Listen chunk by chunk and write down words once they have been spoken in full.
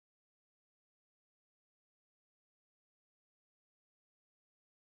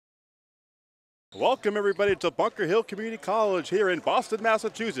Welcome, everybody, to Bunker Hill Community College here in Boston,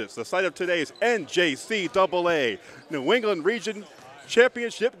 Massachusetts, the site of today's NJCAA New England Region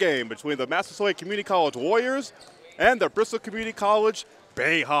Championship game between the Massasoit Community College Warriors and the Bristol Community College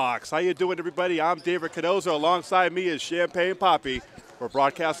Bayhawks. How you doing, everybody? I'm David Cadoza. Alongside me is Champagne Poppy. We're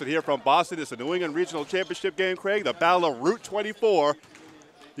broadcasting here from Boston. It's the New England Regional Championship game, Craig, the Battle of Route 24.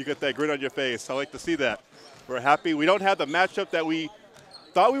 You got that grin on your face. I like to see that. We're happy. We don't have the matchup that we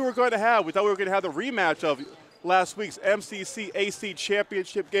thought we were going to have. We thought we were going to have the rematch of last week's NJCAA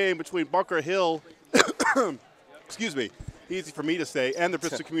championship game between Bunker Hill, excuse me, easy for me to say, and the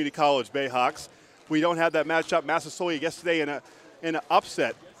Bristol Community College Bayhawks. We don't have that matchup. Massasoit yesterday in an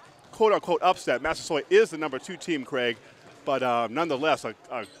upset, quote-unquote upset. Massasoit is the number 2 team, Craig, but nonetheless, a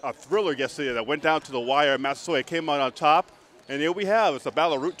thriller yesterday that went down to the wire. Massasoit came out on top, and here we have. It's the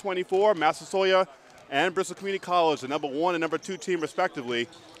Battle of Route 24, Massasoit and Bristol Community College, the number 1 and number 2 team respectively.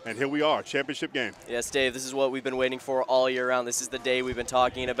 And here we are, championship game. Yes, Dave, this is what we've been waiting for all year round. This is the day we've been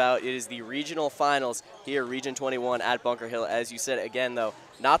talking about. It is the regional finals here, Region 21 at Bunker Hill. As you said, again, though,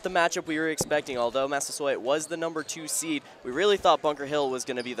 not the matchup we were expecting. Although Massasoit was the number 2 seed, we really thought Bunker Hill was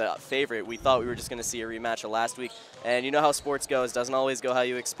going to be the favorite. We thought we were just going to see a rematch of last week. And you know how sports goes. Doesn't always go how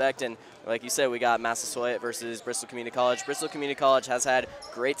you expect. And like you said, we got Massasoit versus Bristol Community College. Bristol Community College has had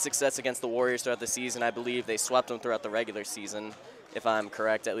great success against the Warriors throughout the season. I believe they swept them throughout the regular season, if I'm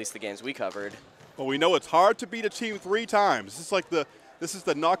correct, at least the games we covered. Well, we know it's hard to beat a team 3 times. This is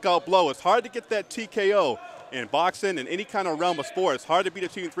the knockout blow. It's hard to get that TKO in boxing and any kind of realm of sport. It's hard to beat a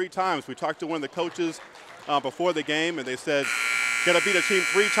team 3 times. We talked to one of the coaches before the game, and they said, got to beat a team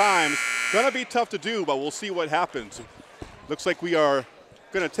 3 times. Going to be tough to do, but we'll see what happens. Looks like we are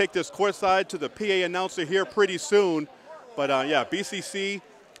going to take this courtside to the PA announcer here pretty soon. But yeah, BCC,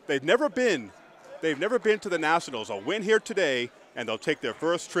 they've never been to the Nationals. A win here today, and they'll take their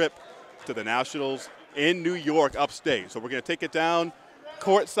first trip to the Nationals in New York upstate. So we're going to take it down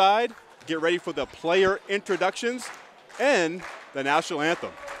courtside, get ready for the player introductions and the national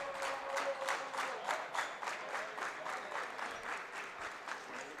anthem.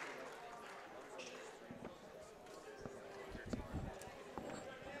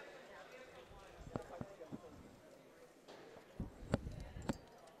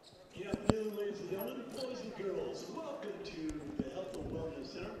 Good afternoon, ladies and gentlemen, boys and girls. Welcome to the Health and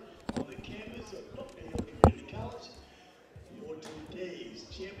Wellness Center on the campus of Bunker Hill Community College for today's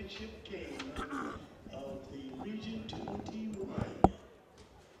championship game of the Region 21.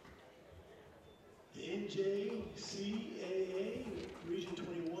 The NJCAA Region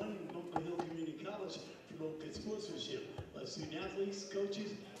 21 and Bunker Hill Community College promote good sportsmanship by student athletes,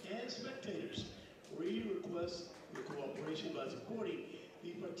 coaches, and spectators. We request your cooperation by supporting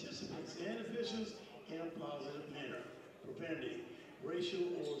the participants and officials in a positive manner. Profanity, racial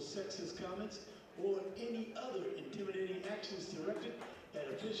or sexist comments, or any other intimidating actions directed at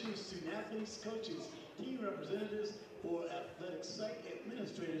officials, student athletes, coaches, team representatives, or athletic site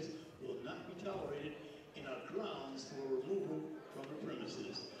administrators will not be tolerated and are grounds for removal from the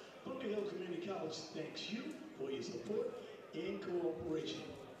premises. Bunker Hill Community College thanks you for your support and cooperation.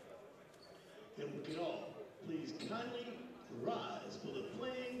 And we can all please kindly rise for the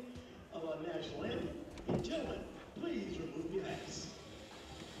playing of our national anthem. And gentlemen, please remove your hats.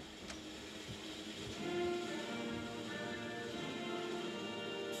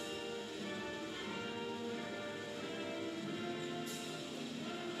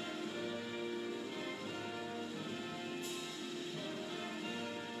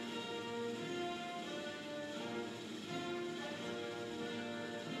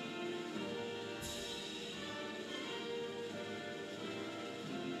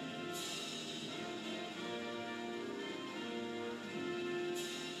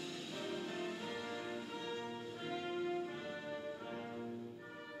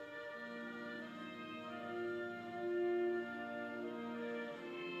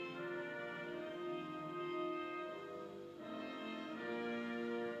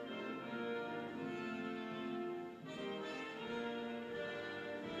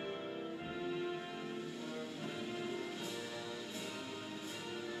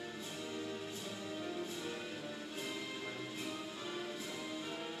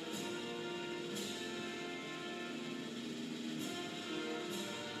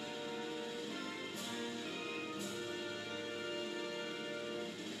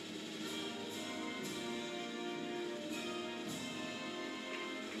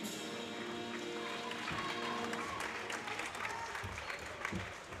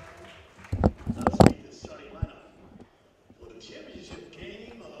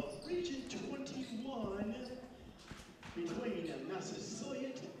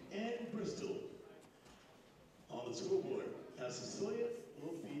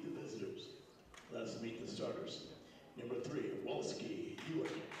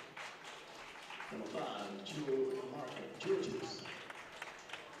 Mark Georges.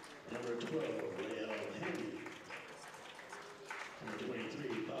 Number 12, Rael Henry. Number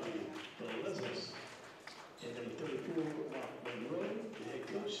 23, Bobby Belezos. And number 34, Mark Monroe. The head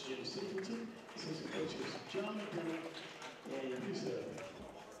coach, Jim Singleton. Assistant coaches, John McDonough and Yusuf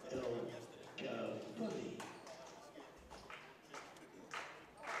El Gafani.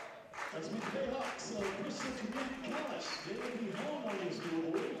 Let's meet the Bayhawks of Bristol Community College. They will be home on this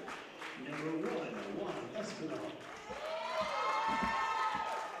scoreboard. Number 1, Espinal.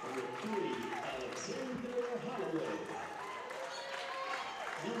 Number 3, Alexander Holloway.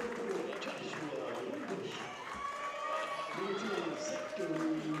 Number 4, Joshua Winbush. Number 10,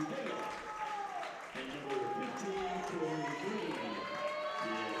 Zachary Vega. And number 15, Corey Green.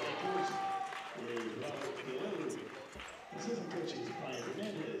 The head coach is Robert Gillard. Assistant coaches, Brian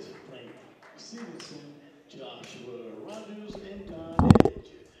Hernandez, Frank Stevenson, Joshua Rogers, and Don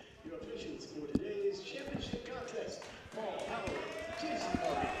Edge. Your officials for today's championship contest, Paul Howard, Jason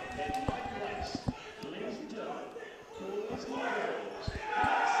Murray, and Mike Rice. Ladies and gentlemen, boys and girls, let's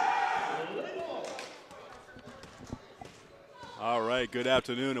play ball. All right, good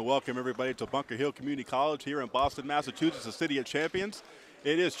afternoon and welcome everybody to Bunker Hill Community College here in Boston, Massachusetts, the city of champions.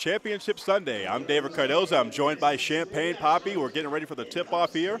 It is Championship Sunday. I'm David Cardoza. I'm joined by Champagne Poppy. We're getting ready for the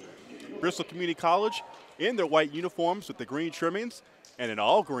tip-off here. Bristol Community College in their white uniforms with the green trimmings, and in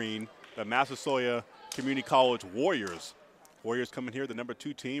all green, the Massasoit Community College Warriors. Warriors coming here, the number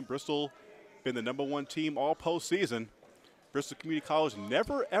 2 team. Bristol been the number 1 team all postseason. Bristol Community College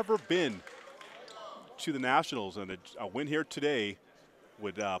never, ever been to the Nationals, and a win here today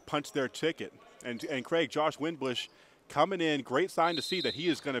would punch their ticket. And Craig, Josh Winbush coming in, great sign to see that he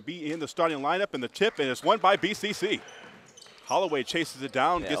is going to be in the starting lineup in the tip, and it's won by BCC. Holloway chases it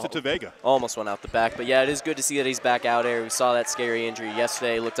down, gets it to Vega. Almost went out the back, but yeah, it is good to see that he's back out there. We saw that scary injury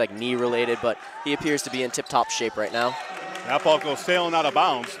yesterday. It looked like knee-related, but he appears to be in tip-top shape right now. That ball goes sailing out of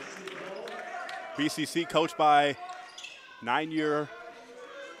bounds. BCC coached by nine-year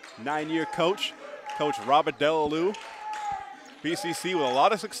coach Robert Delalue. BCC with a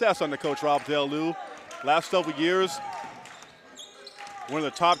lot of success under Coach Rob Delalue. Last several years, one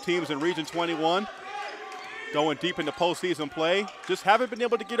of the top teams in Region 21, going deep into postseason play. Just haven't been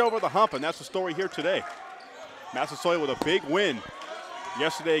able to get over the hump, and that's the story here today. Massasoit with a big win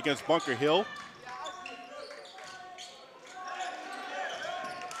yesterday against Bunker Hill.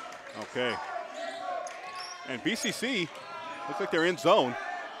 Okay. And BCC looks like they're in zone.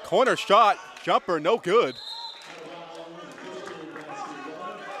 Corner shot, jumper, no good.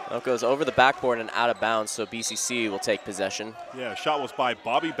 It goes over the backboard and out of bounds, so BCC will take possession. Yeah, shot was by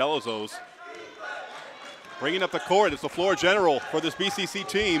Bobby Belezos. Bringing up the court, it's the floor general for this BCC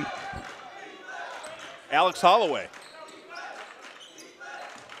team, Alex Holloway.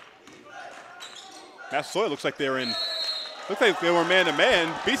 Massasoit looks like they were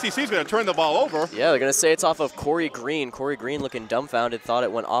man-to-man. BCC's going to turn the ball over. Yeah, they're going to say it's off of Corey Green. Corey Green looking dumbfounded, thought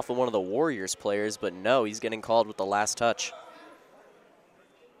it went off of one of the Warriors players, but no, he's getting called with the last touch.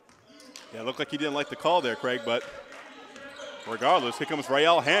 Yeah, it looked like he didn't like the call there, Craig, but regardless, here comes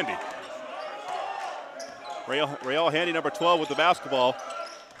Rael Handy. Rael Handy, number 12 with the basketball.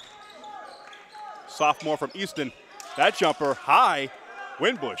 Sophomore from Easton. That jumper, high,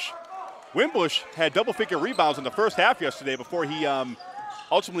 Winbush. Winbush had double-figure rebounds in the first half yesterday before he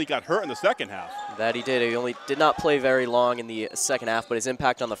ultimately got hurt in the second half. That he did. He only did not play very long in the second half, but his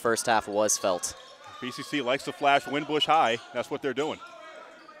impact on the first half was felt. BCC likes to flash Winbush high. That's what they're doing.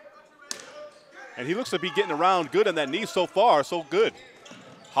 And he looks to be getting around good on that knee so far, so good.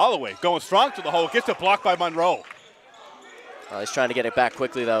 Holloway going strong to the hole, gets it blocked by Monroe. He's trying to get it back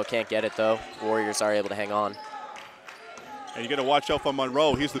quickly, though. Can't get it, though. Warriors are able to hang on. And you got to watch out for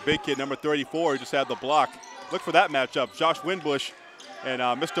Monroe. He's the big kid, number 34. He just had the block. Look for that matchup. Josh Winbush and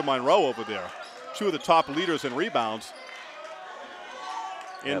Mr. Monroe over there. Two of the top leaders in rebounds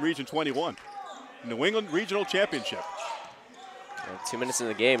in Region 21. New England Regional Championship. 2 minutes in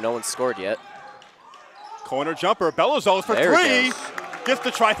the game. No one's scored yet. Corner jumper. Belezos for there three. Gets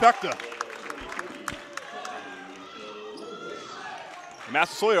the trifecta.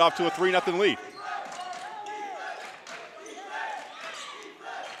 Massasoit off to a 3-0 lead.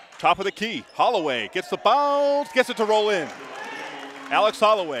 Top of the key, Holloway gets the bounce, gets it to roll in. Alex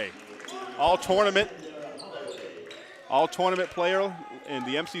Holloway, all tournament player in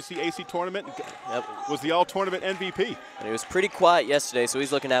the NJCAA tournament. Yep. Was the all-tournament MVP. And he was pretty quiet yesterday, so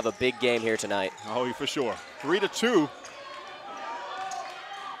he's looking to have a big game here tonight. Oh, for sure. 3-2.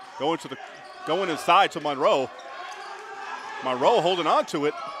 Going inside to Monroe. Monroe holding on to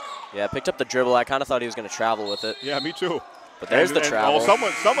it. Yeah, picked up the dribble. I kind of thought he was going to travel with it. Yeah, me too. But there's the travel.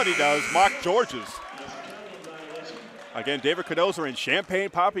 Oh, somebody does. Mark Georges. Again, David Cardoza and Champagne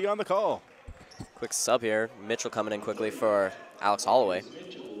Poppy on the call. Quick sub here. Mitchell coming in quickly for Alex Holloway.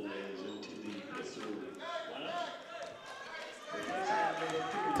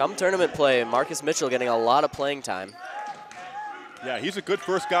 Come tournament play, Marcus Mitchell getting a lot of playing time. Yeah, he's a good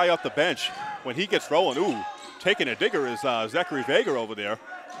first guy off the bench. When he gets rolling, ooh, taking a digger is Zachary Vega over there.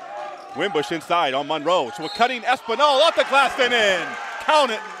 Wimbush inside on Monroe. So we're cutting Espinal off the glass and in.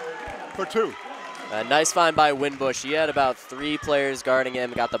 Count it for 2. A nice find by Wimbush. He had about 3 players guarding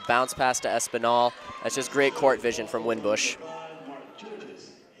him. Got the bounce pass to Espinal. That's just great court vision from Wimbush.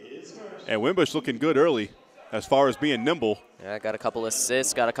 And Wimbush looking good early as far as being nimble. Yeah, got a couple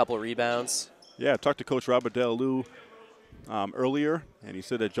assists, got a couple rebounds. Yeah, I talked to Coach Robert Delalu earlier, and he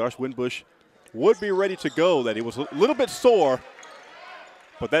said that Josh Wimbush would be ready to go, that he was a little bit sore,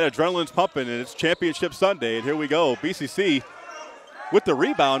 but that adrenaline's pumping, and it's Championship Sunday, and here we go. BCC with the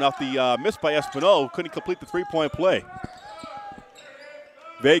rebound off the miss by Espinal, couldn't complete the 3-point play.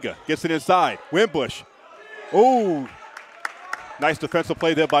 Vega gets it inside. Wimbush. Ooh, nice defensive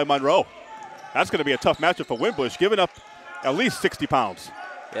play there by Monroe. That's going to be a tough matchup for Wimbush, giving up at least 60 pounds.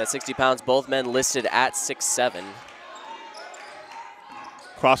 Yeah, 60 pounds, both men listed at 6'7".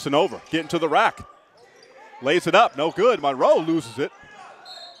 Crossing over, getting to the rack. Lays it up, no good. Monroe loses it.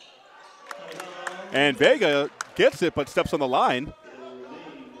 And Vega gets it, but steps on the line.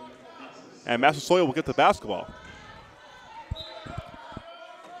 And Massasoit will get the basketball.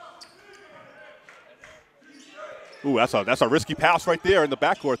 Ooh, that's a risky pass right there in the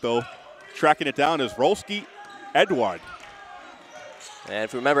backcourt, though. Tracking it down is Rolski Edward. And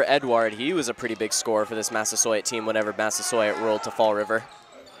if you remember Edward, he was a pretty big scorer for this Massasoit team whenever Massasoit rolled to Fall River.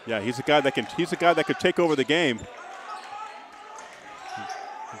 Yeah, he's a guy that could take over the game.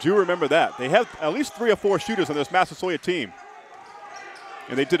 Do remember that. They have at least 3 or 4 shooters on this Massasoit team.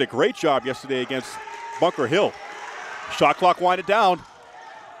 And they did a great job yesterday against Bunker Hill. Shot clock winded down.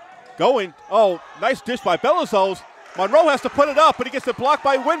 Going. Oh, nice dish by Belizos. Monroe has to put it up, but he gets it blocked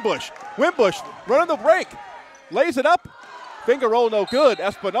by Wimbush. Wimbush running the break. Lays it up. Finger roll no good.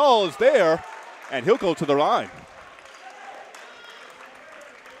 Espinal is there, and he'll go to the line.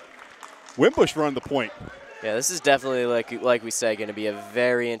 Wimbush run the point. Yeah, this is definitely, like we said, going to be a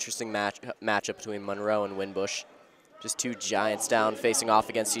very interesting matchup between Monroe and Wimbush. Just 2 giants down facing off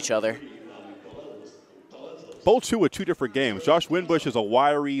against each other. Both 2 with 2 different games. Josh Wimbush is a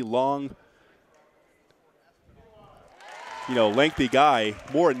wiry, long, lengthy guy,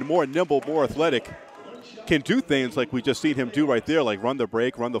 more nimble, more athletic. Can do things like we just seen him do right there, like run the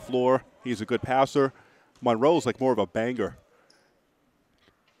break, run the floor. He's a good passer. Monroe's like more of a banger.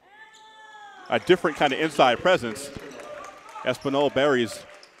 A different kind of inside presence. Espinal buries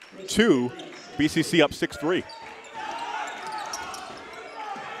 2. BCC up 6-3.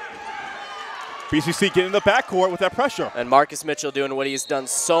 BCC getting in the backcourt with that pressure. And Marcus Mitchell doing what he's done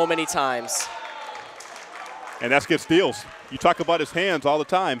so many times. And that's get steals. You talk about his hands all the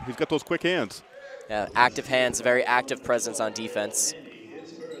time. He's got those quick hands. Yeah, active hands, very active presence on defense.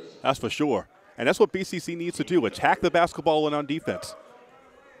 That's for sure. And that's what BCC needs to do, attack the basketball and on defense.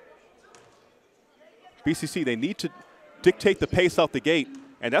 BCC, they need to dictate the pace out the gate,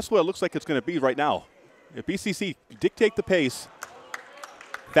 and that's what it looks like it's going to be right now. If BCC dictate the pace,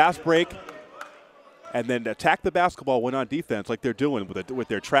 fast break, and then attack the basketball when on defense like they're doing with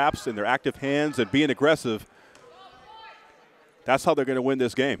their traps and their active hands and being aggressive, that's how they're going to win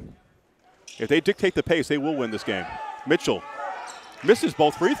this game. If they dictate the pace, they will win this game. Mitchell misses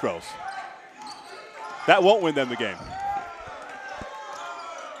both free throws. That won't win them the game.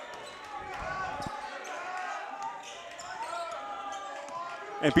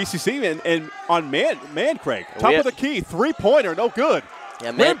 And BCC and on man Craig, top of the key, 3-pointer, no good.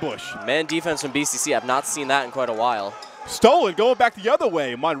 Yeah, Wimbush. Man defense from BCC, I've not seen that in quite a while. Stolen, going back the other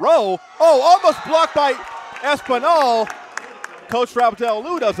way. Monroe, almost blocked by Espinal. Coach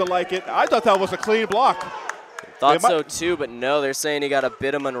Rabdel doesn't like it. I thought that was a clean block. Thought so too, but no, they're saying he got a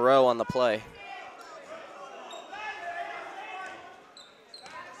bit of Monroe on the play.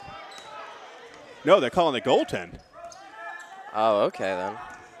 No, they're calling it goaltend. Oh, okay then.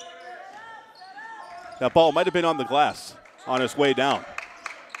 That ball might have been on the glass on its way down.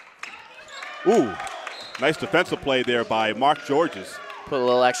 Ooh, nice defensive play there by Mark Georges. Put a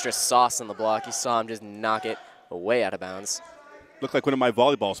little extra sauce in the block. You saw him just knock it way out of bounds. Looked like one of my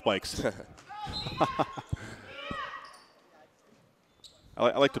volleyball spikes.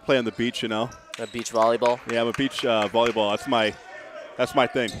 I like to play on the beach, you know. Beach volleyball? Yeah, I'm a beach volleyball. That's my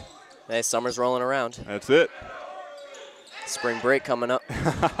thing. Hey, summer's rolling around. That's it. Spring break coming up.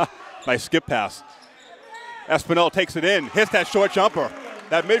 Nice skip pass. Espinal takes it in, hits that short jumper,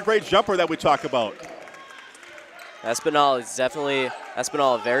 that mid-range jumper that we talk about. Espinal is definitely,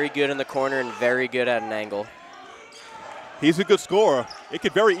 Espinal very good in the corner and very good at an angle. He's a good scorer. It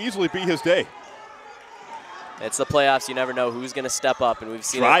could very easily be his day. It's the playoffs. You never know who's going to step up, and we've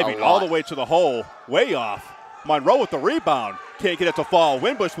seen driving it a lot. all the way to the hole, way off. Monroe with the rebound. Can't get it to fall.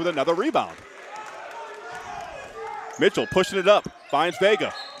 Winbush with another rebound. Mitchell pushing it up. Finds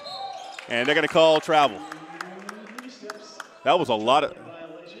Vega. And they're going to call travel. That was a lot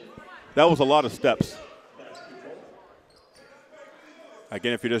of steps.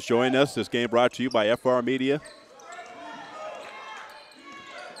 Again, if you're just joining us, this game brought to you by FR Media.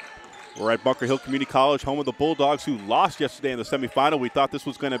 We're at Bunker Hill Community College, home of the Bulldogs, who lost yesterday in the semifinal. We thought this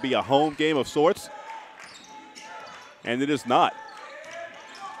was going to be a home game of sorts, and it is not.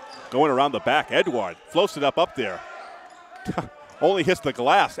 Going around the back, Edward floats it up there. Only hits the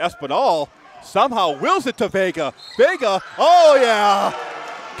glass. Espinal somehow wills it to Vega. Vega, oh yeah,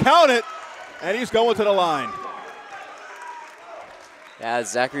 count it, and he's going to the line. Yeah,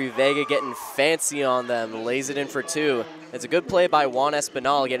 Zachary Vega getting fancy on them, lays it in for two. It's a good play by Juan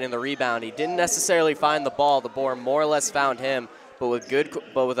Espinal getting the rebound. He didn't necessarily find the ball. The ball more or less found him, but with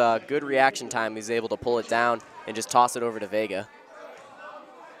a good reaction time, he's able to pull it down and just toss it over to Vega.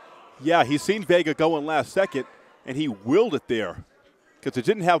 Yeah, he's seen Vega go in last second, and he willed it there because it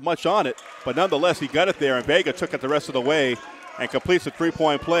didn't have much on it, but nonetheless, he got it there, and Vega took it the rest of the way and completes a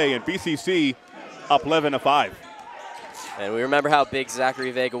three-point play, and BCC up 11-5. And we remember how big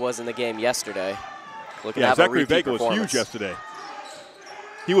Zachary Vega was in the game yesterday. Yeah, Zachary Vega was huge yesterday.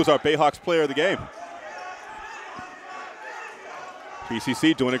 He was our Bayhawks player of the game.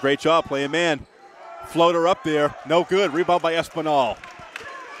 BCC doing a great job playing man. Floater up there, no good. Rebound by Espinal.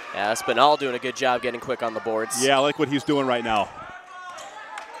 Yeah, Espinal doing a good job getting quick on the boards. Yeah, I like what he's doing right now.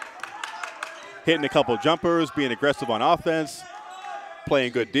 Hitting a couple jumpers, being aggressive on offense,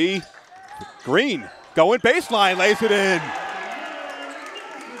 playing good D. Green going baseline, lays it in.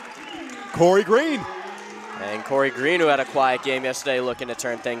 Corey Green. And Corey Green, who had a quiet game yesterday, looking to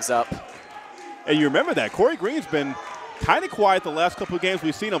turn things up. And you remember that. Corey Green's been kind of quiet the last couple of games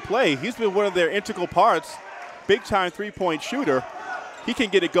we've seen him play. He's been one of their integral parts, big-time three-point shooter. He can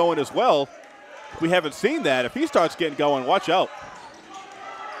get it going as well. We haven't seen that. If he starts getting going, watch out.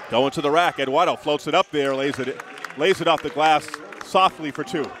 Going to the rack. Eduardo floats it up there, lays it off the glass softly for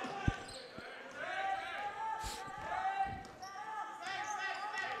two.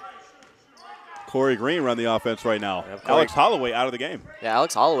 Corey Green run the offense right now. Yep, Alex Holloway out of the game. Yeah,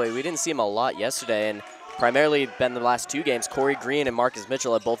 Alex Holloway, we didn't see him a lot yesterday, and primarily been the last two games. Corey Green and Marcus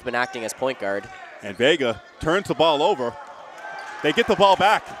Mitchell have both been acting as point guard. And Vega turns the ball over. They get the ball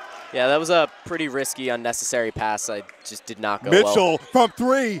back. Yeah, that was a pretty risky, unnecessary pass. I just did not go well. Mitchell from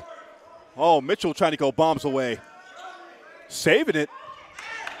three. Oh, Mitchell trying to go bombs away. Saving it.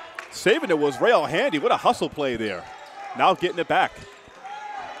 Saving it was Rail Handy. What a hustle play there. Now getting it back.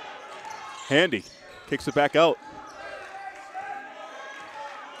 Handy kicks it back out.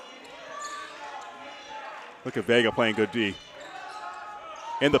 Look at Vega playing good D.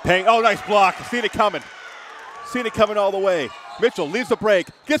 In the paint. Oh, nice block. Seen it coming. Seen it coming all the way. Mitchell leads the break.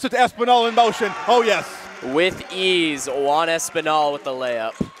 Gets it to Espinal in motion. Oh, yes. With ease, Juan Espinal with the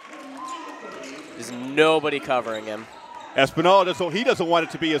layup. There's nobody covering him. Espinal, he doesn't want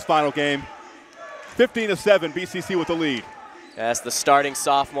it to be his final game. 15-7, BCC with the lead. That's the starting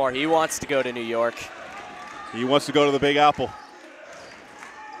sophomore. He wants to go to New York. He wants to go to the Big Apple.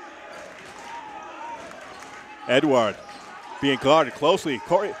 Edward being guarded closely.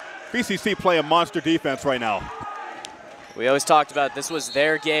 BCC playing monster defense right now. We always talked about this was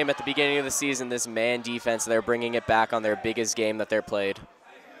their game at the beginning of the season, this man defense. They're bringing it back on their biggest game that they're played.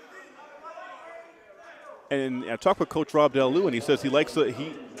 And I talked with Coach Rob Delu, and he says he likes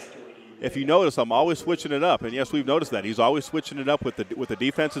if you notice, I'm always switching it up. And yes, we've noticed that. He's always switching it up with the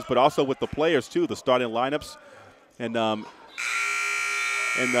defenses, but also with the players too, the starting lineups and the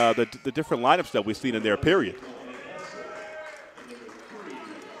different lineups that we've seen in their period.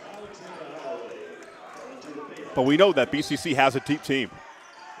 But we know that BCC has a deep team.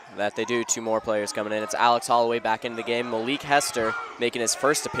 That they do. Two more players coming in. It's Alex Holloway back into the game. Malik Hester making his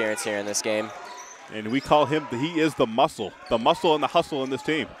first appearance here in this game. And we call him, he is the muscle and the hustle in this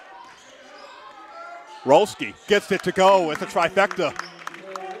team. Rolski gets it to go. It's a trifecta.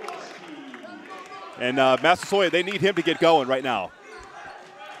 And Massasoit, they need him to get going right now.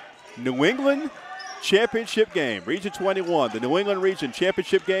 New England championship game, Region 21, the New England Region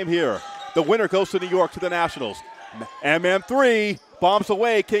championship game here. The winner goes to New York to the Nationals. MM3 bombs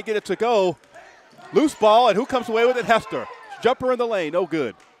away, can't get it to go. Loose ball, and who comes away with it? Hester. Jumper in the lane, no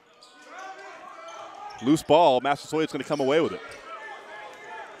good. Loose ball, Massasoit's going to come away with it.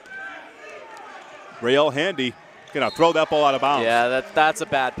 Rael Handy Gonna throw that ball out of bounds. Yeah, that's a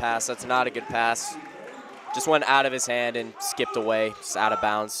bad pass. That's not a good pass. Just went out of his hand and skipped away, just out of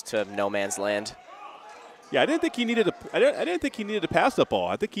bounds to no man's land. Yeah, I didn't think he needed to. I didn't think he needed to pass the ball.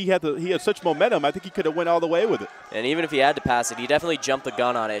 I think he had such momentum. I think he could have went all the way with it. And even if he had to pass it, he definitely jumped the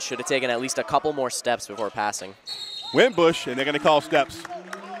gun on it. Should have taken at least a couple more steps before passing. Winbush, and they're going to call steps.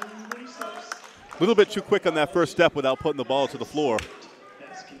 A little bit too quick on that first step without putting the ball to the floor.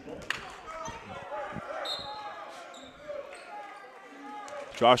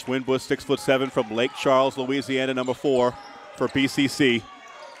 Josh Winbush, 6'7" from Lake Charles, Louisiana, number 4 for BCC.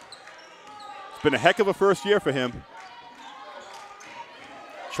 It's been a heck of a first year for him.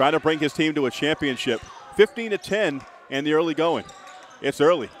 Trying to bring his team to a championship. 15-10 in the early going. It's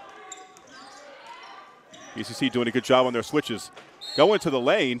early. BCC doing a good job on their switches. Go into the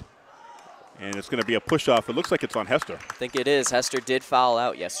lane, and it's going to be a push-off. It looks like it's on Hester. I think it is. Hester did foul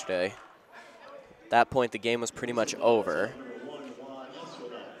out yesterday. At that point, the game was pretty much over.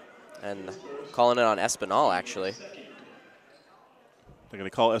 And calling it on Espinal, actually. They're going to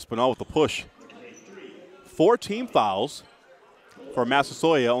call Espinal with the push. 4 team fouls for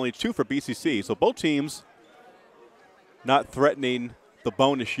Massasoit, only 2 for BCC. So both teams not threatening the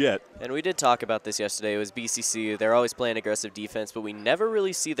bonus yet. And we did talk about this yesterday. It was BCC. They're always playing aggressive defense, but we never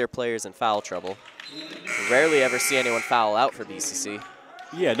really see their players in foul trouble. We rarely ever see anyone foul out for BCC.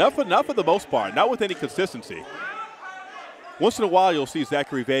 Yeah, not for the most part. Not with any consistency. Once in a while, you'll see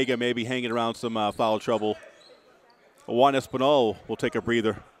Zachary Vega maybe hanging around some foul trouble. Juan Espinal will take a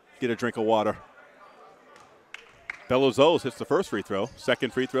breather, get a drink of water. Bellows hits the first free throw.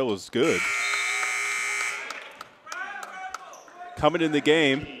 Second free throw was good. Coming in the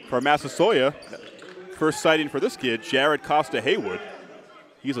game for Massasoit, first sighting for this kid, Jared Costa Haywood.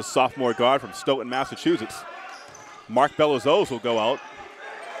 He's a sophomore guard from Stoughton, Massachusetts. Mark Bellows will go out.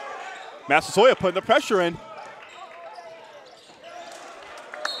 Massasoit putting the pressure in.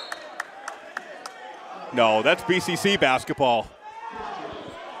 No, that's BCC basketball.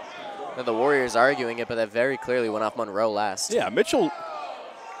 And the Warriors arguing it, but that very clearly went off Monroe last. Yeah, Mitchell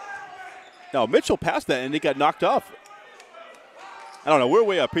passed that and he got knocked off. I don't know. We're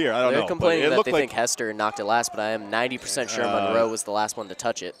way up here. I don't know. They're complaining that they think Hester knocked it last, but I am 90% sure Monroe was the last one to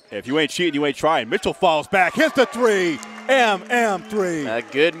touch it. If you ain't cheating, you ain't trying. Mitchell falls back. Hits the 3. M3. A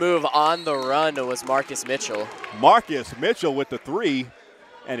good move on the run was Marcus Mitchell. Marcus Mitchell with the 3,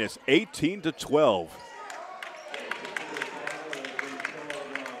 and it's 18-12.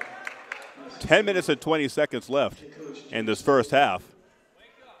 10 minutes and 20 seconds left in this first half.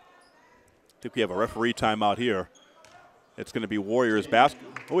 I think we have a referee timeout here. It's going to be Warriors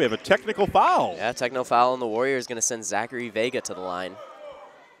basketball. Oh, we have a technical foul. Yeah, technical foul, and the Warriors going to send Zachary Vega to the line.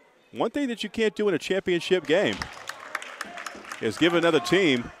 One thing that you can't do in a championship game is give another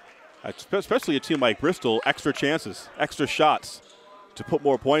team, especially a team like Bristol, extra chances, extra shots to put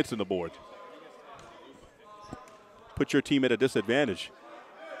more points on the board. Put your team at a disadvantage.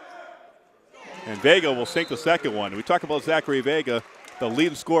 And Vega will sink the second one. We talk about Zachary Vega, the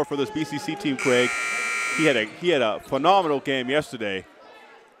leading scorer for this BCC team, Craig. He had a phenomenal game yesterday.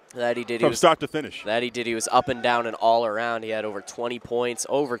 That he did. From start to finish. That he did. He was up and down and all around. He had over 20 points,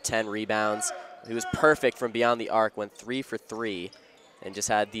 over 10 rebounds. He was perfect from beyond the arc, went 3 for 3, and just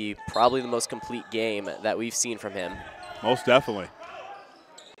had probably the most complete game that we've seen from him. Most definitely.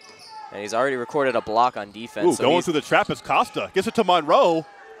 And he's already recorded a block on defense. Ooh, so going through the trap is Costa. Gets it to Monroe.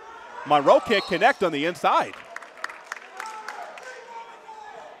 Monroe can't connect on the inside.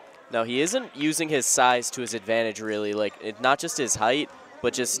 No, he isn't using his size to his advantage, really. Not just his height,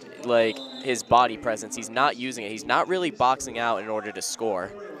 but just, his body presence. He's not using it. He's not really boxing out in order to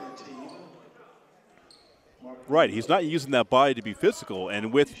score. Right. He's not using that body to be physical.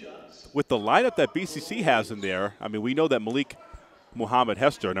 And with the lineup that BCC has in there, I mean, we know that Malik Muhammad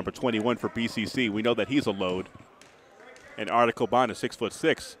Hester, number 21 for BCC, we know that he's a load. And Article Bond is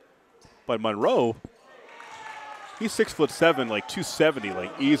 6'6". But Monroe, he's 6'7", 270,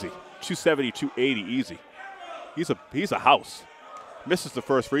 easy. 270, 280, easy. He's a house. Misses the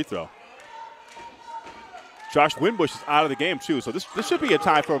first free throw. Josh Winbush is out of the game too, so this should be a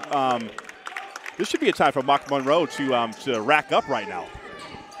time for Mark Monroe to rack up right now.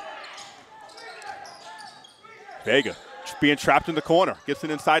 Vega just being trapped in the corner, gets it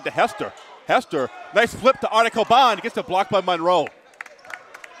inside to Hester. Hester, nice flip to Article Bond, gets it blocked by Monroe.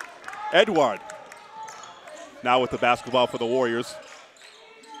 Edward now with the basketball for the Warriors.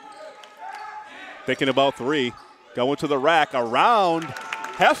 Thinking about 3. Going to the rack around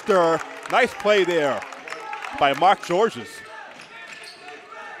Hester. Nice play there by Mark Georges.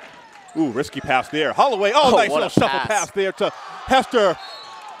 Ooh, risky pass there. Holloway, nice little shuffle pass there to Hester.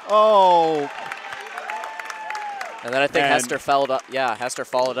 Oh. And then I think Hester followed up. Yeah, Hester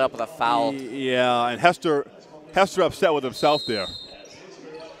followed up with a foul. Yeah, and Hester upset with himself there.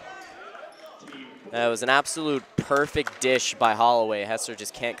 It was an absolute perfect dish by Holloway. Hester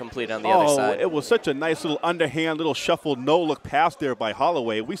just can't complete it on the other side. It was such a nice little underhand, little shuffle, no-look pass there by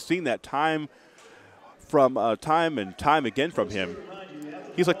Holloway. We've seen that time and time again from him.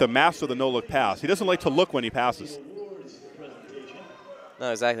 He's like the master of the no-look pass. He doesn't like to look when he passes.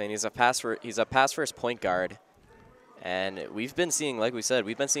 No, exactly. And he's a pass-first point guard. And we've been seeing, like we said,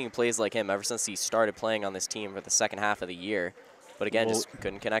 we've been seeing plays like him ever since he started playing on this team for the second half of the year. But again, just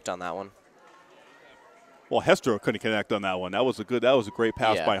couldn't connect on that one. Well, Hester couldn't connect on that one. That was a great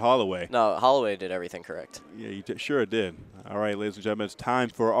pass by Holloway. No, Holloway did everything correct. Yeah, he sure did. All right, ladies and gentlemen, it's time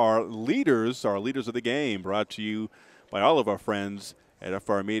for our leaders of the game, brought to you by all of our friends at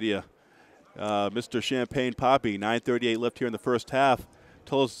FR Media. Mr. Champagne Poppy, 9:38 left here in the first half.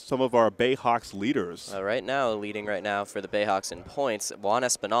 Tell us some of our Bayhawks leaders. Leading right now for the Bayhawks in points, Juan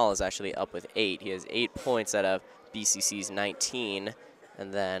Espinal is actually up with 8. He has 8 points out of BCC's 19.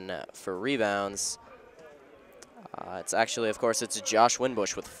 And then for rebounds, it's actually, of course, it's Josh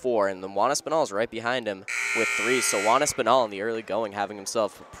Winbush with 4, and then Juan Espinal is right behind him with 3. So Juan Espinal in the early going having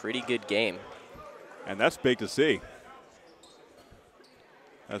himself a pretty good game. And that's big to see.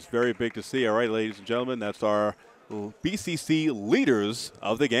 That's very big to see. All right, ladies and gentlemen, that's our BCC leaders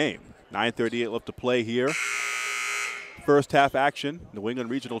of the game. 9:38 left to play here. First half action, New England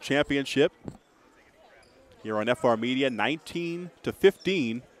Regional Championship. Here on FR Media,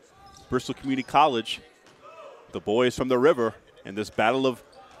 19-15, Bristol Community College. The boys from the river in this battle of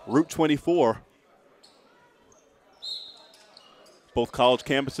Route 24. Both college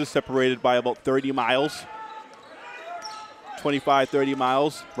campuses separated by about 30 miles. 25, 30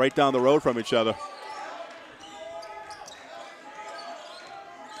 miles right down the road from each other.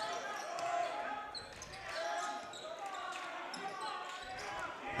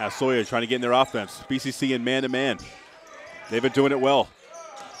 Massasoit trying to get in their offense. BCC in man-to-man. They've been doing it well.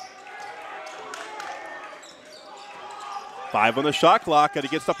 5 on the shot clock. Got to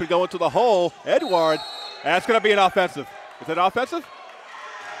get something going to the hole. Edward. That's going to be an offensive. Is it offensive?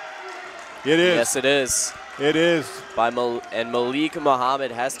 It is. Yes, it is. It is. And Malik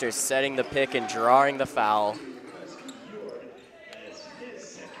Muhammad Hester setting the pick and drawing the foul.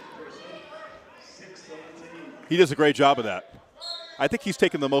 He does a great job of that. I think he's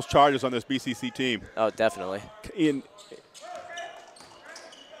taken the most charges on this BCC team. Oh, definitely. In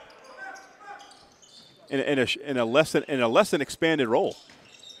a less than expanded role.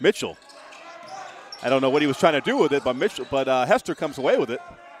 Mitchell. I don't know what he was trying to do with it, but Hester comes away with it.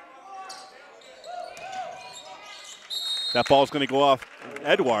 That ball's going to go off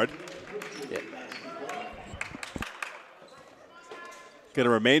Edward. Yeah. Going to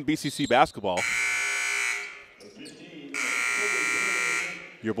remain BCC basketball.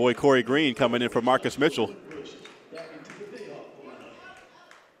 Your boy Corey Green coming in for Marcus Mitchell.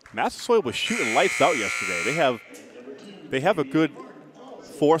 Massasoit was shooting lights out yesterday. They have a good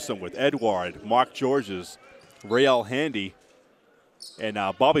foursome with Edward, Mark Georges, Rayel Handy, and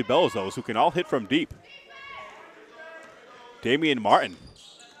Bobby Belzos, who can all hit from deep. Damian Martin,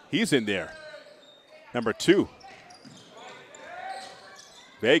 he's in there. Number 2.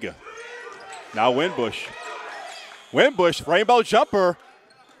 Vega. Now Winbush. Winbush, rainbow jumper.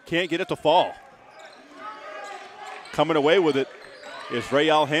 Can't get it to fall. Coming away with it is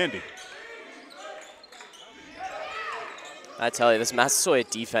Rayel Handy. I tell you, this Massasoit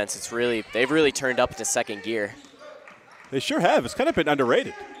defense, they've really turned up into second gear. They sure have. It's kind of been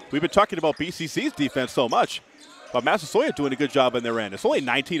underrated. We've been talking about BCC's defense so much, but Massasoit doing a good job in their end. It's only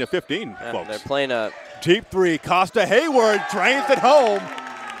 19-15, folks. They're playing a deep 3. Costa Hayward drains it home.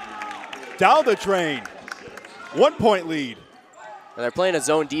 Down the drain. 1-point lead. And they're playing a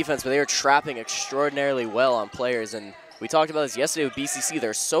zone defense, but they are trapping extraordinarily well on players. And we talked about this yesterday with BCC.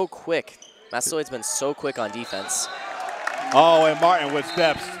 They're so quick. Massasoit's been so quick on defense. Oh, and Martin with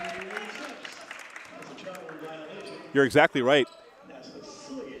steps. You're exactly right.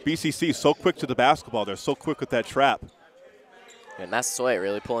 BCC so quick to the basketball. They're so quick with that trap. And Massasoit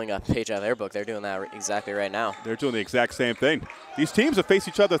really pulling a page out of their book. They're doing that exactly right now. They're doing the exact same thing. These teams have faced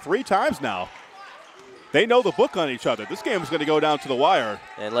each other 3 times now. They know the book on each other. This game is going to go down to the wire.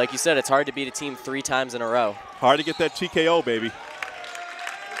 And like you said, it's hard to beat a team 3 times in a row. Hard to get that TKO, baby.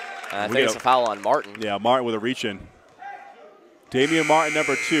 I think it's a foul on Martin. Yeah, Martin with a reach in. Damian Martin,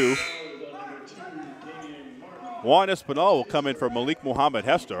 number 2. Juan Espinal will come in for Malik Muhammad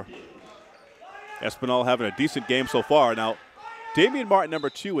Hester. Espinal having a decent game so far. Now, Damian Martin, number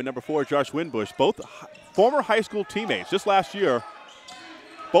 2, and number 4, Josh Winbush, both former high school teammates. Just last year,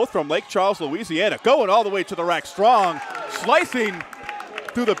 both from Lake Charles, Louisiana, going all the way to the rack strong, slicing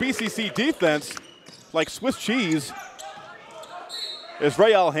through the BCC defense like Swiss cheese is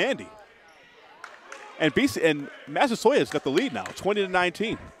Rayal Handy. And Massasoit has got the lead now,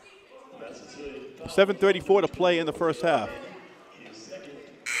 20-19. 7:34 to play in the first half.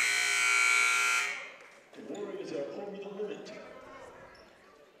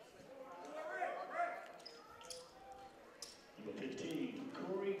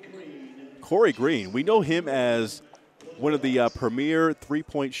 Corey Green, we know him as one of the premier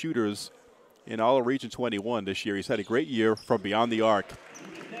three-point shooters in all of Region 21 this year. He's had a great year from beyond the arc.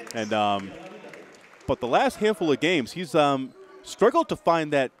 And but the last handful of games, he's struggled to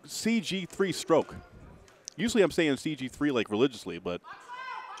find that CG3 stroke. Usually I'm saying CG3 like religiously, but.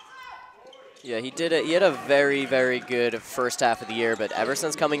 Yeah, he had a very, very good first half of the year, but ever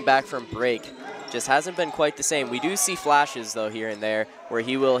since coming back from break, just hasn't been quite the same. We do see flashes, though, here and there where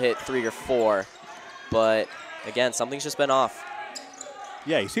he will hit 3 or 4, but again, something's just been off.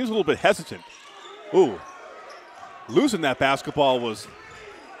 Yeah, he seems a little bit hesitant. Ooh, losing that basketball was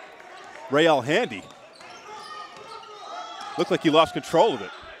Rayal Handy. Looked like he lost control of it.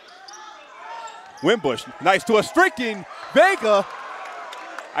 Wimbush, nice to a streaking Vega.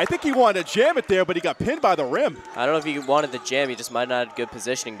 I think he wanted to jam it there, but he got pinned by the rim. I don't know if he wanted the jam. He just might not have good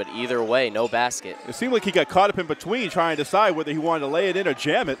positioning, but either way, no basket. It seemed like he got caught up in between trying to decide whether he wanted to lay it in or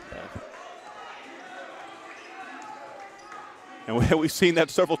jam it. Yeah. And we've seen that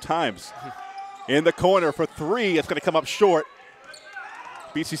several times. In the corner for 3, it's going to come up short.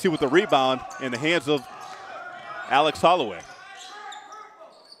 BCC with the rebound in the hands of Alex Holloway.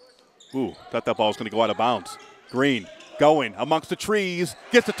 Ooh, thought that ball was going to go out of bounds. Green going amongst the trees,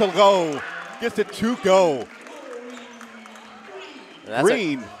 gets it to go, gets it to go.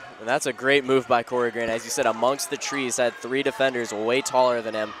 Green. And that's a great move by Corey Green. As you said, amongst the trees, had 3 defenders way taller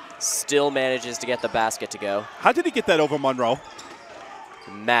than him, still manages to get the basket to go. How did he get that over Monroe?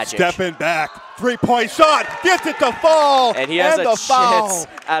 Magic. Stepping back, 3-point shot, gets it to fall. And he has a chance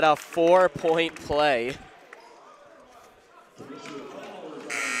at a 4-point play.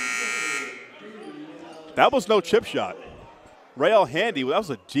 That was no chip shot. Rayal Handy, that was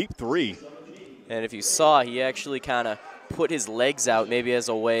a deep 3. And if you saw, he actually kind of put his legs out maybe as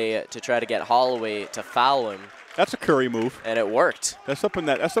a way to try to get Holloway to foul him. That's a Curry move. And it worked. That's something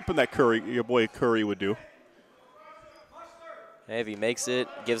that Curry, your boy Curry, would do. Hey, if he makes it,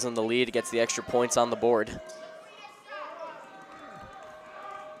 gives him the lead, gets the extra points on the board.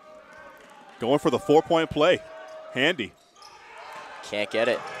 Going for the 4-point play. Handy. Can't get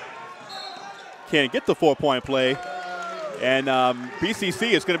it. Can't get the 4-point play. And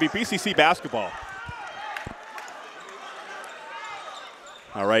BCC is going to be BCC basketball.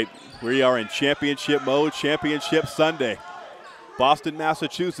 All right, we are in championship mode, Championship Sunday. Boston,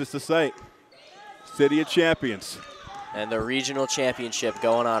 Massachusetts, the site. City of Champions. And the regional championship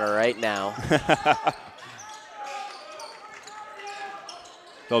going on right now.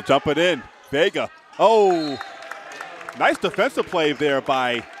 They'll jump it in. Vega. Oh, nice defensive play there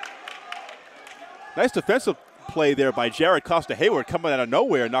by Jared Costa-Hayward coming out of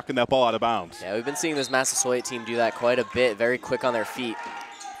nowhere, knocking that ball out of bounds. Yeah, we've been seeing this Massasoit team do that quite a bit, very quick on their feet.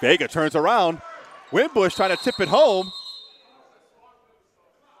 Vega turns around. Wimbush trying to tip it home.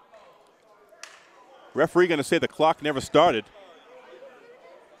 Referee going to say the clock never started.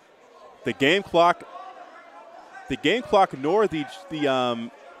 The game clock nor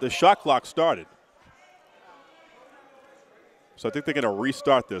the shot clock started. So I think they're going to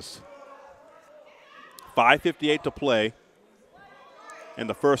restart this. 5:58 to play in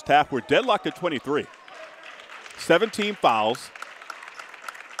the first half. We're deadlocked at 23. 17 fouls.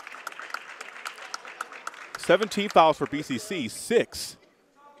 17 fouls for BCC, 6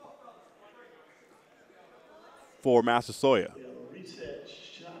 for Massasoit. Reset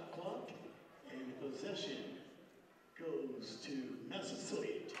shot clock, and possession goes to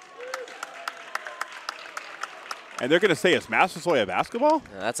Massasoit. And they're going to say it's Massasoit basketball?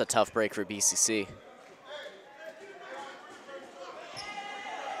 Yeah, that's a tough break for BCC.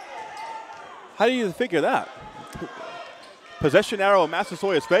 How do you figure that? Possession arrow in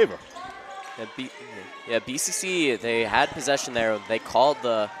Massasoit's favor. Yeah, BCC, they had possession there. They called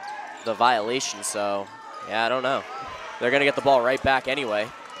the violation, so, yeah, I don't know. They're going to get the ball right back anyway.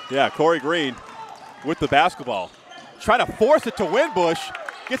 Yeah, Corey Green with the basketball. Trying to force it to Wimbush.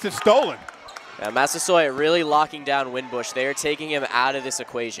 Gets it stolen. Yeah, Massasoit really locking down Wimbush. They are taking him out of this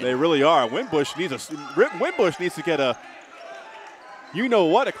equation. They really are. Wimbush needs to get a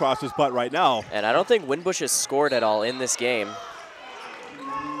you-know-what across his butt right now. And I don't think Wimbush has scored at all in this game.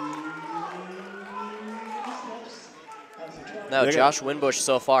 No, Josh Winbush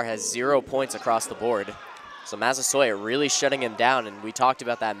so far has 0 points across the board. So Massasoit really shutting him down, and we talked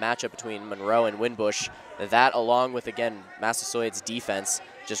about that matchup between Monroe and Winbush. That, along with, again, Massasoit's defense,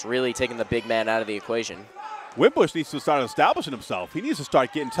 just really taking the big man out of the equation. Winbush needs to start establishing himself. He needs to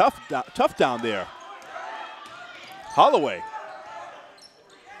start getting tough down there. Holloway.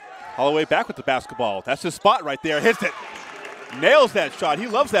 Holloway back with the basketball. That's his spot right there. Hits it. Nails that shot. He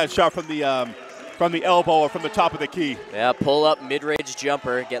loves that shot from the elbow or from the top of the key. Yeah, pull up mid-range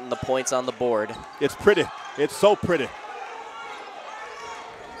jumper, getting the points on the board. It's pretty. It's so pretty.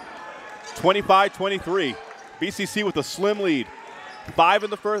 25-23. BCC with a slim lead. 5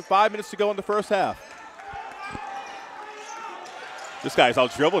 minutes to go in the first half. This guy's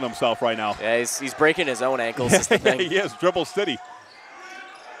out dribbling himself right now. Yeah, he's breaking his own ankles. Is the thing. He is. Dribble city.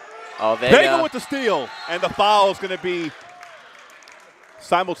 Oh, Vega with the steal, and the foul is going to be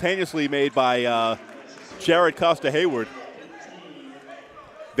simultaneously made by Jared Costa-Hayward.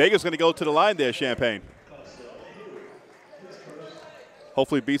 Vega's going to go to the line there, Champaign.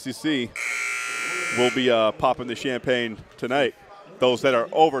 Hopefully BCC will be popping the champagne tonight. Those that are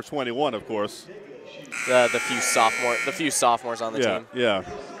over 21, of course. The few sophomores on the team. Yeah.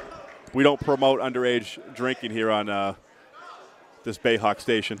 We don't promote underage drinking here on this Bayhawk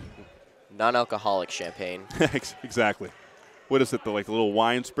station. Non-alcoholic champagne. Exactly. What is it? The little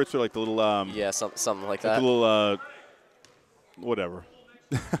wine spritzer, like the little yeah, something like that. The little whatever.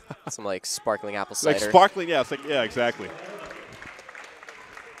 Some like sparkling apple cider. Like sparkling, yeah. It's like, yeah, exactly.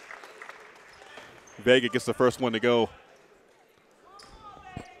 Vega gets the first one to go.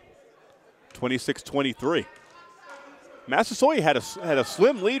 26-23. Massasoit had a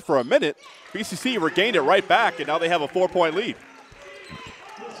slim lead for a minute. BCC regained it right back, and now they have a 4-point lead.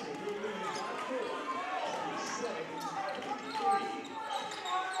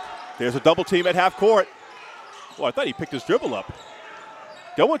 There's a double team at half court. Well, I thought he picked his dribble up.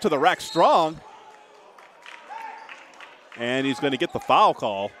 Going to the rack strong. And he's going to get the foul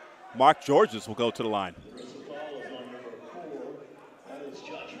call. Mark Georges will go to the line.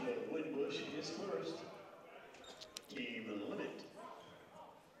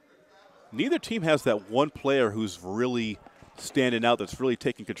 Neither team has that one player who's really standing out, that's really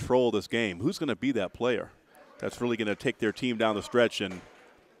taking control of this game. Who's going to be that player that's really going to take their team down the stretch and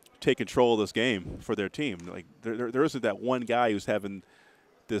take control of this game for their team? Like there isn't that one guy who's having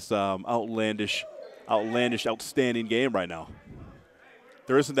this outstanding game right now.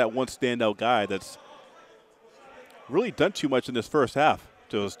 There isn't that one standout guy that's really done too much in this first half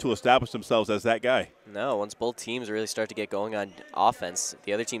to establish themselves as that guy. No, once both teams really start to get going on offense,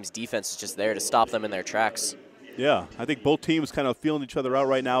 the other team's defense is just there to stop them in their tracks. Yeah, I think both teams kind of feeling each other out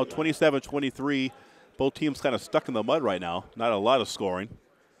right now. 27-23, both teams kind of stuck in the mud right now. Not a lot of scoring.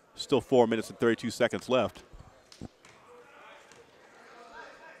 Still 4 minutes and 32 seconds left.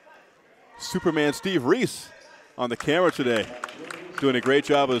 Superman Steve Reese on the camera today. Doing a great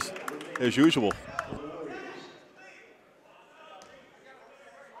job as usual.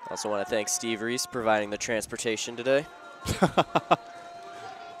 Also want to thank Steve Reese providing the transportation today.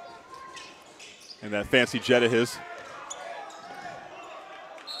 And that fancy jet of his.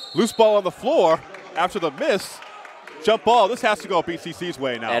 Loose ball on the floor after the miss. Jump ball. This has to go BCC's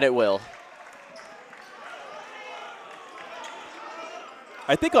way now. And it will.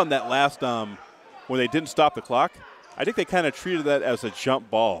 I think on that last when they didn't stop the clock, I think they kind of treated that as a jump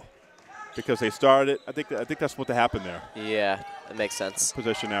ball because they started it. I think that's what happened there. Yeah, that makes sense.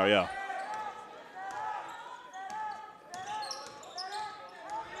 Position now, yeah.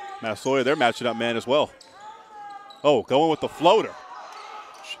 Massasoit, they're matching up man as well. Oh, going with the floater.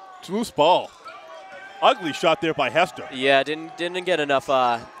 Loose ball. Ugly shot there by Hester. Yeah, didn't get enough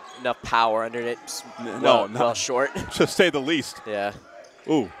power under it. Well short. To say the least. Yeah.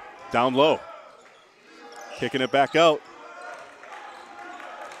 Ooh, down low. Kicking it back out.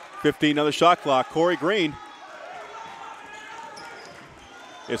 15 on the shot clock. Corey Green.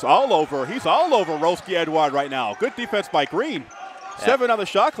 It's all over. He's all over Roski Edouard right now. Good defense by Green. Yep. 7 on the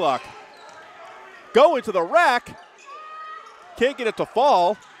shot clock. Going to the rack. Can't get it to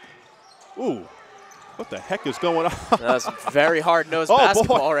fall. Ooh. What the heck is going on? That's very hard-nosed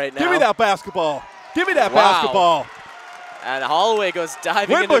basketball right now. Give me that basketball. Give me that basketball. And Holloway goes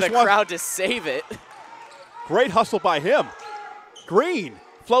diving into the crowd to save it. Great hustle by him. Green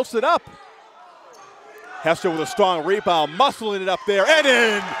floats it up. Hester with a strong rebound, muscling it up there and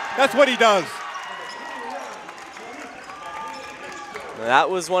in. That's what he does. That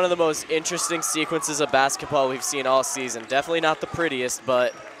was one of the most interesting sequences of basketball we've seen all season. Definitely not the prettiest,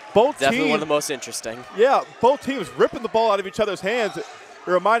 but definitely one of the most interesting. Yeah, both teams ripping the ball out of each other's hands. It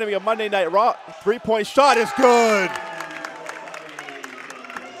reminded me of Monday Night Raw. Three-point shot is good.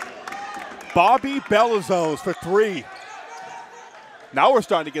 Bobby Belizos for 3. Now we're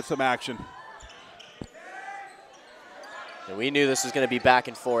starting to get some action. And we knew this was going to be back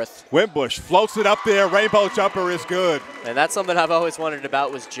and forth. Winbush floats it up there. Rainbow jumper is good. And that's something I've always wondered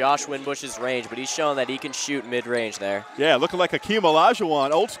about was Josh Winbush's range, but he's shown that he can shoot mid-range there. Yeah, looking like Hakeem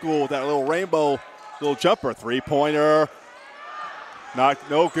Olajuwon, old school, that little rainbow little jumper. 3-pointer.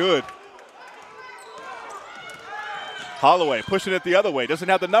 No good. Holloway pushing it the other way. Doesn't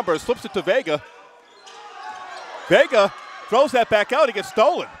have the numbers. Flips it to Vega. Vega throws that back out. He gets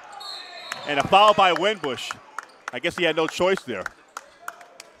stolen. And a foul by Winbush. I guess he had no choice there.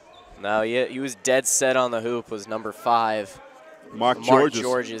 No, he was dead set on the hoop. Was number 5, Mark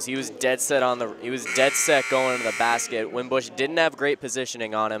Georges. He was dead set on the. He was dead set going into the basket. Winbush didn't have great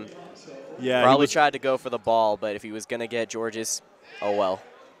positioning on him. Yeah, probably tried to go for the ball, but if he was going to get Georges, oh well.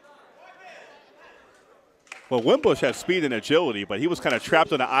 Well, Winbush had speed and agility, but he was kind of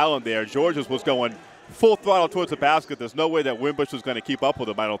trapped on the island there. Georges was going full throttle towards the basket. There's no way that Winbush was going to keep up with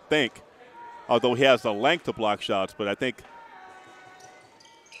him, I don't think. Although he has the length to block shots, but I think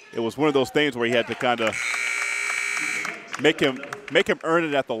it was one of those things where he had to kind of make him earn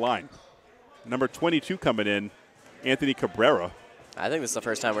it at the line. Number 22 coming in, Anthony Cabrera. I think this is the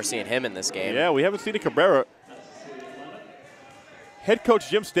first time we're seeing him in this game. Yeah, we haven't seen a Cabrera. Head coach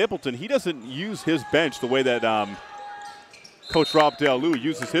Jim Stapleton, he doesn't use his bench the way that Coach Rob Dale-Lou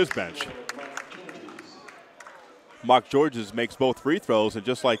uses his bench. Mark Georges makes both free throws, and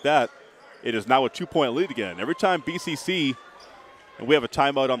just like that, it is now a 2-point lead again. Every time BCC, and we have a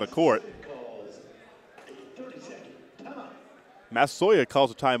timeout on the court, Massasoit calls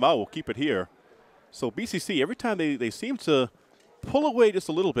a timeout. We'll keep it here. So BCC, every time they seem to pull away just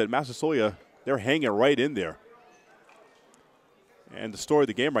a little bit, Massasoit, they're hanging right in there. And the story of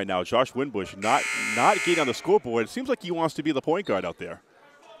the game right now, Josh Winbush not getting on the scoreboard. It seems like he wants to be the point guard out there.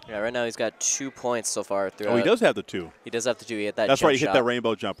 Yeah, right now he's got 2 points so far. Oh, he does have the 2. He does have the 2. He hit that That's jump right, he hit shot. that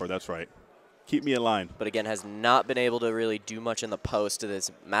rainbow jumper. That's right. Keep me in line. But again, has not been able to really do much in the post.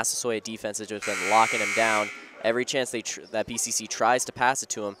 This Massasoit defense has just been locking him down. Every chance that BCC tries to pass it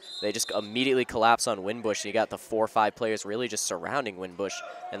to him, they just immediately collapse on Winbush. You got the 4 or 5 players really just surrounding Winbush,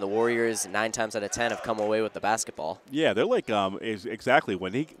 and the Warriors 9 times out of 10 have come away with the basketball. Yeah, they're like exactly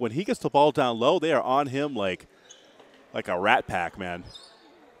when he gets the ball down low, they are on him like a rat pack, man.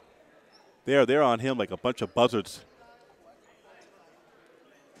 They're on him like a bunch of buzzards.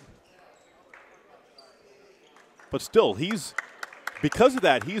 But still, because of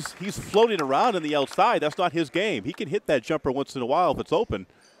that, he's floating around in the outside. That's not his game. He can hit that jumper once in a while if it's open,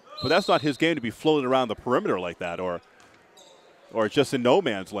 but that's not his game to be floating around the perimeter like that or just in no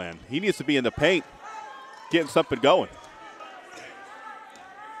man's land. He needs to be in the paint, getting something going.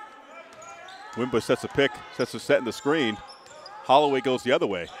 Winbush sets a pick, sets a set in the screen. Holloway goes the other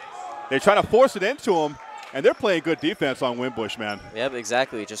way. They're trying to force it into him, and they're playing good defense on Winbush, man. Yep,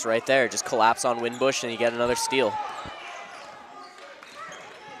 exactly. Just right there. Just collapse on Winbush, and you get another steal.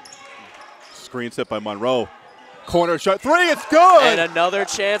 Screen set by Monroe. Corner shot, 3, it's good! And another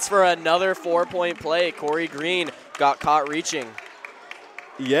chance for another 4-point play. Corey Green got caught reaching.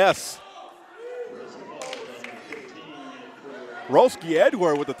 Yes. Roski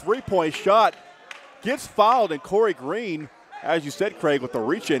Edward with a 3-point shot gets fouled, and Corey Green, as you said, Craig, with the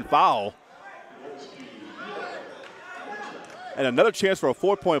reach-in foul. And another chance for a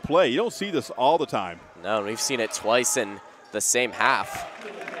 4-point play. You don't see this all the time. No, we've seen it twice in the same half.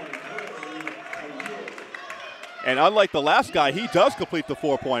 And unlike the last guy, he does complete the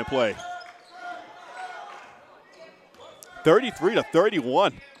 4-point play.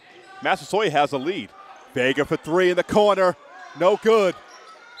 33-31. Massasoit has a lead. Vega for 3 in the corner. No good.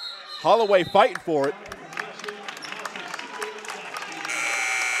 Holloway fighting for it.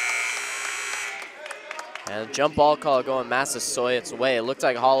 And a jump ball call going Massasoit's way. It looked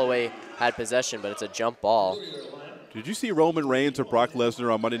like Holloway had possession, but it's a jump ball. Did you see Roman Reigns or Brock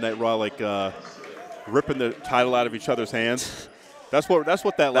Lesnar on Monday Night Raw ripping the title out of each other's hands? That's what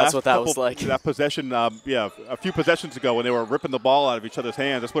that was like. That possession, a few possessions ago when they were ripping the ball out of each other's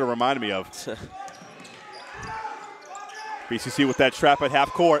hands. That's what it reminded me of. BCC with that trap at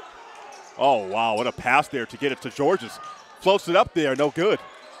half court. Oh, wow, what a pass there to get it to Georges. Floats it up there, no good.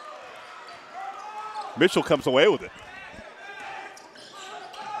 Mitchell comes away with it.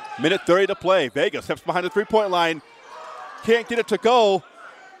 Minute 30 to play. Vega steps behind the 3-point line. Can't get it to go.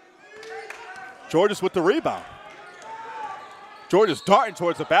 Georges with the rebound. Georges darting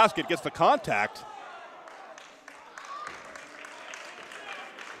towards the basket, gets the contact.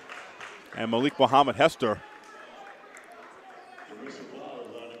 And Malik Muhammad Hester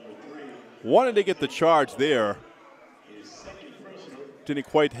wanted to get the charge there. didn't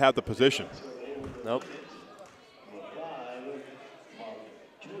quite have the position. Nope.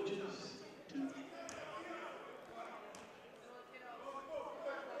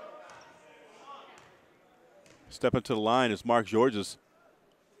 Stepping to the line is Mark Georges,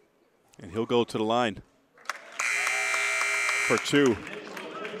 and he'll go to the line for 2.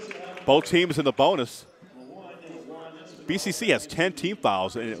 Both teams in the bonus. BCC has 10 team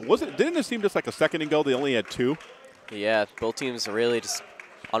fouls, and didn't it seem just like a second ago they only had 2? Yeah, both teams are really just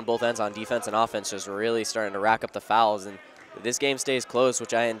on both ends, on defense and offense, just really starting to rack up the fouls. And if this game stays close,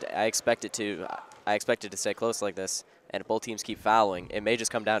 which I expect it to. I expect it to stay close like this, and if both teams keep fouling, it may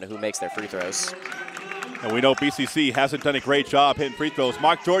just come down to who makes their free throws. And we know BCC hasn't done a great job hitting free throws.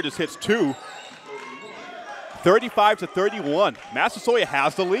 Mark Georges hits 2. 35-31. Massasoit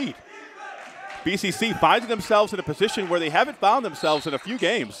has the lead. BCC finding themselves in a position where they haven't found themselves in a few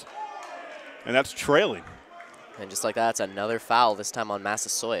games, and that's trailing. And just like that, it's another foul, this time on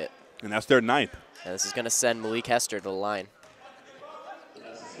Massasoit. And that's their 9th. And this is going to send Malik Hester to the line.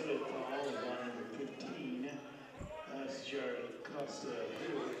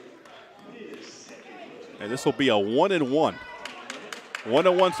 And this will be a 1-and-1.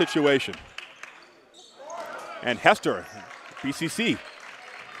 1-on-1 situation. And Hester, BCC,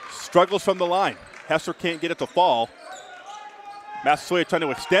 struggles from the line. Hester can't get it to fall. Massasoit trying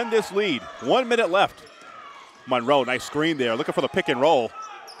to extend this lead. 1 minute left. Monroe, nice screen there, looking for the pick and roll.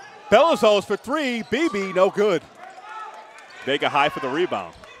 Belizos for 3, BB, no good. Vega High for the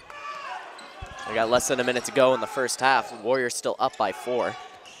rebound. We got less than a minute to go in the first half. Warriors still up by 4.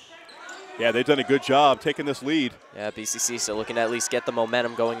 Yeah, they've done a good job taking this lead. Yeah, BCC still looking to at least get the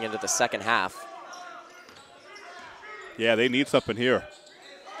momentum going into the second half. Yeah, they need something here.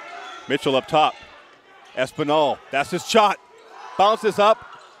 Mitchell up top. Espinal, that's his shot. Bounces up.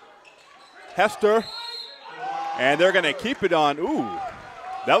 Hester. And they're going to keep it on. Ooh,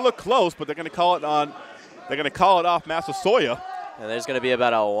 that looked close, but they're going to call it on. They're going to call it off Massasoit. And there's going to be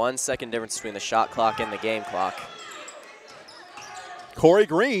about a 1 second difference between the shot clock and the game clock. Corey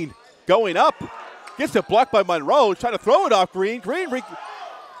Green going up. Gets it blocked by Monroe. Trying to throw it off Green. Green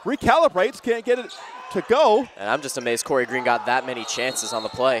recalibrates. Can't get it to go. And I'm just amazed Corey Green got that many chances on the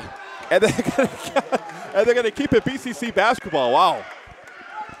play. And they're going to keep it BCC basketball. Wow.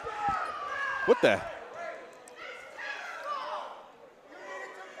 What the?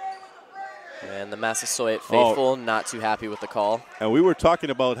 And the Massasoit faithful not too happy with the call. And we were talking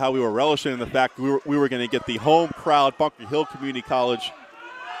about how we were relishing in the fact we were going to get the home crowd, Bunker Hill Community College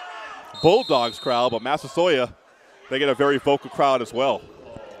Bulldogs crowd, but Massasoit, they get a very vocal crowd as well.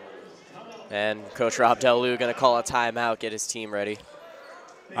 And Coach Rob Delu going to call a timeout, get his team ready.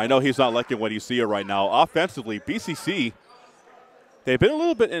 I know he's not liking what he's seeing right now. Offensively, BCC, they've been a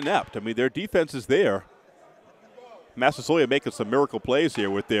little bit inept. I mean, their defense is there. Massasoit making some miracle plays here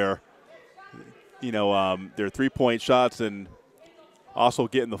with their three-point shots and also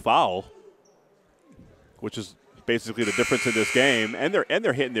getting the foul, which is basically the difference in this game. And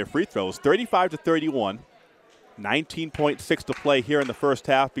they're hitting their free throws. 35-31, 19.6 to play here in the first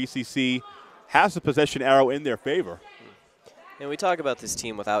half. BCC has the possession arrow in their favor. And we talk about this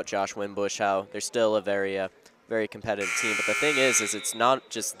team without Josh Wimbush, how they're still a very competitive team. But the thing is it's not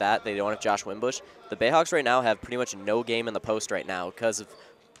just that they don't have Josh Wimbush. The Bayhawks right now have pretty much no game in the post right now because of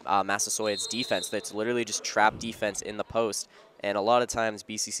Massasoit's defense. That's literally just trap defense in the post. And a lot of times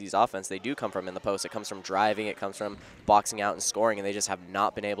BCC's offense, they do come from in the post. It comes from driving. It comes from boxing out and scoring, and they just have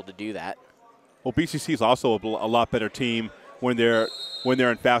not been able to do that. Well, BCC is also a lot better team when they're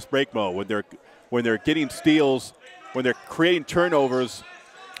in fast break mode, when they're getting steals, when they're creating turnovers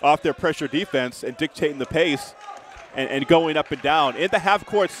off their pressure defense and dictating the pace and going up and down. In the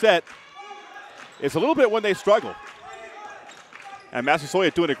half-court set, it's a little bit when they struggle. And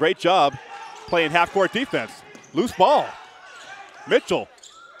Massasoit doing a great job playing half-court defense. Loose ball. Mitchell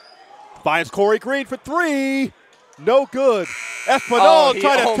finds Corey Green for 3. No good. Espinal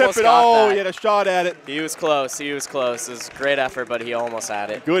trying to tip it. He had a shot at it. He was close. It was a great effort, but he almost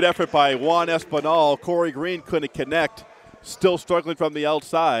had it. Good effort by Juan Espinal. Corey Green couldn't connect. Still struggling from the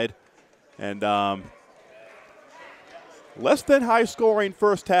outside. And less than high-scoring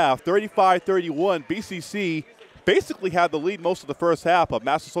first half, 35-31. BCC basically had the lead most of the first half, but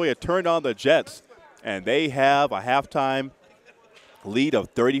Massasoit turned on the Jets, and they have a halftime lead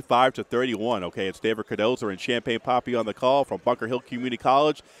of 35-31. Okay, it's David Cardozo and Champagne Poppy on the call from Bunker Hill Community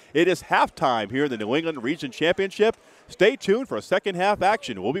College. It is halftime here in the New England Region Championship. Stay tuned for second half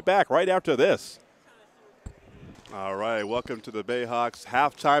action. We'll be back right after this. All right, welcome to the Bayhawks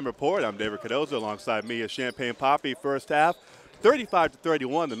halftime report. I'm David Cardozo. Alongside me is Champagne Poppy. First half,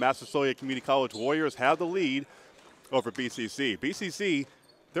 35-31. The Massasoit Community College Warriors have the lead over BCC. BCC,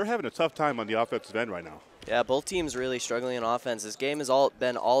 they're having a tough time on the offensive end right now. Yeah, both teams really struggling on offense. This game has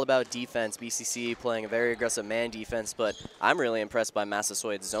been all about defense. BCC playing a very aggressive man defense, but I'm really impressed by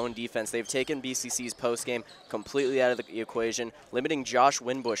Massasoit's zone defense. They've taken BCC's post game completely out of the equation, limiting Josh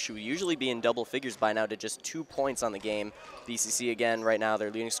Winbush, who would usually be in double figures by now, to just 2 points on the game. BCC, again, right now, their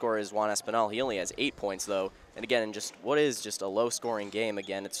leading scorer is Juan Espinal. He only has 8 points, though. And again, in just what is just a low-scoring game,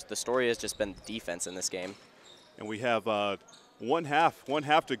 again, the story has just been defense in this game. And we have one half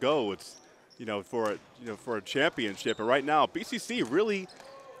to go. It's for a championship. And right now, BCC really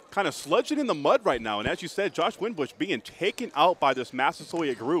kind of sludging in the mud right now. And as you said, Josh Winbush being taken out by this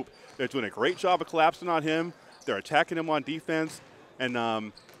Massasoit group. They're doing a great job of collapsing on him. They're attacking him on defense. And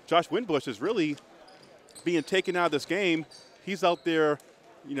Josh Winbush is really being taken out of this game. He's out there,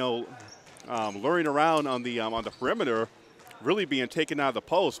 luring around on the perimeter, really being taken out of the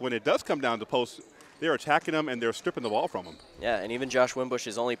post. When it does come down to post, they're attacking him and they're stripping the ball from him. Yeah, and even Josh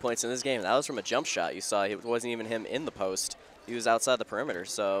Winbush's only points in this game, that was from a jump shot. You saw it wasn't even him in the post. He was outside the perimeter.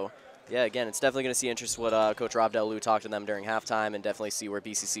 So, yeah, again, it's definitely going to see interest what Coach Rob Delou talked to them during halftime, and definitely see where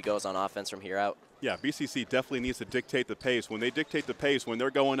BCC goes on offense from here out. Yeah, BCC definitely needs to dictate the pace. When they dictate the pace, when they're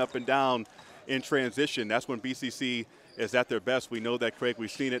going up and down in transition, that's when BCC is at their best. We know that, Craig.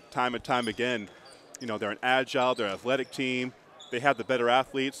 We've seen it time and time again. They're an agile, they're an athletic team. They have the better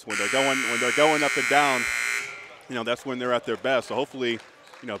athletes. When they're going up and down, that's when they're at their best. So hopefully,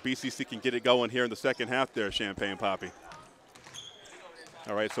 BCC can get it going here in the second half there, Champagne Poppy.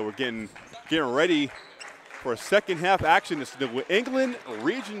 All right, so we're getting ready for a second half action. It's the New England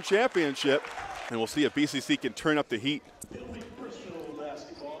Region Championship, and we'll see if BCC can turn up the heat. It'll be Bristol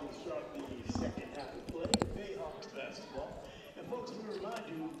basketball to start the second half of play. Bayhawks basketball. And folks, we remind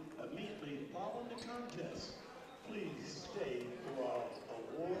you immediately following the contest, please stay for our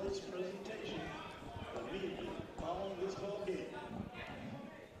awards presentation immediately following this ball game.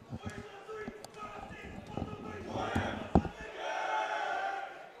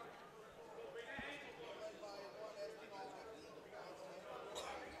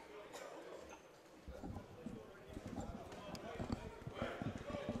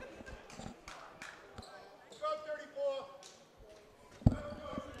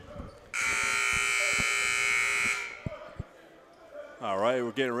 All right,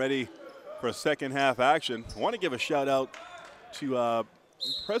 we're getting ready for a second half action. I want to give a shout out to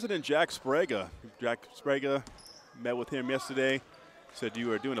President Jack Sprague. Jack Sprague, met with him yesterday, said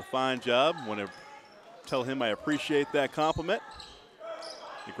you are doing a fine job. Want to tell him I appreciate that compliment.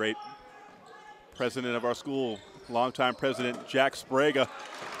 The great president of our school, longtime president Jack Sprague.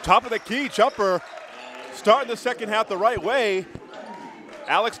 Top of the key jumper, starting the second half the right way.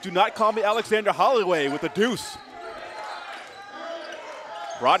 Alex, do not call me Alexander Holloway with the deuce.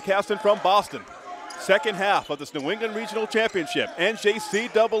 Broadcasting from Boston. Second half of this New England Regional Championship,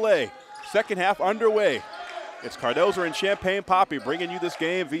 NJCAA. Second half underway. It's Cardozo and Champagne Poppy bringing you this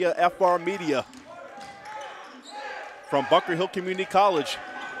game via FR Media. From Bunker Hill Community College.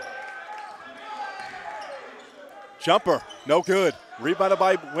 Jumper, no good. Rebounded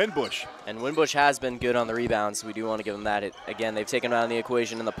by Winbush. And Winbush has been good on the rebounds. We do want to give him that. Again, they've taken him out of the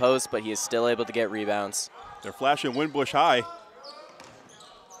equation in the post, but he is still able to get rebounds. They're flashing Winbush high.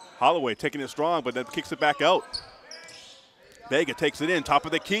 Holloway taking it strong, but then kicks it back out. Vega takes it in, top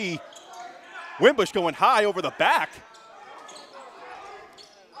of the key. Winbush going high over the back.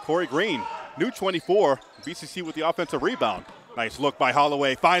 Corey Green, new 24. BCC with the offensive rebound. Nice look by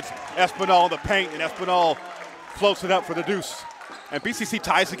Holloway. Finds Espinal in the paint, and Espinal floats it up for the deuce. And BCC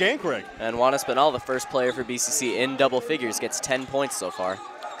ties the game, Craig. And Juan Espinal, the first player for BCC in double figures, gets 10 points so far.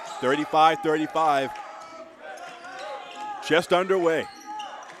 35-35. Just underway.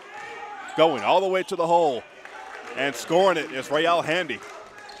 Going all the way to the hole. And scoring it is Rael Handy.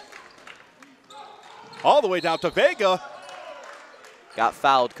 All the way down to Vega. Got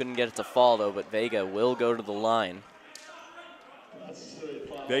fouled, couldn't get it to fall though, but Vega will go to the line.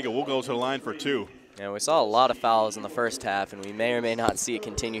 Vega will go to the line for two. And we saw a lot of fouls in the first half, and we may or may not see it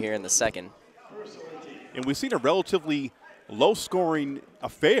continue here in the second. And we've seen a relatively low-scoring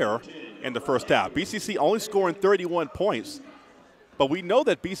affair in the first half. BCC only scoring 31 points. But we know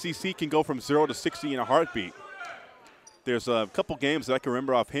that BCC can go from 0 to 60 in a heartbeat. There's a couple games that I can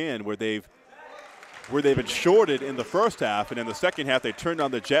remember offhand where they've been shorted in the first half, and in the second half they turned on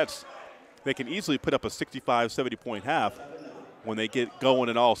the Jets. They can easily put up a 65, 70-point half when they get going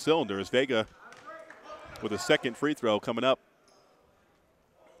in all cylinders. Vega with a second free throw coming up.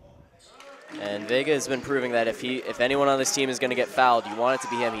 And Vega has been proving that if anyone on this team is going to get fouled, you want it to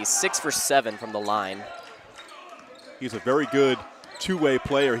be him. He's 6 for 7 from the line. He's a very good two-way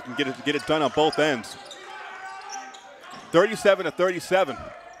player. He can get it done on both ends. 37-37.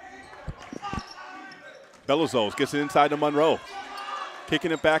 Belizos gets it inside to Monroe.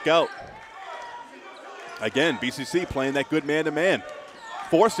 Kicking it back out. Again, BCC playing that good man-to-man.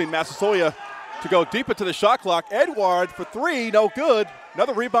 Forcing Massasoit to go deep into the shot clock. Edward for three, no good.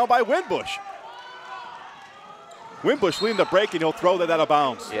 Another rebound by Winbush. Winbush leading the break, and he'll throw that out of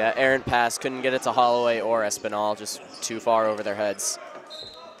bounds. Yeah, errant pass. Couldn't get it to Holloway or Espinal. Just too far over their heads.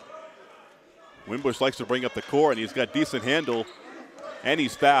 Winbush likes to bring up the court, and he's got decent handle, and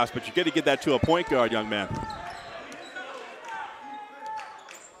he's fast, but you got to get that to a point guard, young man.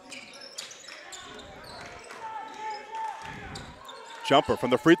 Jumper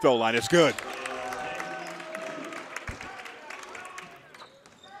from the free throw line is good.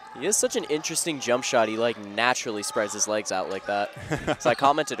 He has such an interesting jump shot. He like naturally spreads his legs out like that. So I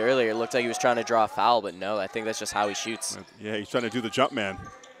commented earlier, it looked like he was trying to draw a foul, but no, I think that's just how he shoots. Yeah, he's trying to do the jump man.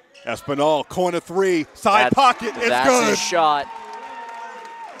 Espinal, corner three, side pocket, it's that's good. His shot.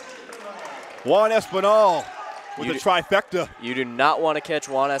 Juan Espinal with a trifecta. You do not want to catch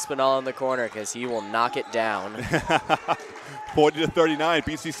Juan Espinal in the corner because he will knock it down. 40-39,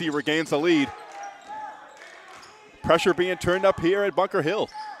 BCC regains the lead. Pressure being turned up here at Bunker Hill.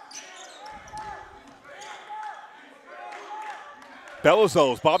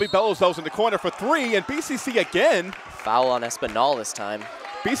 Belizos, Bobby Belizos in the corner for three, and BCC again. Foul on Espinal this time.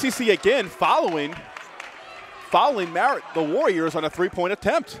 BCC again fouling the Warriors on a three-point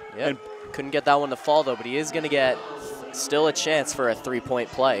attempt. Yep. And couldn't get that one to fall though, but he is going to get still a chance for a three-point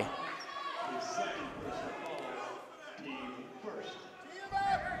play.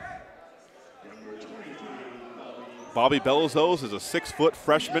 Bobby Belizos is a 6-foot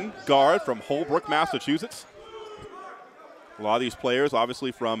freshman guard from Holbrook, Massachusetts. A lot of these players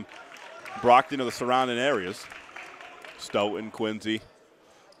obviously from Brockton or the surrounding areas. Stoughton, Quincy,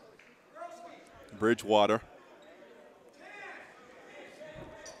 Bridgewater.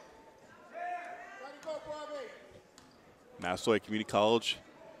 Massasoit Community College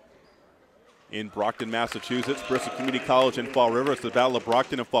in Brockton, Massachusetts. Bristol Community College in Fall River. It's the Battle of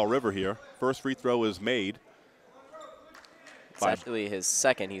Brockton and Fall River here. First free throw is made. It's actually his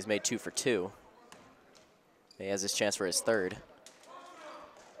second. He's made 2 for 2. He has his chance for his third.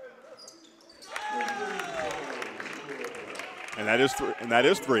 And that is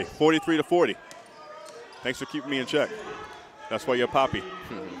three. 43-40. Thanks for keeping me in check. That's why you're Poppy.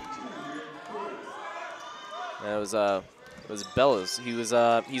 That was Bellows. He's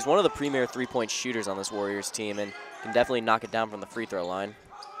one of the premier three-point shooters on this Warriors team and can definitely knock it down from the free throw line.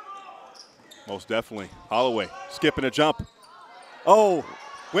 Most definitely. Holloway skipping a jump. Oh,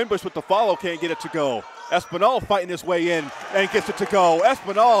 Winbush with the follow, can't get it to go. Espinal fighting his way in and gets it to go.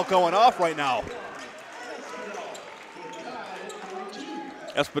 Espinal going off right now.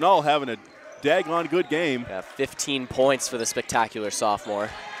 Espinal having a daggone good game. Yeah, 15 points for the spectacular sophomore.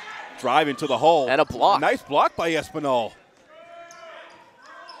 Driving to the hole. And a block. Nice block by Espinal.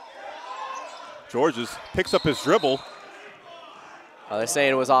 Georges picks up his dribble. They're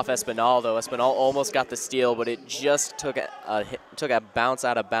saying it was off Espinal, though. Espinal almost got the steal, but it just took a bounce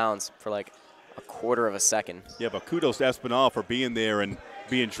out of bounds for like a quarter of a second. Yeah, but kudos to Espinal for being there and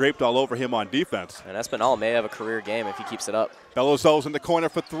being draped all over him on defense. And Espinal may have a career game if he keeps it up. Belizos in the corner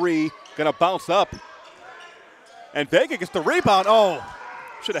for three. Going to bounce up. And Vega gets the rebound. Oh,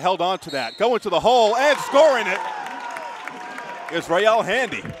 should have held on to that. Going to the hole and scoring it is Rael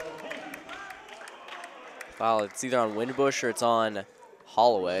Handy. Wow, it's either on Winbush or it's on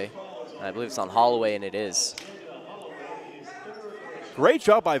Holloway. I believe it's on Holloway, and it is. Great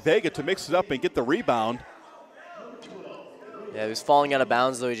job by Vega to mix it up and get the rebound. Yeah, he was falling out of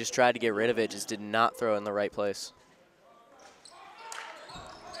bounds, though. He just tried to get rid of it, just did not throw it in the right place.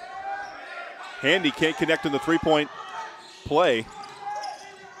 Handy can't connect in the three-point play.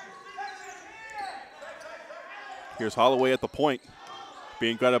 Here's Holloway at the point,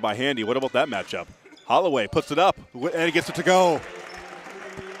 being guarded by Handy. What about that matchup? Holloway puts it up, and he gets it to go.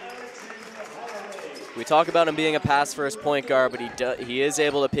 We talk about him being a pass-first point guard, but he is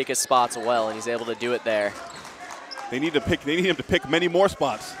able to pick his spots well, and he's able to do it there. They need him to pick many more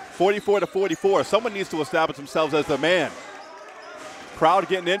spots. 44-44. Someone needs to establish themselves as the man. Crowd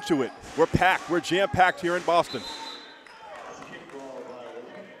getting into it. We're packed. We're jam-packed here in Boston.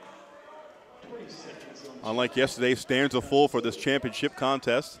 Unlike yesterday, stands are full for this championship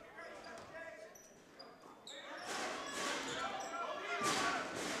contest.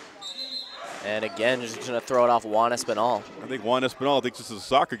 And again, just going to throw it off Juan Espinal. I think Juan Espinal thinks this is a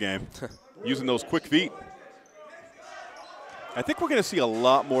soccer game, using those quick feet. I think we're going to see a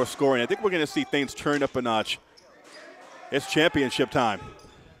lot more scoring. I think we're going to see things turn up a notch. It's championship time.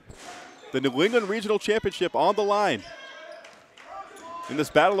 The New England Regional Championship on the line. in this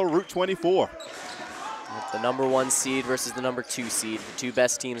battle of Route 24. The #1 seed versus the #2 seed. The two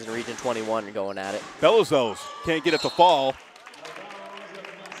best teams in Region 21 are going at it. Belizos can't get it to fall.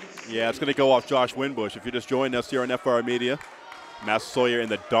 Yeah, it's going to go off Josh Winbush. If you're just joining us here on FR Media, Massasoit in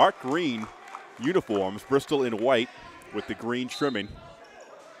the dark green uniforms, Bristol in white with the green trimming.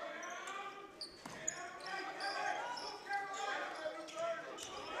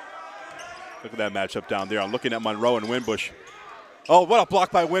 Look at that matchup down there. I'm looking at Monroe and Winbush. Oh, what a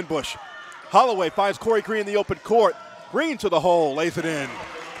block by Winbush. Holloway finds Corey Green in the open court. Green to the hole, lays it in.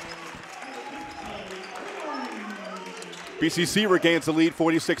 BCC regains the lead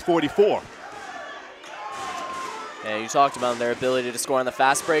 46-44. And you talked about their ability to score on the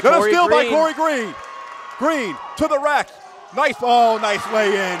fast break. Got a steal by Corey Green. Green to the rack. Nice, oh, nice lay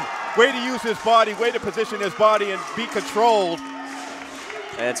in. Way to use his body, way to position his body and be controlled.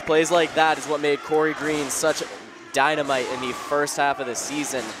 And it's plays like that is what made Corey Green such dynamite in the first half of the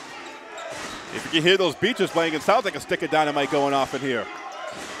season. If you can hear those beaches playing, it sounds like a stick of dynamite going off in here.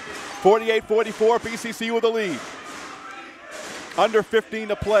 48-44, BCC with the lead. Under 15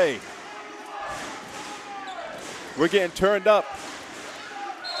 to play. We're getting turned up.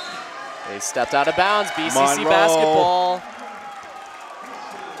 They stepped out of bounds, BCC Monroe. basketball.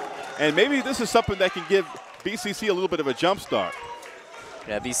 And maybe this is something that can give BCC a little bit of a jump start.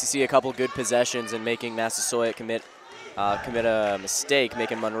 Yeah, BCC a couple good possessions and making Massasoit commit a mistake,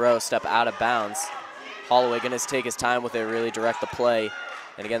 making Monroe step out of bounds. Holloway going to take his time with it, really direct the play.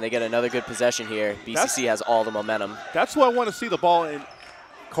 And again, they get another good possession here. BCC has all the momentum. That's who I want to see the ball in.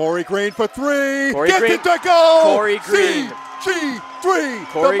 Corey Green for three. Corey Gets Green. it to go. Corey Green.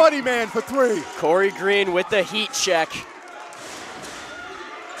 CG3. The money man for three. Corey Green with the heat check.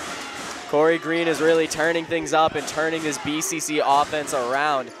 Corey Green is really turning things up and turning this BCC offense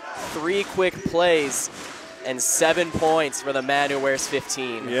around. 3 quick plays and 7 points for the man who wears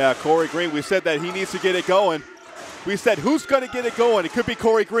 15. Yeah, Corey Green, we said that he needs to get it going. We said, who's going to get it going? It could be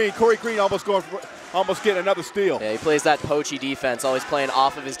Corey Green. Corey Green almost getting another steal. Yeah, he plays that poachy defense, always playing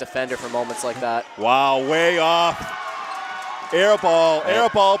off of his defender for moments like that. Wow, way off. Air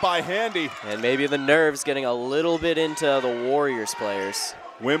ball by Handy. And maybe the nerves getting a little bit into the Warriors players.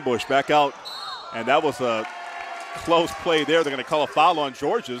 Winbush back out, and that was a close play there. They're going to call a foul on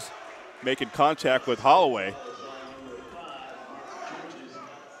Georges, making contact with Holloway.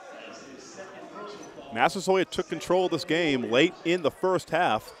 Massasoit took control of this game late in the first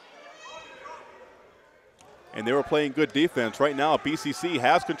half, and they were playing good defense. Right now, BCC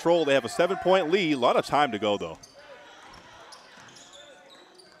has control. They have a 7-point lead. A lot of time to go, though.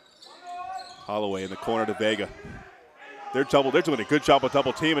 Holloway in the corner to Vega. They're doing a good job of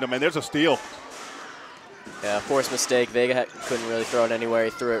double teaming him, and there's a steal. Yeah, forced mistake. Vega couldn't really throw it anywhere.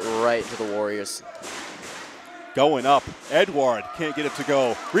 He threw it right to the Warriors. Going up. Edward can't get it to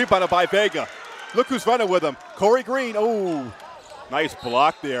go. Rebounded by Vega. Look who's running with him. Corey Green. Oh, nice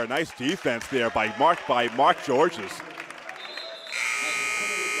block there. Nice defense there by Mark Georges.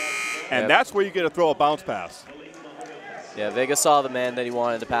 And that's where you get to throw a bounce pass. Yeah, Vega saw the man that he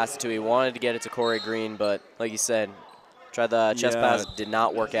wanted to pass it to. He wanted to get it to Corey Green, but like you said, tried the chest pass, did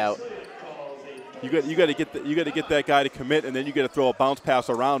not work out. You got to get that guy to commit, and then you got to throw a bounce pass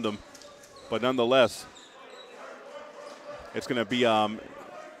around him. But nonetheless, it's going to be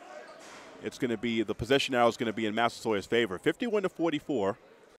the possession arrow is going to be in Massasoit's favor. 51-44.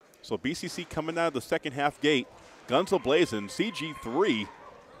 So BCC coming out of the second half gate, guns a-blazing. CG3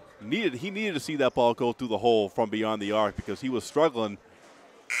 needed to see that ball go through the hole from beyond the arc because he was struggling.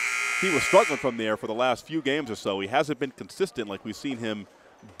 He was struggling from there for the last few games or so. He hasn't been consistent like we've seen him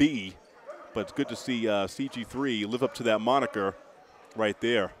be, but it's good to see CG3 live up to that moniker right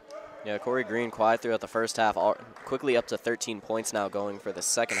there. Yeah, Corey Green quiet throughout the first half, quickly up to 13 points now going for the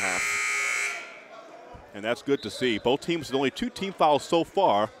second half. And that's good to see. Both teams with only 2 team fouls so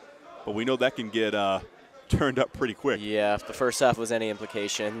far, but we know that can get turned up pretty quick. Yeah, if the first half was any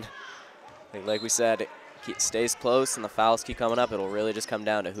implication, like we said, it stays close and the fouls keep coming up, it'll really just come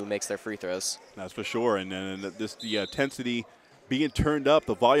down to who makes their free throws. That's for sure. And the intensity being turned up,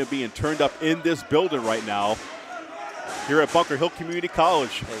 the volume being turned up in this building right now here at Bunker Hill Community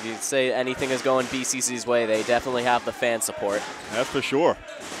College. If you say anything is going BCC's way, they definitely have the fan support. That's for sure.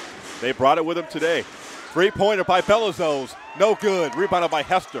 They brought it with them today. 3-pointer by Belizos. No good. Rebounded by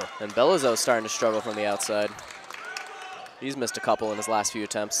Hester. And Belizos starting to struggle from the outside. He's missed a couple in his last few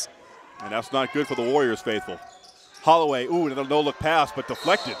attempts. And that's not good for the Warriors faithful. Holloway, ooh, another no-look pass, but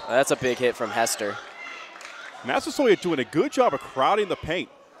deflected. That's a big hit from Hester. Massasoit doing a good job of crowding the paint.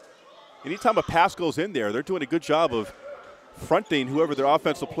 Anytime a pass goes in there, they're doing a good job of fronting whoever their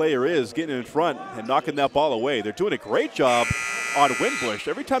offensive player is, getting in front and knocking that ball away. They're doing a great job on Winbush.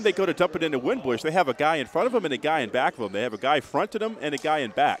 Every time they go to dump it into Winbush, they have a guy in front of them and a guy in back of them. They have a guy front of them and a guy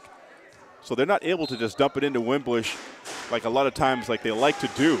in back. So they're not able to just dump it into Winbush like a lot of times like they like to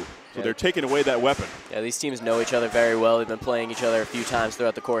do. So they're taking away that weapon. Yeah, these teams know each other very well. They've been playing each other a few times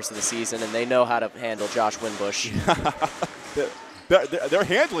throughout the course of the season, and they know how to handle Josh Winbush. they're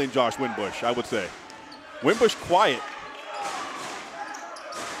handling Josh Winbush, I would say. Winbush quiet.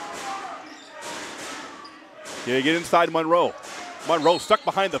 Yeah, get inside Monroe. Monroe stuck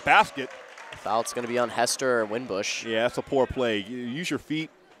behind the basket. Foul's going to be on Hester or Winbush. Yeah, that's a poor play. Use your feet.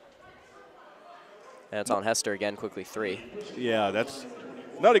 And it's on Hester again, quickly 3. Yeah, that's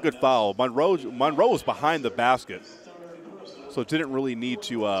not a good foul. Monroe was behind the basket, so it didn't really need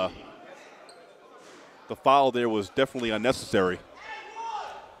to. The foul there was definitely unnecessary.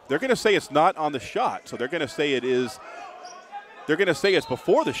 They're going to say it's not on the shot, so they're going to say it is. They're going to say it's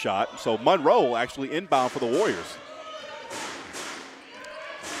before the shot, so Monroe actually inbound for the Warriors.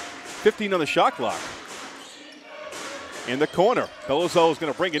 15 on the shot clock. In the corner, Bellozo is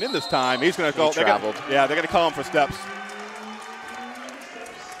going to bring it in this time. He's going to go. They're going to call him for steps.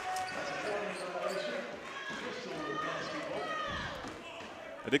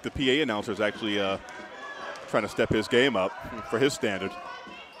 I think the PA announcer is actually trying to step his game up for his standard.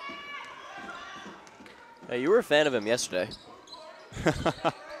 Hey, you were a fan of him yesterday.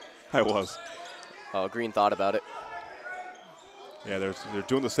 I was. Oh, Green thought about it. Yeah, they're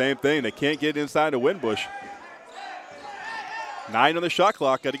doing the same thing. They can't get inside to Winbush. 9 on the shot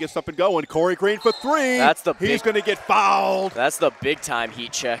clock. Got to get something going. Corey Green for 3. He's going to get fouled. That's the big time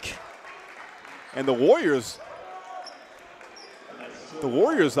heat check. And the Warriors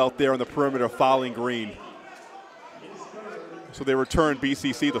out there on the perimeter fouling Green. So they return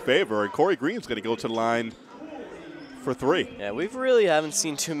BCC the favor, and Corey Green's going to go to the line for 3. Yeah, we really haven't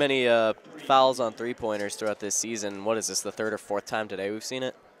seen too many fouls on three-pointers throughout this season. What is this, the 3rd or 4th time today we've seen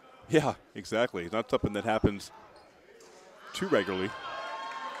it? Yeah, exactly. It's not something that happens too regularly.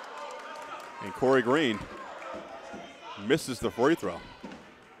 And Corey Green misses the free throw.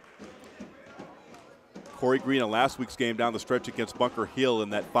 Corey Green in last week's game down the stretch against Bunker Hill in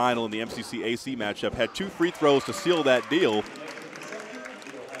that final in the NJCAA matchup had 2 free throws to seal that deal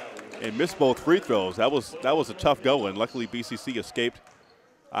and missed both free throws. That was a tough go, and luckily BCC escaped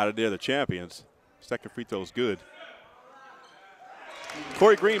out of there, the champions. Second free throw is good.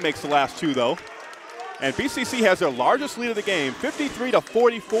 Corey Green makes the last 2 though, and BCC has their largest lead of the game,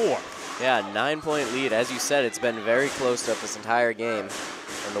 53-44. Yeah, 9-point lead. As you said, it's been very close throughout this entire game.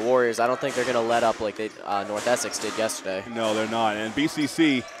 And the Warriors, I don't think they're going to let up like North Essex did yesterday. No, they're not. And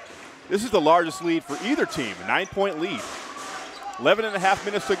BCC, this is the largest lead for either team, a 9-point lead. 11.5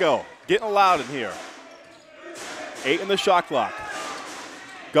 minutes to go. Getting loud in here. 8 in the shot clock.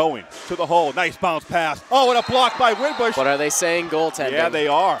 Going to the hole. Nice bounce pass. Oh, and a block by Winbush. What are they saying? Goaltending. Yeah, they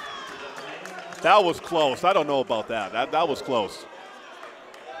are. That was close. I don't know about that. That was close.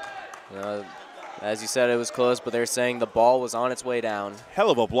 As you said, it was close, but they're saying the ball was on its way down. Hell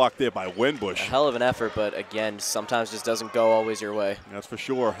of a block there by Winbush. A hell of an effort, but again, sometimes just doesn't go always your way. That's for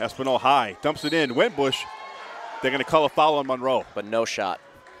sure. Espinal high. Dumps it in. Winbush. They're going to call a foul on Monroe. But no shot.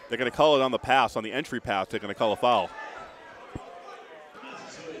 They're going to call it on the pass, on the entry pass. They're going to call a foul.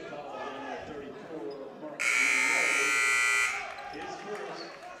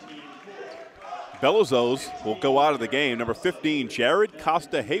 Bellozos will go out of the game. Number 15, Jared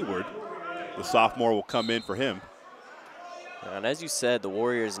Costa Hayward. The sophomore will come in for him. And as you said, the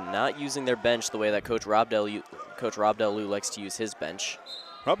Warriors not using their bench the way that Coach Rob Delu likes to use his bench.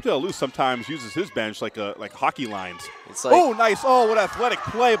 Rob Delu sometimes uses his bench like hockey lines. It's like, oh, nice. Oh, what athletic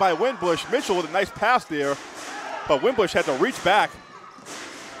play by Winbush. Mitchell with a nice pass there. But Winbush had to reach back.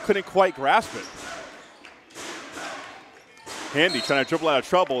 Couldn't quite grasp it. Handy trying to dribble out of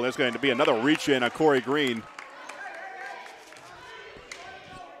trouble. There's going to be another reach in on Corey Green.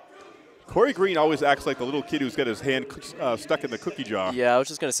 Corey Green always acts like the little kid who's got his hand stuck in the cookie jar. Yeah, I was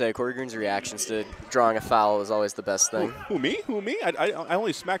just going to say, Corey Green's reactions to drawing a foul is always the best thing. Who me? Who me? I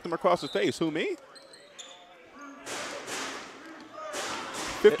only smacked him across the face. Who, me?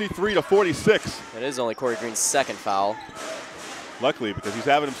 53-46. It is only Corey Green's 2nd foul. Luckily, because he's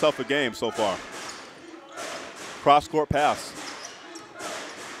having himself a game so far. Cross-court pass.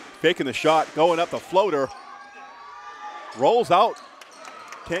 Faking the shot, going up the floater. Rolls out.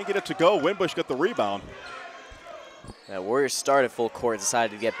 Can't get it to go. Winbush got the rebound. Warriors started full court,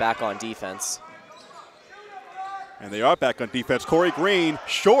 decided to get back on defense. And they are back on defense. Corey Green,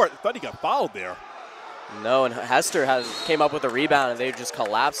 short. Thought he got fouled there. No, and Hester came up with a rebound, and they just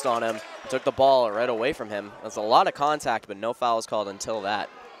collapsed on him. Took the ball right away from him. That's a lot of contact, but no fouls called until that.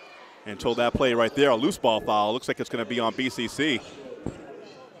 Until that play right there, a loose ball foul. Looks like it's going to be on BCC.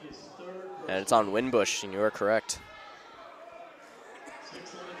 And it's on Winbush, and you are correct.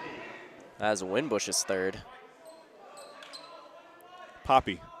 As Winbush's third.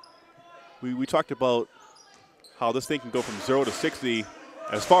 Poppy, we talked about how this thing can go from 0 to 60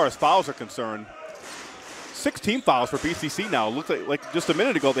 as far as fouls are concerned. 16 fouls for BCC now. It looks like just a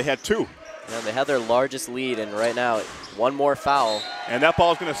minute ago they had 2. Yeah, they had their largest lead, and right now, one more foul. And that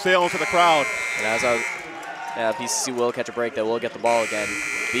ball is going to sail into the crowd. And BCC will catch a break. They will get the ball again.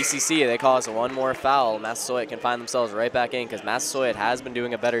 BCC, they cause one more foul. Massasoit can find themselves right back in because Massasoit has been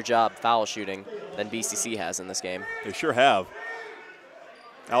doing a better job foul shooting than BCC has in this game. They sure have.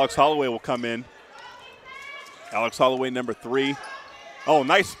 Alex Holloway will come in. Alex Holloway, number 3. Oh,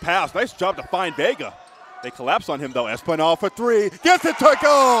 nice pass. Nice job to find Vega. They collapse on him, though. Espinal for 3. Gets it to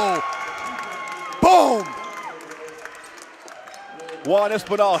go! Boom! Juan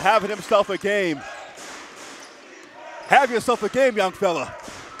Espinal having himself a game. Have yourself a game, young fella.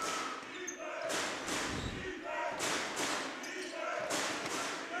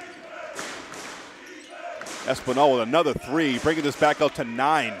 Espinal with another 3, bringing this back up to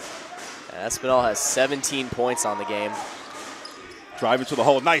 9. Espinal has 17 points on the game. Driving to the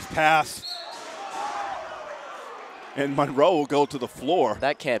hole, nice pass. And Monroe will go to the floor.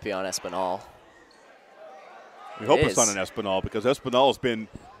 That can't be on Espinal. We hope it's on an Espinal because Espinal has been,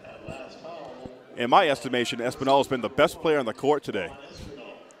 in my estimation, Espinal has been the best player on the court today.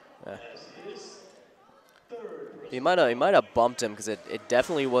 Yeah. He might have bumped him because it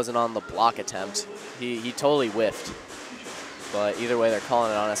definitely wasn't on the block attempt. He totally whiffed. But either way, they're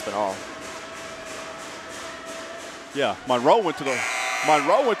calling it on Espinal. Yeah, Monroe went to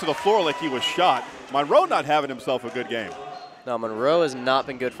the floor like he was shot. Monroe not having himself a good game. No, Monroe has not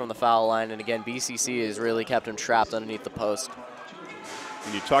been good from the foul line, and again, BCC has really kept him trapped underneath the post.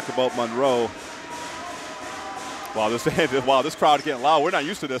 When you talk about Monroe, wow, this crowd getting loud. We're not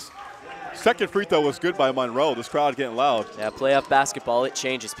used to this. Second free throw was good by Monroe. This crowd getting loud. Yeah, playoff basketball, it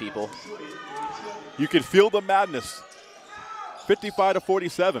changes people. You can feel the madness.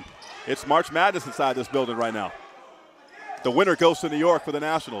 55-47. It's March Madness inside this building right now. The winner goes to New York for the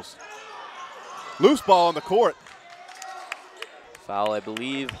Nationals. Loose ball on the court. Foul, I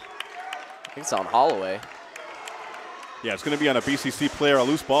believe. I think it's on Holloway. Yeah, it's going to be on a BCC player, a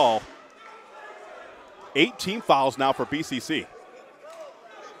loose ball. 18 fouls now for BCC.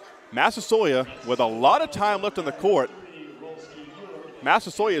 Massasoit, with a lot of time left on the court,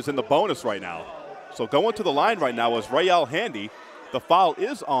 Massasoit is in the bonus right now. So going to the line right now is Rayel Handy. The foul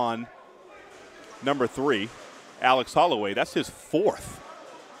is on number 3, Alex Holloway. That's his 4th.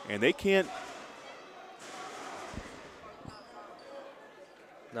 And they can't.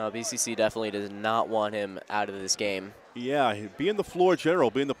 No, BCC definitely does not want him out of this game. Yeah, being the floor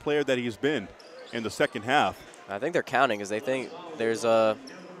general, being the player that he's been in the second half. I think they're counting because they think there's a.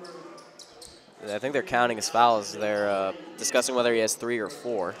 I think they're counting his fouls. They're discussing whether he has 3 or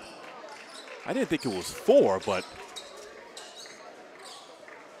 4. I didn't think it was 4, but.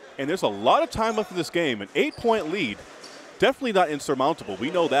 And there's a lot of time left in this game. An 8-point lead, definitely not insurmountable.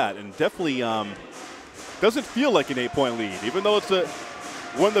 We know that, and definitely doesn't feel like an 8-point lead, even though it's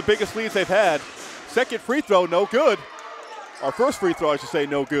one of the biggest leads they've had. Second free throw, no good. Our first free throw, I should say,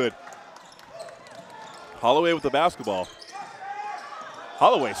 no good. Holloway with the basketball.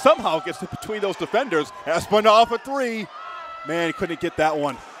 Holloway somehow gets it between those defenders. Espinal for 3. Man, he couldn't get that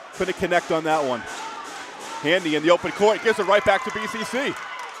one. Couldn't connect on that one. Handy in the open court, gives it right back to BCC.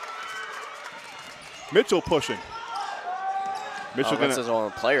 Mitchell pushing. Mitchell that's his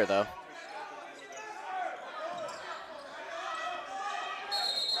own player, though.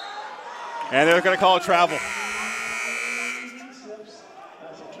 And they're going to call a travel.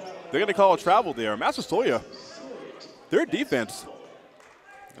 They're going to call a travel there. Massasoit, their defense,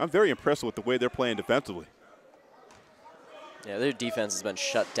 I'm very impressed with the way they're playing defensively. Yeah, their defense has been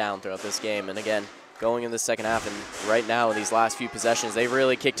shut down throughout this game. And again, going in the second half and right now in these last few possessions, they've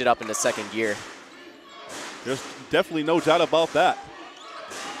really kicked it up into second gear. There's definitely no doubt about that.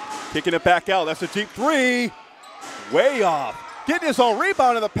 Kicking it back out. That's a deep 3. Way off. Getting his own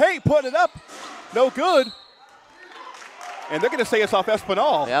rebound in the paint, putting it up. No good. And they're going to say it's off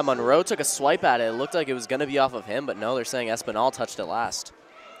Espinal. Yeah, Monroe took a swipe at it. It looked like it was going to be off of him, but no, they're saying Espinal touched it last.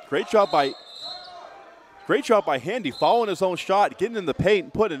 Great job by Handy, following his own shot, getting in the paint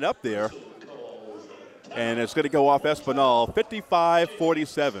and putting it up there. And it's going to go off Espinal,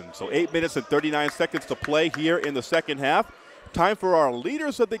 55-47. So 8 minutes and 39 seconds to play here in the second half. Time for our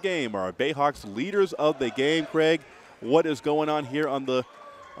leaders of the game, our Bayhawks leaders of the game. Craig, what is going on here on the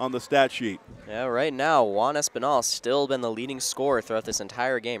on the stat sheet. Yeah, right now, Juan Espinal still been the leading scorer throughout this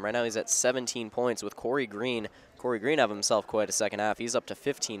entire game. Right now he's at 17 points with Corey Green. Corey Green having himself quite a second half. He's up to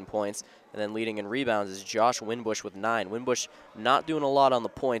 15 points. And then leading in rebounds is Josh Winbush with 9. Winbush not doing a lot on the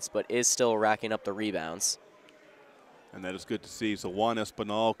points, but is still racking up the rebounds. And that is good to see. So Juan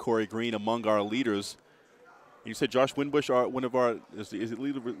Espinal, Corey Green among our leaders. You said Josh Winbush, is it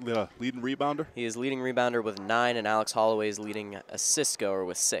leading rebounder? He is leading rebounder with 9, and Alex Holloway is leading assist scorer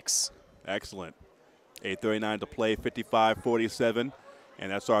with 6. Excellent. 8:39 to play, 55-47.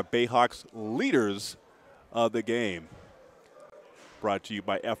 And that's our Bayhawks leaders of the game. Brought to you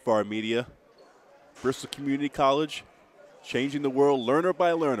by FR Media, Bristol Community College, changing the world learner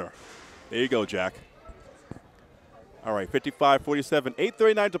by learner. There you go, Jack. All right, 55-47,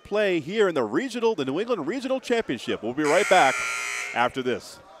 8:39 to play here in the New England Regional Championship. We'll be right back after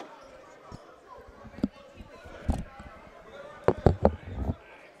this.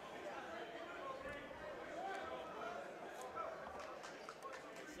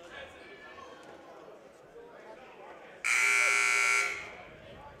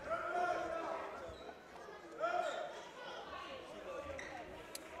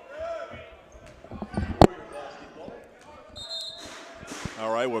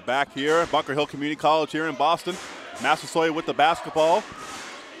 All right, we're back here at Bunker Hill Community College here in Boston. Massasoit with the basketball.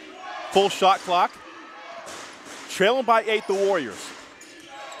 Full shot clock. Trailing by 8, the Warriors.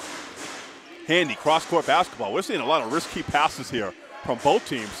 Handy cross-court basketball. We're seeing a lot of risky passes here from both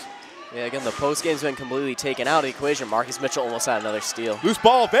teams. Yeah, again, the post game's been completely taken out of the equation. Marcus Mitchell almost had another steal. Loose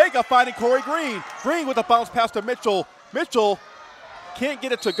ball, Vega finding Corey Green. Green with a bounce pass to Mitchell. Mitchell can't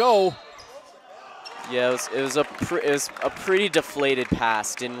get it to go. Yeah, it was a pretty deflated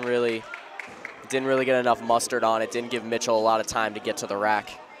pass. Didn't really get enough mustard on it. Didn't give Mitchell a lot of time to get to the rack.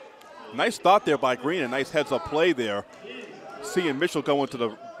 Nice thought there by Green. A nice heads-up play there. Seeing Mitchell go into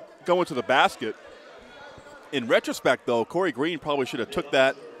the basket. In retrospect, though, Corey Green probably should have took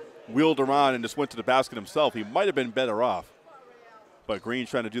that, wheeled around, and just went to the basket himself. He might have been better off. But Green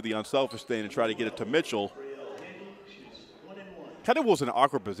trying to do the unselfish thing and try to get it to Mitchell. Kind of was in an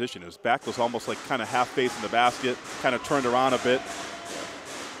awkward position. His back was almost like kind of half facing the basket, kind of turned around a bit.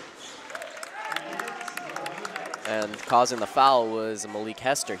 And causing the foul was Malik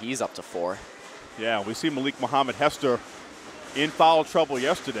Hester. He's up to 4. Yeah, we see Malik Muhammad Hester in foul trouble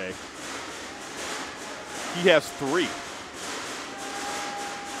yesterday. He has 3.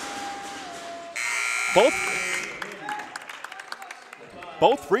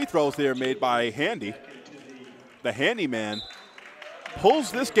 Both free throws there made by Handy. The handyman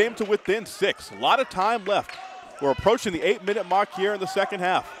pulls this game to within 6. A lot of time left. We're approaching the 8-minute mark here in the second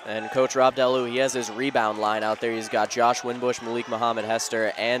half. And Coach Rob Delu, he has his rebound line out there. He's got Josh Winbush, Malik Muhammad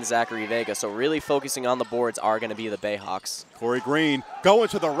Hester, and Zachary Vega. So really focusing on the boards are going to be the Bayhawks. Corey Green going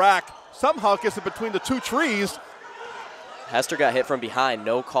to the rack. Somehow gets it between the 2 trees. Hester got hit from behind.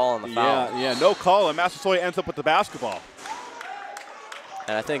 No call on the foul. Yeah, no call. And Massasoit ends up with the basketball.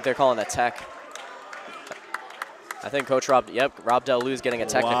 And I think they're calling a tech. I think Coach Rob Delu is getting a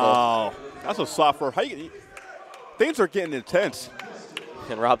technical. Wow, that's a software. Things are getting intense.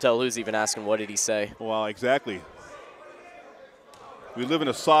 And Rob Delu's even asking, what did he say? Wow, exactly. We live in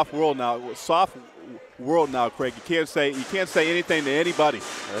a soft world now. Craig. You can't say anything to anybody.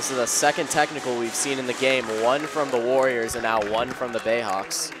 And this is the second technical we've seen in the game. 1 from the Warriors and now 1 from the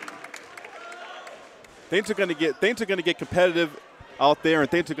Bayhawks. Things are going to get competitive out there, and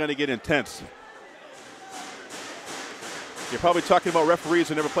things are going to get intense. You're probably talking about referees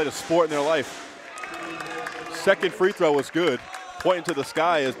who never played a sport in their life. Second free throw was good. Pointing to the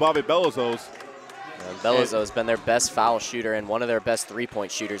sky is Bobby Belizos. Belizos been their best foul shooter and one of their best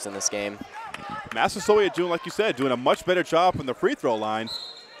three-point shooters in this game. Massasoit doing, like you said, doing a much better job from the free throw line.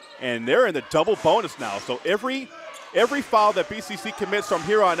 And they're in the double bonus now. So every foul that BCC commits from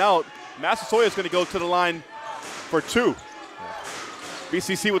here on out, Massasoit is going to go to the line for 2.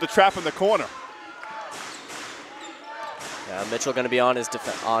 BCC with the trap in the corner. Yeah, Mitchell going to be on his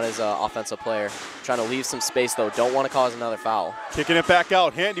offensive player. Trying to leave some space, though. Don't want to cause another foul. Kicking it back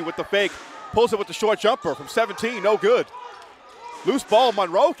out. Handy with the fake. Pulls it with the short jumper from 17. No good. Loose ball.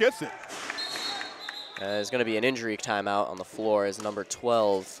 Monroe gets it. There's going to be an injury timeout on the floor as number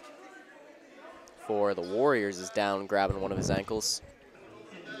 12 for the Warriors is down grabbing one of his ankles.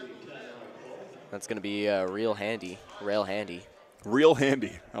 That's going to be real handy. Real handy. Real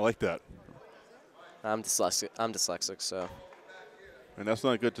handy. I like that. I'm dyslexic, so. And that's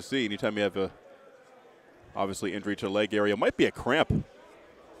not good to see. Anytime you have a, obviously, injury to the leg area. Might be a cramp.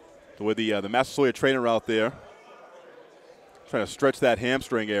 With the Massasoit trainer out there trying to stretch that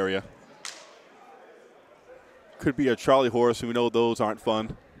hamstring area. Could be a Charlie horse. We know those aren't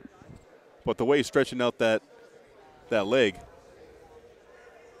fun. But the way he's stretching out that leg,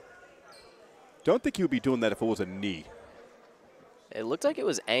 don't think he would be doing that if it was a knee. It looked like it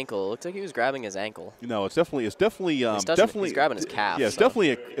was ankle. It looked like he was grabbing his ankle. You know, it's definitely He's grabbing his calf. Yeah, it's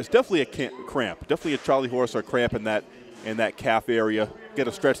definitely a cramp. Definitely a Charlie horse or cramp in that calf area. Got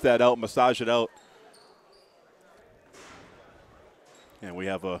to stretch that out, massage it out. And we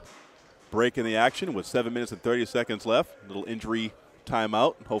have a break in the action with 7 minutes and 30 seconds left. A little injury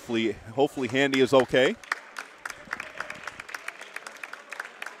timeout. Hopefully Handy is okay.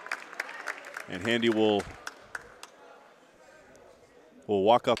 And Handy will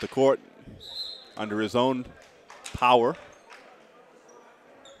walk off the court under his own power.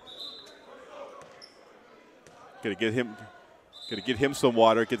 Gonna get him some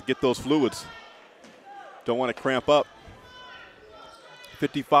water, get those fluids. Don't want to cramp up.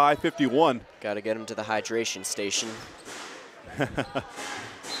 55-51. Got to get him to the hydration station.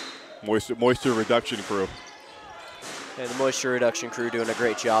 Moisture reduction crew. And the moisture reduction crew doing a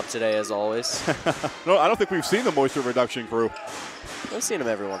great job today, as always. No, I don't think we've seen the moisture reduction crew. I've seen them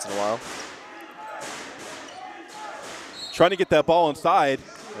every once in a while. Trying to get that ball inside.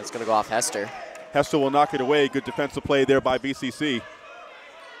 It's going to go off Hester. Hester will knock it away. Good defensive play there by BCC.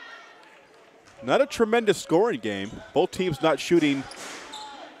 Not a tremendous scoring game. Both teams not shooting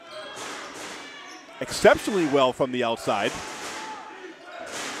exceptionally well from the outside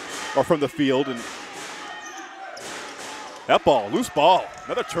or from the field. And that ball, loose ball,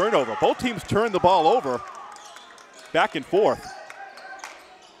 another turnover. Both teams turned the ball over back and forth.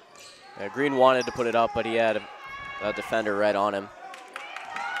 Yeah, Green wanted to put it up, but he had a defender right on him.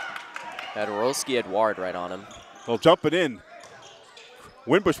 Had Rolski Edward right on him. Well, jumping in.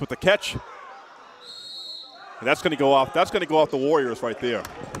 Winbush with the catch. And that's going to go off. That's going to go off the Warriors right there.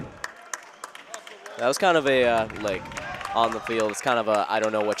 That was kind of a, on the field. It's kind of a I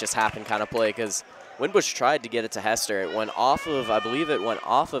don't know what just happened kind of play because Winbush tried to get it to Hester. It went off of, I believe it went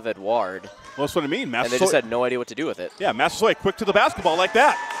off of Edward. Well, that's what I mean. And they just had no idea what to do with it. Yeah, Massasoit quick to the basketball like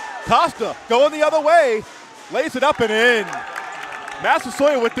that. Costa going the other way. Lays it up and in.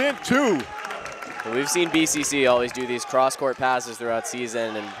 Massasoit within 2. But we've seen BCC always do these cross-court passes throughout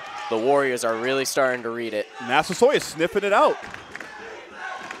season, and the Warriors are really starting to read it. Massasoit is sniffing it out.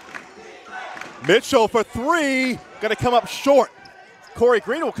 Mitchell for 3. Going to come up short. Corey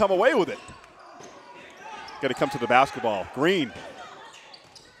Green will come away with it. Going to come to the basketball. Green.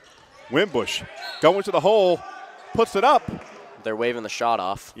 Winbush going to the hole. Puts it up. They're waving the shot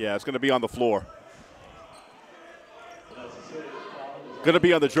off. Yeah, it's going to be on the floor. Going to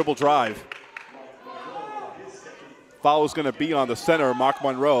be on the dribble drive. Foul is going to be on the center, Mark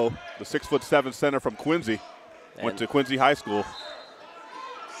Monroe, the 6'7" center from Quincy. Went to Quincy High School.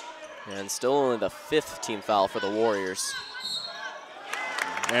 And still only the 5th team foul for the Warriors.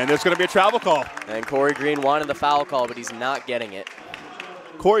 And there's going to be a travel call. And Corey Green wanted the foul call, but he's not getting it.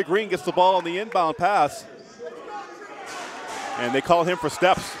 Corey Green gets the ball on the inbound pass. And they call him for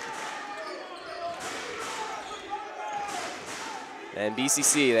steps. And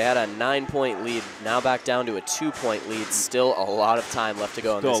BCC, they had a 9-point lead, now back down to a 2-point lead. Still a lot of time left to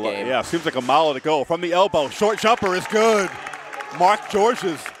go in this game. Yeah, seems like a mile to go. From the elbow, short jumper is good. Mark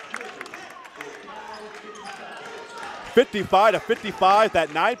Georges. 55-55, that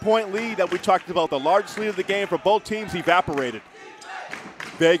 9-point lead that we talked about, the largest lead of the game for both teams, evaporated.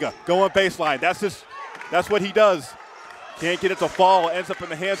 Vega going baseline. That's what he does. Can't get it to fall. Ends up in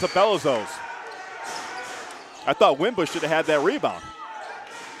the hands of Belazos. I thought Winbush should have had that rebound.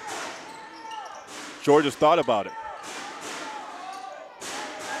 Georges thought about it.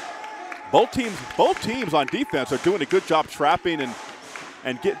 Both teams on defense are doing a good job trapping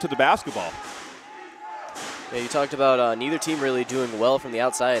and getting to the basketball. Yeah, you talked about neither team really doing well from the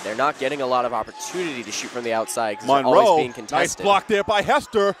outside. They're not getting a lot of opportunity to shoot from the outside because they're always being contested. Nice block there by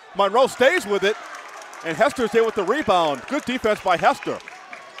Hester. Monroe stays with it, and Hester's there with the rebound. Good defense by Hester.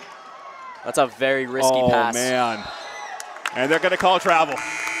 That's a very risky pass. Oh, man. And they're going to call travel.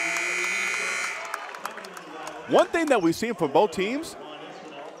 One thing that we've seen from both teams,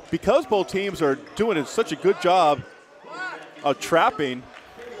 because both teams are doing such a good job of trapping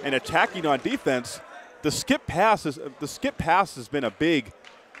and attacking on defense, the skip pass has been a big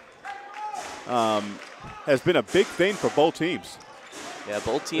thing for both teams. Yeah,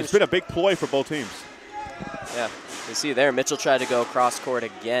 both teams. It's been a big ploy for both teams. Yeah, you see there, Mitchell tried to go cross court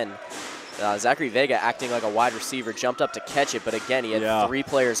again. Zachary Vega acting like a wide receiver, jumped up to catch it, but again, he had 3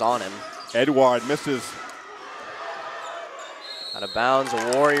 players on him. Edward misses. Out of bounds,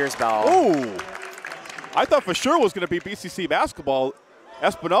 a Warriors ball. Oh, I thought for sure it was going to be BCC basketball.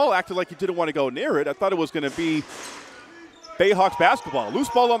 Espinal acted like he didn't want to go near it. I thought it was going to be Bayhawks basketball. Loose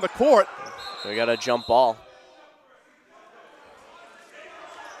ball on the court. We got a jump ball.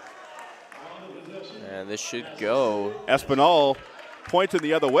 And this should go. Espinal pointing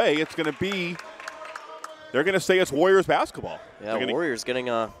the other way. It's going to be, they're going to say it's Warriors basketball. Yeah, Warriors getting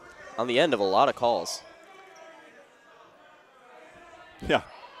on the end of a lot of calls. Yeah.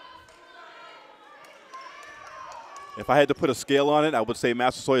 If I had to put a scale on it, I would say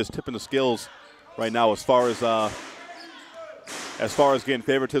Massasoit is tipping the scales right now as far as getting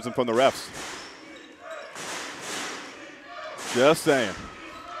favoritism from the refs. Just saying.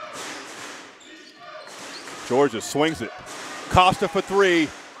 Georgia swings it. Costa for three.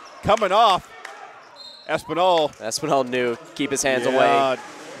 Coming off. Espinal knew. Keep his hands away.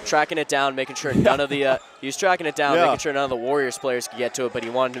 Tracking it down, making sure none of the he was tracking it down, making sure none of the Warriors players could get to it, but he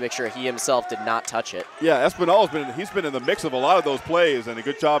wanted to make sure he himself did not touch it. Yeah, Espinal's been in the mix of a lot of those plays, and a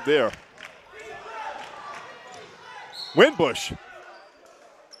good job there. Winbush.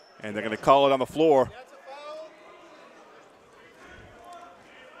 And they're going to call it on the floor.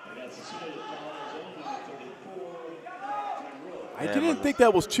 I didn't think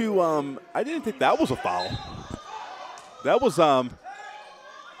that was too. I didn't think that was a foul. That was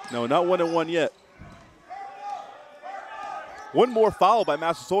no, not 1-1 yet. One more foul by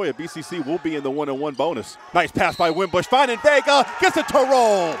Massasoit. BCC will be in the 1-1 bonus. Nice pass by Winbush, finding Vega, gets it to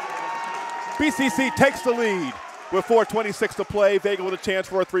roll. BCC takes the lead with 4:26 to play. Vega with a chance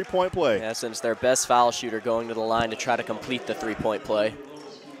for a three-point play. Yeah, since their best foul shooter going to the line to try to complete the three-point play.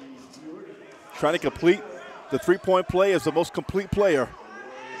 Trying to complete the three-point play is the most complete player.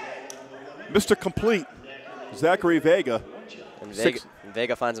 Mr. Complete, Zachary Vega. And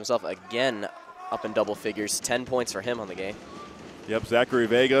Vega finds himself again up in double figures. 10 points for him on the game. Yep, Zachary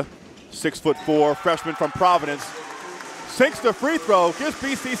Vega, 6'4", freshman from Providence. Sinks the free throw, gives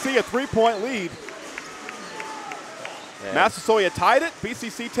BCC a three-point lead. Yeah. Massasoit tied it,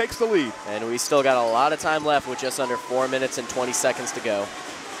 BCC takes the lead. And we still got a lot of time left with just under 4 minutes and 20 seconds to go.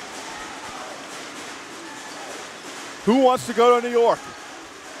 Who wants to go to New York?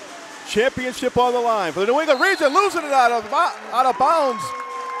 Championship on the line for the New England region, losing it out of bounds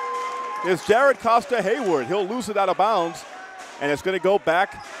is Jared Costa Hayward. He'll lose it out of bounds, and it's going to go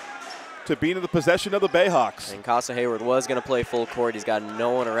back to being in the possession of the Bayhawks. And Costa Hayward was going to play full court. He's got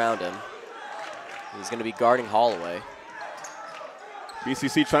no one around him. He's going to be guarding Holloway.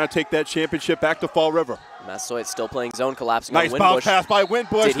 BCC trying to take that championship back to Fall River. Massasoit still playing zone, collapsing nice on Winbush. Nice pass by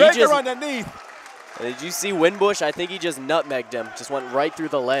Winbush. Vega underneath. Did you see Winbush? I think he just nutmegged him. Just went right through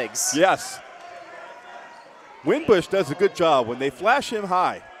the legs. Yes. Winbush does a good job. When they flash him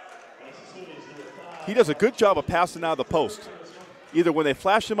high, he does a good job of passing out of the post. Either when they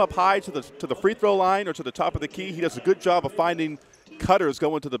flash him up high to the free throw line or to the top of the key, he does a good job of finding cutters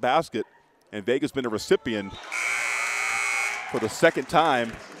going to the basket. And Vega's been a recipient for the second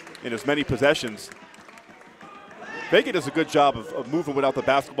time in as many possessions. Vega does a good job of moving without the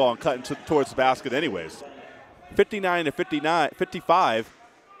basketball and cutting towards the basket anyways. 59 to 55.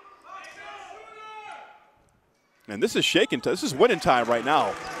 And this is shaking. This is winning time right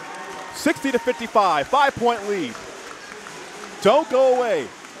now. 60 to 55, 5-point lead. Don't go away.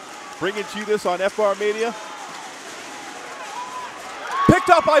 Bringing to you this on FR Media. Picked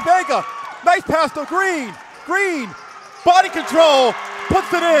up by Vega. Nice pass to Green. Green, body control,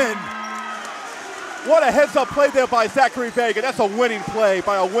 puts it in. What a heads-up play there by Zachary Vega. That's a winning play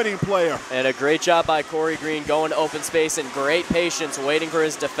by a winning player. And a great job by Corey Green going to open space and great patience waiting for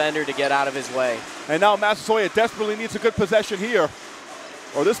his defender to get out of his way. And now Massasoit desperately needs a good possession here,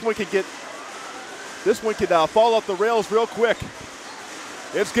 or this one could fall off the rails real quick.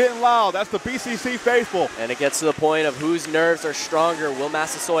 It's getting loud. That's the BCC faithful. And it gets to the point of whose nerves are stronger. Will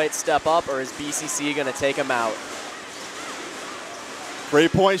Massasoit step up, or is BCC going to take him out?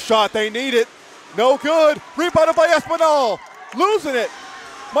 Three-point shot. They need it. No good. Rebounded by Espinal. Losing it.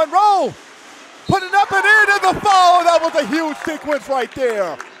 Monroe putting it up and in, and the foul. That was a huge sequence right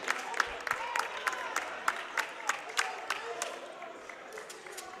there.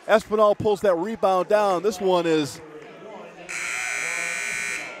 Espinal pulls that rebound down. This one is,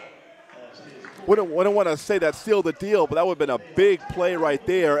 wouldn't want to say that sealed the deal, but that would have been a big play right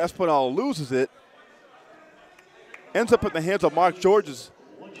there. Espinal loses it. Ends up in the hands of Mark Georges.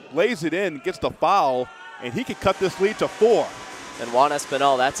 Lays it in, gets the foul, and he can cut this lead to 4. And Juan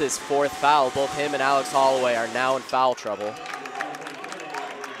Espinal, that's his 4th foul. Both him and Alex Holloway are now in foul trouble.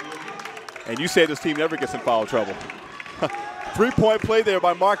 And you say this team never gets in foul trouble. 3-point play there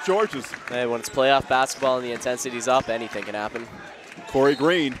by Mark Georges. Hey, when it's playoff basketball and the intensity's up, anything can happen. Corey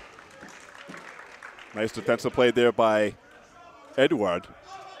Green. Nice defensive play there by Edward.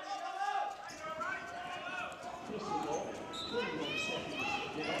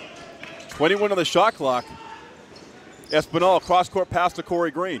 21 on the shot clock. Espinal cross-court pass to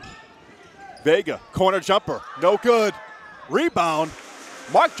Corey Green. Vega, corner jumper, no good. Rebound.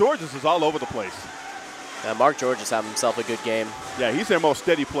 Mark Georges is all over the place. Yeah, Mark Georges having himself a good game. Yeah, he's their most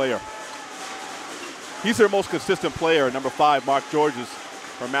steady player. He's their most consistent player, number 5, Mark Georges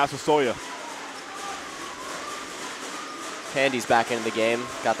from Massasoit. Handy's back into the game,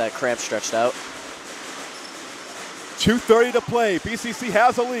 got that cramp stretched out. 2:30 to play. BCC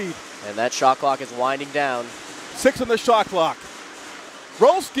has a lead. And that shot clock is winding down. 6 on the shot clock.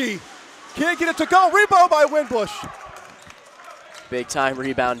 Rolski can't get it to go. Rebound by Winbush. Big time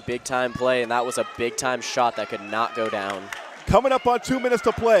rebound, big time play, and that was a big time shot that could not go down. Coming up on 2 minutes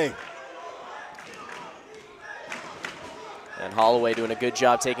to play. And Holloway doing a good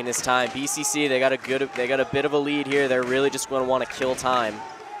job taking his time. BCC, they got a bit of a lead here. They're really just going to want to kill time.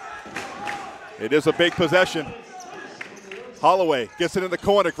 It is a big possession. Holloway gets it in the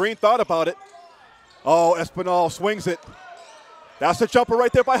corner. Green thought about it. Oh, Espinal swings it. That's the jumper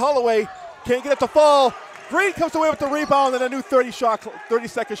right there by Holloway. Can't get it to fall. Green comes away with the rebound and a new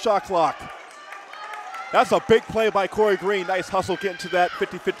 30-second shot clock. That's a big play by Corey Green. Nice hustle getting to that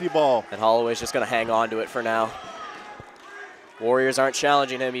 50-50 ball. And Holloway's just going to hang on to it for now. Warriors aren't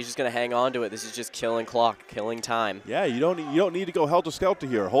challenging him. He's just going to hang on to it. This is just killing clock, killing time. Yeah, you don't need to go helter-skelter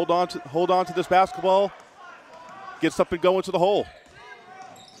here. Hold on to this basketball. Get something going to the hole.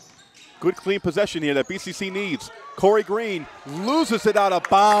 Good clean possession here that BCC needs. Corey Green loses it out of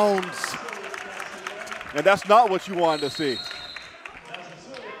bounds. And that's not what you wanted to see.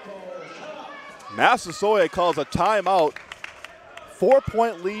 Massasoit calls a timeout.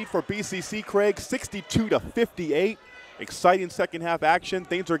 4-point lead for BCC, Craig, 62-58. Exciting second half action.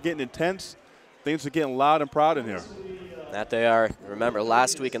 Things are getting intense. Things are getting loud and proud in here. That they are. Remember,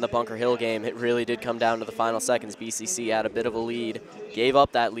 last week in the Bunker Hill game, it really did come down to the final seconds. BCC had a bit of a lead, gave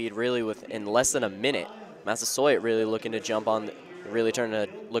up that lead really in less than a minute. Massasoit really looking to jump on,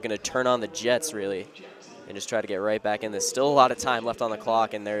 looking to turn on the Jets really, and just try to get right back in. There's still a lot of time left on the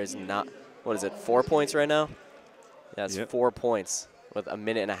clock, and there is not, what is it, 4 points right now? Yeah, it's 4 points with a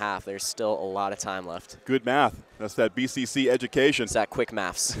minute and a half. There's still a lot of time left. Good math. That's that BCC education. It's that quick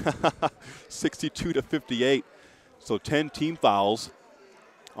maths. 62-58. So 10 team fouls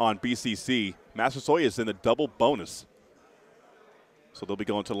on BCC. Massasoit is in the double bonus. So they'll be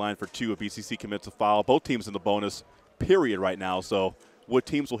going to the line for 2 if BCC commits a foul. Both teams in the bonus period right now. So what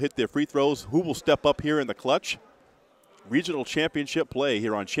teams will hit their free throws? Who will step up here in the clutch? Regional championship play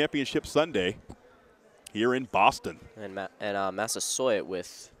here on Championship Sunday here in Boston. And Massasoit,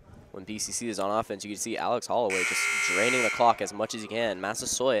 when BCC is on offense, you can see Alex Holloway just draining the clock as much as he can.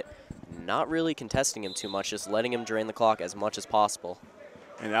 Massasoit not really contesting him too much, just letting him drain the clock as much as possible.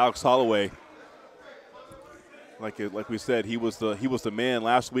 And Alex Holloway, like we said, he was the man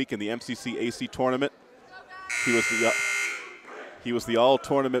last week in the NJCAA tournament. He was the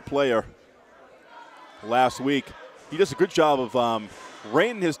all-tournament player last week. He does a good job of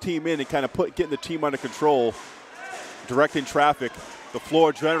reining his team in and kind of getting the team under control, directing traffic, the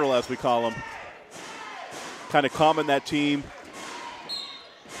floor general as we call him, kind of calming that team.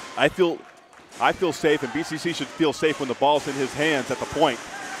 I feel safe, and BCC should feel safe when the ball's in his hands at the point.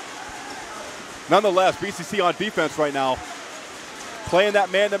 Nonetheless, BCC on defense right now, playing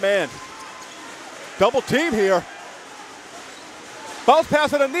that man-to-man. Double team here. Bounce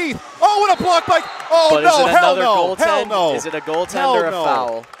pass underneath. Oh, what a block by, oh but no, is it hell another no, goaltend? hell no. Is it a goaltend hell or a no.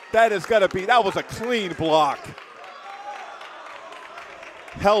 foul? That is gotta be, that was a clean block.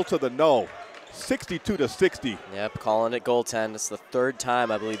 Hell to the no. 62-60. Yep, calling it goaltend. It's the 3rd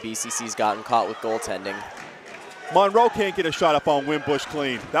time I believe BCC's gotten caught with goaltending. Monroe can't get a shot up on Winbush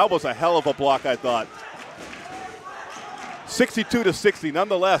clean. That was a hell of a block, I thought. 62-60,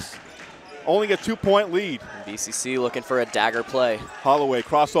 nonetheless. Only a 2-point lead. And BCC looking for a dagger play. Holloway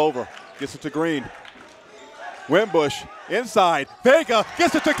crossover, gets it to Green. Winbush inside. Vega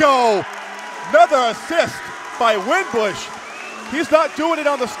gets it to go. Another assist by Winbush. He's not doing it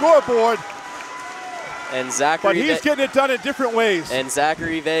on the scoreboard. And Zachary, but he's getting it done in different ways. And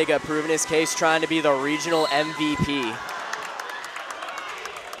Zachary Vega proving his case, trying to be the regional MVP.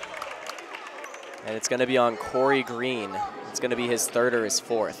 And it's going to be on Corey Green. It's going to be his 3rd or his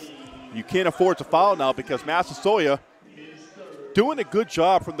 4th. You can't afford to foul now because Massasoit doing a good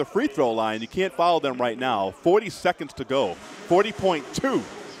job from the free throw line. You can't foul them right now. 40 seconds to go. 40.2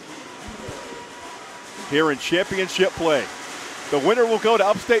 here in championship play. The winner will go to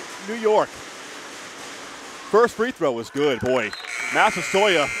upstate New York. First free throw was good, boy.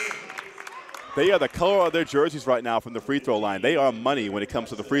 Massasoit, they are the color of their jerseys right now from the free throw line. They are money when it comes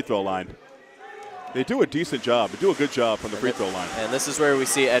to the free throw line. They do a decent job. They do a good job from the free throw line. And this is where we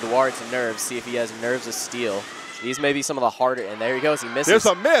see Edouard's nerves, see if he has nerves of steel. These may be some of the harder, and there he goes, he misses. There's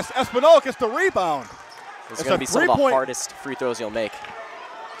a miss. Espinal gets the rebound. This is going to be some of the hardest free throws you'll make.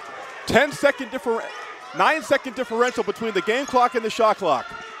 9-second differential between the game clock and the shot clock.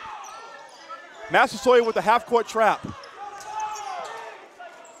 Massasoit with the half-court trap.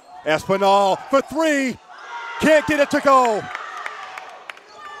 Espinal for three. Can't get it to go.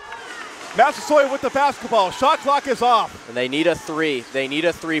 Massasoit with the basketball. Shot clock is off. And they need a three. They need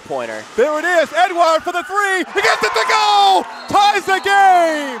a three-pointer. There it is. Edouard for the three. He gets it to go. Ties the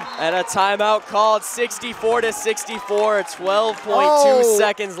game. And a timeout called, 64-64. 12.2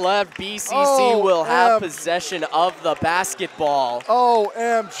 seconds left. BCC will have possession of the basketball.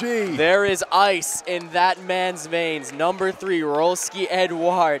 OMG. There is ice in that man's veins. Number 3, Rolski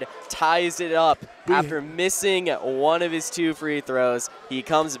Edouard ties it up. After missing one of his 2 free throws, he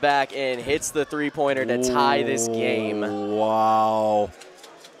comes back and hits the three-pointer to tie this game. Wow.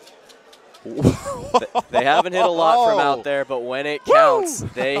 They haven't hit a lot from out there, but when it counts,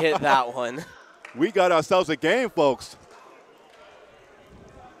 they hit that one. We got ourselves a game, folks.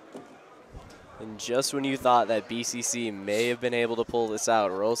 And just when you thought that BCC may have been able to pull this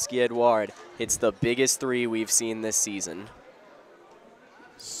out, Rolski Edouard hits the biggest 3 we've seen this season.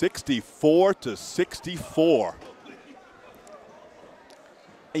 64-64.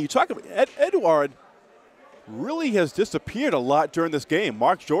 And you talk about Edouard really has disappeared a lot during this game.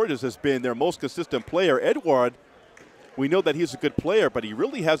 Mark Georges has been their most consistent player. Edouard, we know that he's a good player, but he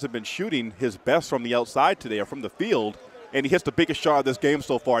really hasn't been shooting his best from the outside today or from the field. And he hits the biggest shot of this game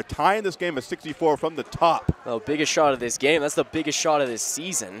so far, tying this game at 64 from the top. Oh, biggest shot of this game. That's the biggest shot of this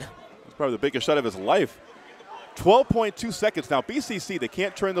season. It's probably the biggest shot of his life. 12.2 seconds. Now, BCC, they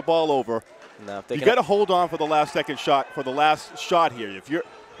can't turn the ball over. No, you got to hold on for the last shot here. If you're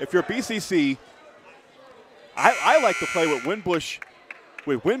BCC, I like to play with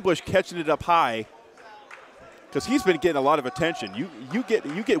Winbush catching it up high because he's been getting a lot of attention. You get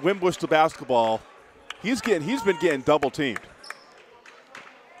Winbush the basketball, he's been getting double teamed.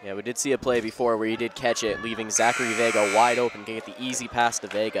 Yeah, we did see a play before where he did catch it, leaving Zachary Vega wide open, can get the easy pass to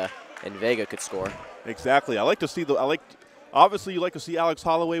Vega, and Vega could score. Exactly. Obviously you like to see Alex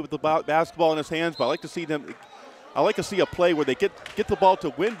Holloway with the basketball in his hands, but I like to see a play where they get the ball to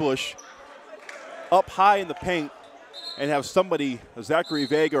Winbush up high in the paint and have somebody, Zachary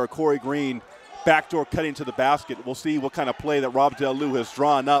Vega or Corey Green, backdoor cutting to the basket. We'll see what kind of play that Rob Delu has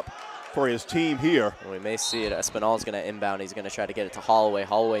drawn up for his team here. We may see it. Espinal is going to inbound. He's going to try to get it to Holloway.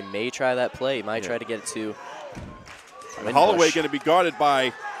 Holloway may try that play. He might try to get it to Winbush. Holloway going to be guarded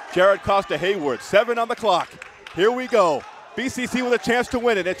by Jared Costa-Hayward. 7 on the clock. Here we go. BCC with a chance to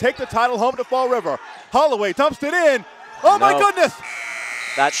win it and take the title home to Fall River. Holloway dumps it in. Oh, my goodness.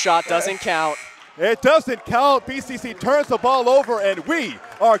 That shot doesn't count. It doesn't count. BCC turns the ball over, and we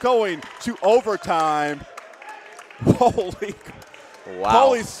are going to overtime. Holy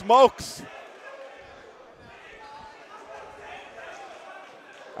smokes.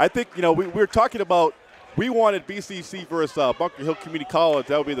 I think, we were talking about we wanted BCC versus Bunker Hill Community College.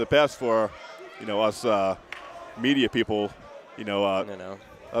 That would be the best for, us media people,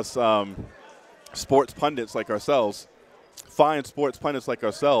 us sports pundits like ourselves, fine sports pundits like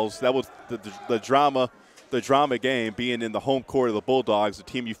ourselves. That was the drama game being in the home court of the Bulldogs, the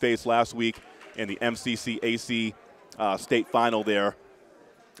team you faced last week in the NJCAA state final there,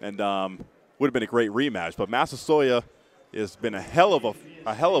 and would have been a great rematch. But Massasoit has been a hell of a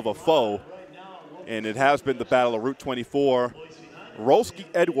foe, and it has been the battle of Route 24. Rolski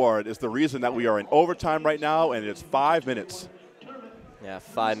Edouard is the reason that we are in overtime right now, and it's 5 minutes. Yeah,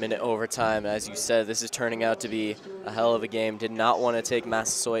 5-minute overtime. As you said, this is turning out to be a hell of a game. Did not want to take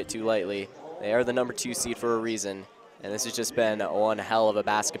Massasoit too lightly. They are the number 2 seed for a reason, and this has just been one hell of a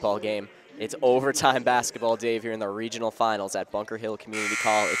basketball game. It's overtime basketball, Dave, here in the regional finals at Bunker Hill Community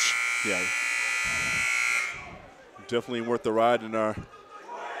College. Yeah, definitely worth the ride in our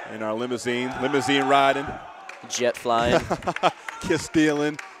limousine riding, jet flying, kiss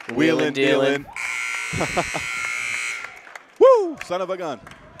stealing, wheeling dealing. Woo! Son of a gun.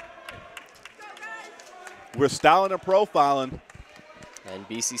 We're styling and profiling. And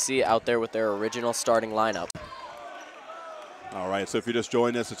BCC out there with their original starting lineup. All right, so if you're just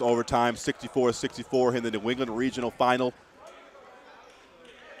joining us, it's overtime, 64-64 in the New England Regional Final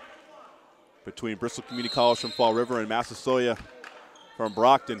between Bristol Community College from Fall River and Massasoit from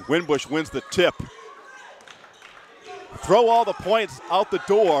Brockton. Winbush wins the tip. Throw all the points out the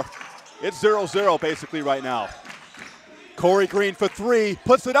door. It's 0-0 basically right now. Corey Green for 3,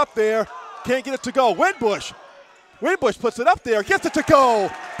 puts it up there, can't get it to go. Winbush Winbush puts it up there, gets it to go.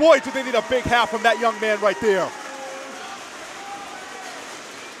 Boy, do they need a big half from that young man right there.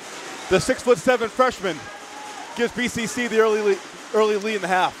 The 6'7" freshman gives BCC the early lead in the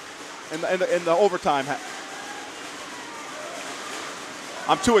half, in the overtime.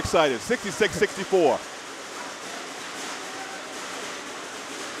 I'm too excited. 66-64.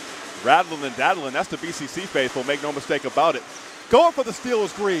 Rattling and daddling, that's the BCC faithful, make no mistake about it. Going for the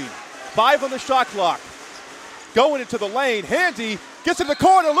Steelers green. 5 on the shot clock. Going into the lane, Handy gets in the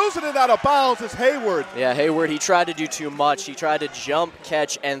corner, losing it out of bounds. It's Hayward. Yeah, Hayward, he tried to do too much. He tried to jump,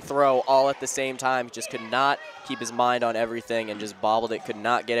 catch, and throw all at the same time. He just could not keep his mind on everything and just bobbled it, could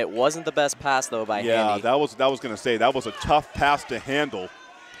not get it. Wasn't the best pass, though, by Handy. Yeah, that was going to say, that was a tough pass to handle.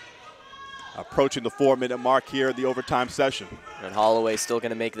 Approaching the 4-minute mark here in the overtime session. And Holloway still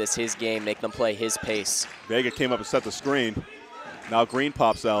going to make this his game, make them play his pace. Vega came up and set the screen. Now Green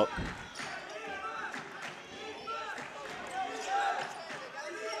pops out.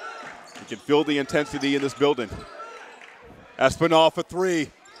 You can feel the intensity in this building. Espinal for 3.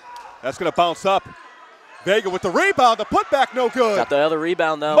 That's going to bounce up. Vega with the rebound. The putback no good. Got the other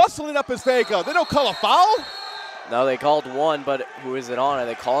rebound, though. Muscling up is Vega. They don't call a foul? No, they called one, but who is it on? Are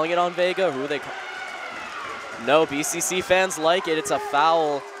they calling it on Vega? Who are they? No, BCC fans like it. It's a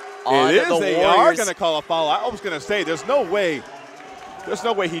foul on the Warriors. They are going to call a foul. I was going to say, there's no way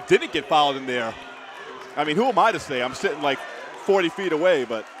he didn't get fouled in there. I mean, who am I to say? I'm sitting like 40 feet away,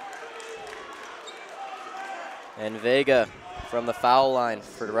 but. And Vega from the foul line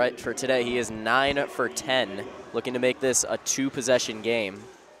for today. He is 9 for 10, looking to make this a 2-possession game.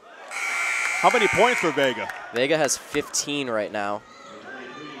 How many points for Vega? Vega has 15 right now.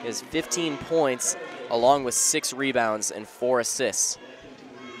 He has 15 points along with 6 rebounds and 4 assists.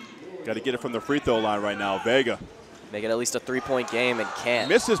 Got to get it from the free throw line right now. Vega. Make it at least a 3-point game and can't.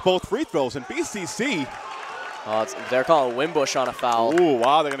 Misses both free throws, and BCC. They're calling Winbush on a foul. Ooh,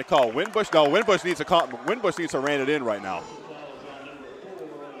 wow, they're going to call Winbush. No, Winbush needs to rein it in right now.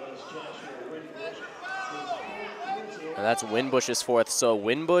 And that's Winbush's 4th. So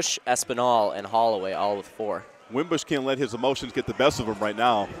Winbush, Espinal, and Holloway all with 4. Winbush can't let his emotions get the best of him right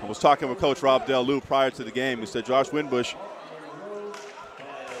now. I was talking with Coach Rob Deleu prior to the game. He said Josh Winbush,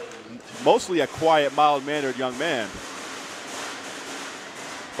 mostly a quiet, mild-mannered young man.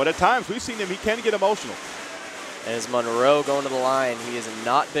 But at times we've seen him, he can get emotional. And as Monroe going to the line, he has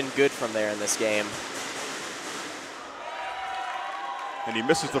not been good from there in this game. And he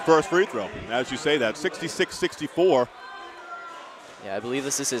misses the first free throw. As you say that, 66-64. Yeah, I believe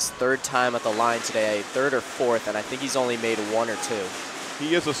this is his 3rd time at the line today, 3rd or 4th, and I think he's only made 1 or 2.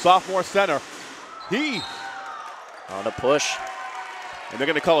 He is a sophomore center. He on a push. And they're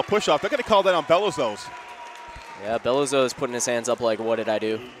going to call a push-off. They're going to call that on Belizos. Yeah, Belizos is putting his hands up like, what did I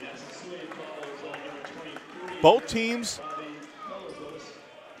do? Both teams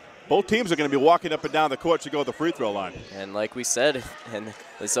are going to be walking up and down the court to go to the free throw line. And like we said, and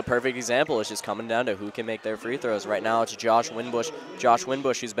it's a perfect example, it's just coming down to who can make their free throws. Right now it's Josh Winbush. Josh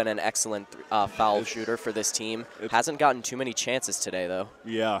Winbush, who's been an excellent foul shooter for this team. Hasn't gotten too many chances today, though.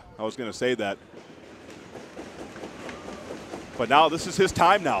 Yeah, I was going to say that. But now this is his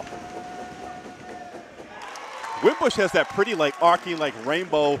time now. Winbush has that pretty arcing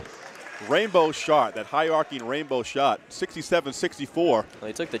rainbow shot, that high arcing rainbow shot, 67-64. Well,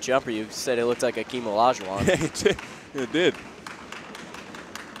 he took the jumper. You said it looked like Akeem Olajuwon. It did.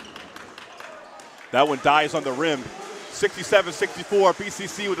 That one dies on the rim. 67-64,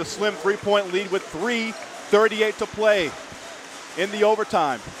 BCC with a slim 3-point lead with 3:38 to play in the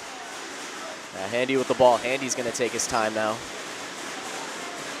overtime. Handy with the ball. Handy's going to take his time now.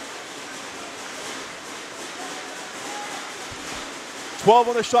 .12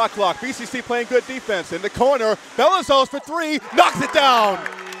 on the shot clock. BCC playing good defense. In the corner, Belizos for 3, knocks it down.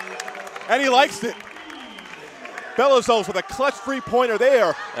 And he likes it. Belizos with a clutch 3-pointer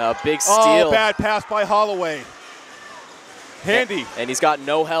there. Big steal. Oh, bad pass by Holloway. Handy. And he's got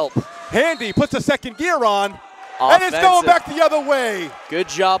no help. Handy puts the second gear on. Offensive. And it's going back the other way. Good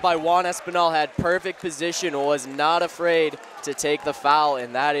job by Juan Espinal. Had perfect position, was not afraid to take the foul,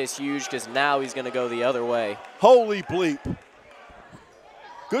 and that is huge because now he's going to go the other way. Holy bleep.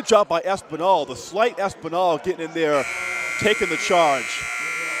 Good job by Espinal. The slight Espinal getting in there, taking the charge.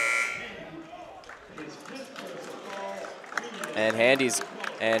 And Handy is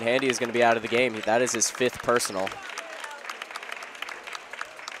going to be out of the game. That is his 5th personal.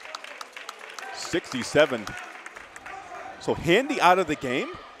 67. So Handy out of the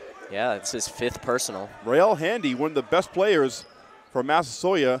game? Yeah, it's his 5th personal. Rael Handy, one of the best players for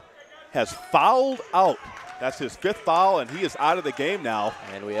Massasoit, has fouled out. That's his 5th foul, and he is out of the game now.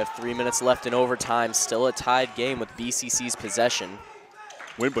 And we have 3 minutes left in overtime. Still a tied game with BCC's possession.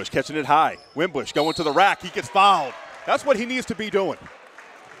 Winbush catching it high. Winbush going to the rack. He gets fouled. That's what he needs to be doing.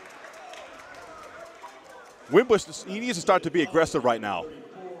 Winbush, he needs to start to be aggressive right now.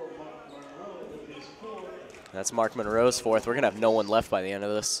 That's Mark Monroe's 4th. We're going to have no one left by the end of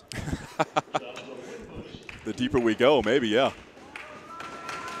this. The deeper we go, maybe, yeah.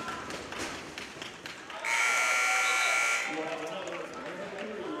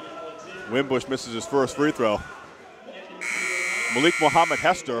 Winbush misses his first free throw. Malik Mohammed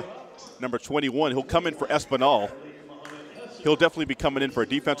Hester, number 21, he'll come in for Espinal. He'll definitely be coming in for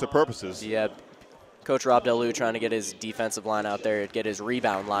defensive purposes. Yeah, Coach Rob Delou trying to get his defensive line out there, get his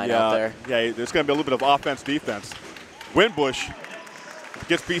rebound line out there. Yeah, there's going to be a little bit of offense-defense. Winbush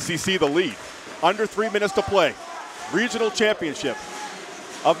gets BCC the lead. Under 3 minutes to play. Regional championship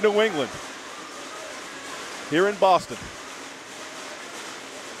of New England here in Boston.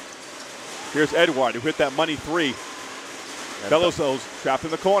 Here's Edward, who hit that money 3. Bellows trapped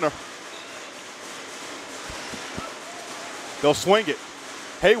in the corner. They'll swing it.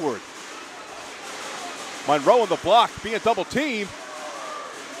 Hayward. Monroe on the block, being double teamed.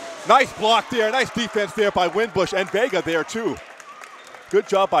 Nice block there, nice defense there by Winbush, and Vega there too. Good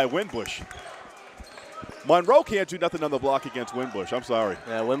job by Winbush. Monroe can't do nothing on the block against Winbush, I'm sorry.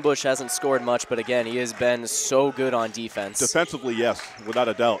 Yeah, Winbush hasn't scored much, but again, he has been so good on defense. Defensively, yes, without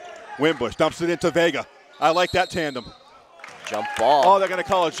a doubt. Winbush dumps it into Vega. I like that tandem. Jump ball. Oh, they're going to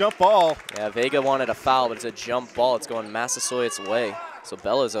call a jump ball. Yeah, Vega wanted a foul, but it's a jump ball. It's going Massasoit's way. So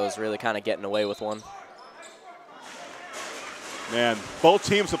Bellows really kind of getting away with one. Man, both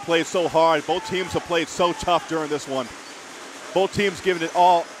teams have played so hard. Both teams have played so tough during this one. Both teams giving it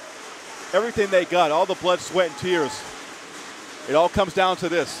all, everything they got, all the blood, sweat, and tears. It all comes down to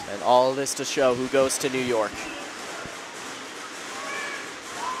this. And all of this to show who goes to New York.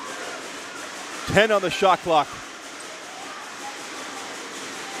 10 on the shot clock.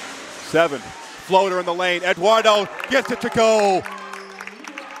 7. Floater in the lane. Eduardo gets it to go.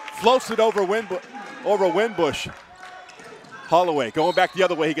 Floats it over Winbush. Holloway going back the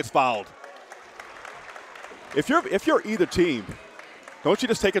other way. He gets fouled. If you're either team, don't you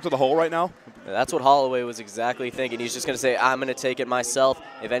just take it to the hole right now? That's what Holloway was exactly thinking. He's just going to say, I'm going to take it myself.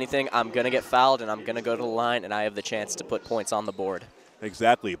 If anything, I'm going to get fouled, and I'm going to go to the line, and I have the chance to put points on the board.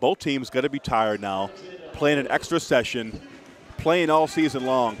 Exactly. Both teams got to be tired now, playing an extra session, playing all season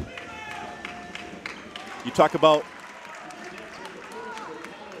long. You talk about,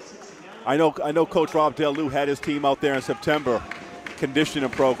 I know Coach Rob Delou had his team out there in September, conditioning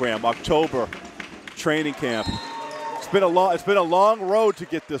program, October, training camp. It's been a long road to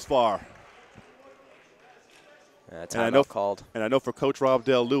get this far. Yeah, timeout called. And I know for Coach Rob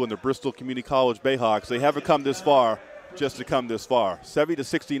Delou and the Bristol Community College Bayhawks, they haven't come this far just to come this far.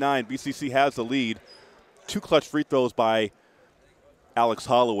 70-69, BCC has the lead. 2 clutch free throws by Alex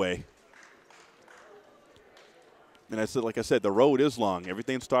Holloway. And like I said, the road is long.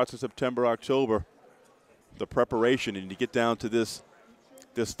 Everything starts in September, October. The preparation, and you get down to this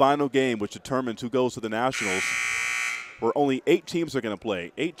final game, which determines who goes to the Nationals, where only 8 teams are going to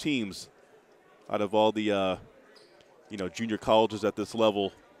play. 8 teams out of all the junior colleges at this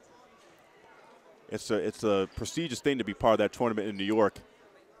level. It's a prestigious thing to be part of that tournament in New York,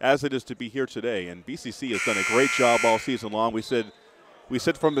 as it is to be here today. And BCC has done a great job all season long. We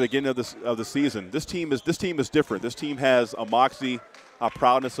said from the beginning of the season, this team is different. This team has a moxie, a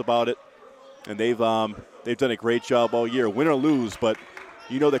proudness about it, and they've done a great job all year, win or lose. But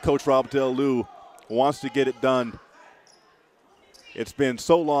you know that Coach Rob Delou wants to get it done. It's been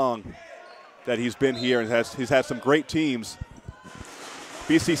so long that he's been here, and he's had some great teams.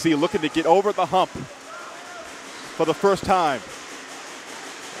 BCC looking to get over the hump for the first time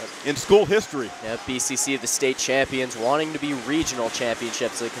in school history. Yeah, BCC, the state champions, wanting to be regional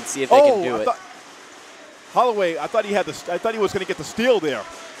championships, so they can see if they can do it. Holloway, I thought he was going to get the steal there.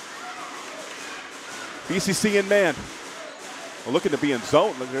 BCC in man. We're looking to be in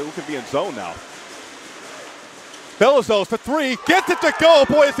zone. They're looking to be in zone now. Bellows for 3, gets it to go.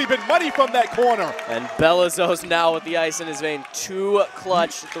 Boy, has he been money from that corner. And Bellows now with the ice in his vein. 2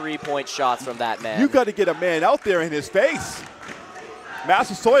 clutch 3-point shots from that man. You got to get a man out there in his face.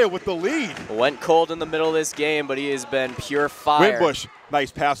 Massasoit with the lead. Went cold in the middle of this game, but he has been pure fire. Winbush, nice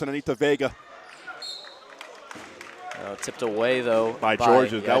pass underneath the Vega. Tipped away, though. By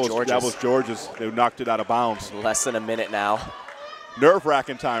Georges. That was Georges. They knocked it out of bounds. Less than a minute now.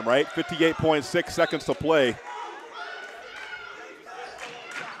 Nerve-wracking time, right? 58.6 seconds to play.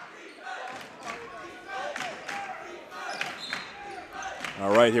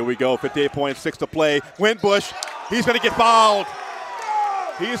 All right, here we go. 58.6 to play. Winbush, he's going to get fouled.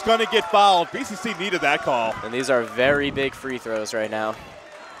 He's going to get fouled. BCC needed that call. And these are very big free throws right now.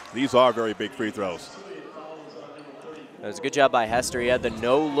 These are very big free throws. It was a good job by Hester. He had the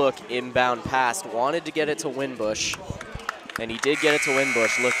no-look inbound pass, wanted to get it to Winbush, and he did get it to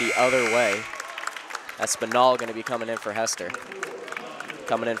Winbush. Look the other way. Espinal going to be coming in for Hester,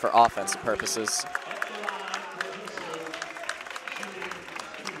 coming in for offensive purposes.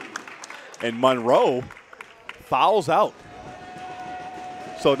 And Monroe fouls out.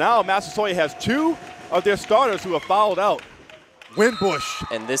 So now Massasoit has 2 of their starters who have fouled out. Winbush.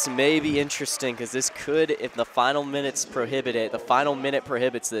 And this may be interesting because this could, if the final minutes prohibit it, the final minute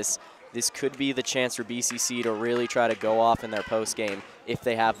prohibits this, this could be the chance for BCC to really try to go off in their post game if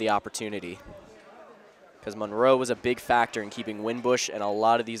they have the opportunity. Because Monroe was a big factor in keeping Winbush and a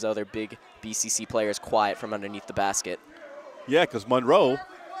lot of these other big BCC players quiet from underneath the basket. Yeah, because Monroe,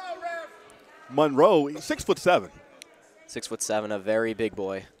 he's 6'7". 6'7", a very big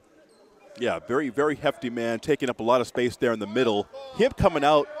boy. Yeah, very, very hefty man, taking up a lot of space there in the middle. Him coming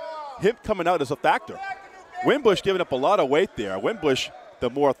out is a factor. Winbush giving up a lot of weight there. Winbush, the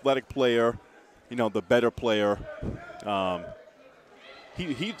more athletic player, you know, the better player.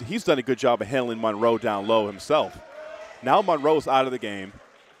 He's done a good job of handling Monroe down low himself. Now Monroe's out of the game.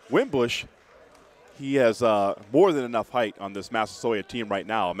 Winbush, he has more than enough height on this Massasoit team right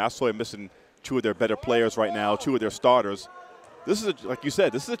now. Massasoit missing 2 of their better players right now, 2 of their starters. This is, like you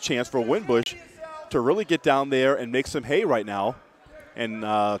said, this is a chance for Winbush to really get down there and make some hay right now. And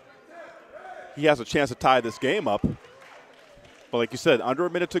he has a chance to tie this game up. But like you said, under a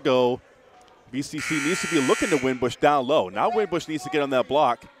minute to go, BCC needs to be looking to Winbush down low. Now Winbush needs to get on that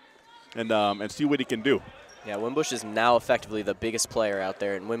block and see what he can do. Yeah, Winbush is now effectively the biggest player out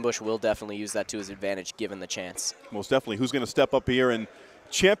there, and Winbush will definitely use that to his advantage given the chance. Most definitely. Who's going to step up here in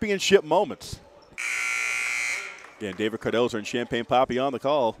championship moments? Again, David Cardoza and Champagne Poppy on the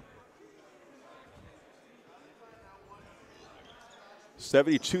call.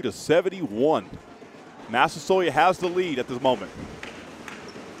 72-71. Massasoit has the lead at this moment.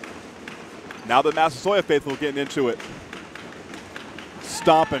 Now the Massasoit faithful getting into it.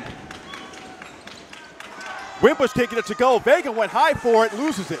 Stomping. Winbush taking it to go. Vega went high for it,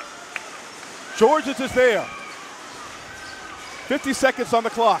 loses it. Georges is there. 50 seconds on the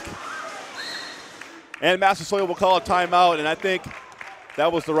clock. And Massasoit will call a timeout, and I think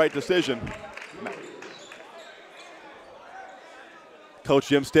that was the right decision. Coach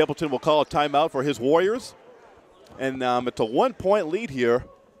Jim Stapleton will call a timeout for his Warriors. And it's a 1-point lead here.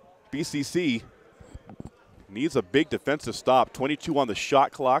 BCC needs a big defensive stop. 22 on the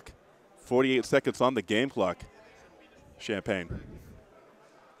shot clock, 48 seconds on the game clock. Champagne.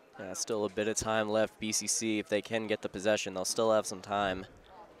 Yeah, still a bit of time left. BCC, if they can get the possession, they'll still have some time.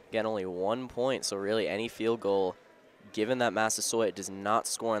 Again, only 1 point, so really any field goal, given that Massasoit does not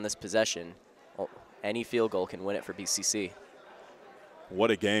score on this possession, well, any field goal can win it for BCC.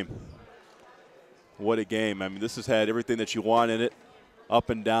 What a game. What a game. I mean, this has had everything that you want in it, up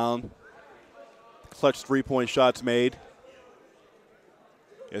and down. Clutch 3-point shots made.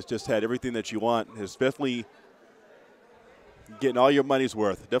 It's just had everything that you want. It's definitely getting all your money's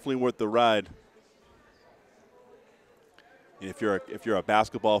worth. Definitely worth the ride. And if you're a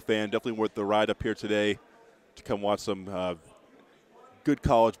basketball fan, definitely worth the ride up here today to come watch some good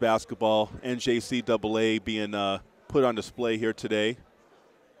college basketball. NJCAA being put on display here today.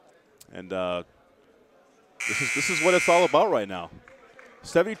 And this is what it's all about right now.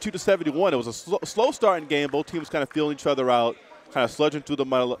 72-71. It was a slow starting game. Both teams kind of feeling each other out, kind of sludging through the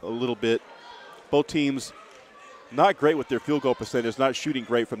mud a little bit. Both teams not great with their field goal percentage, not shooting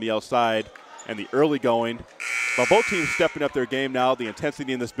great from the outside and the early going. But both teams stepping up their game now. The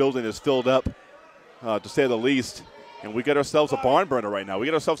intensity in this building is filled up, to say the least. And we got ourselves a barn burner right now. We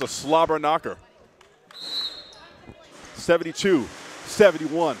got ourselves a slobber knocker.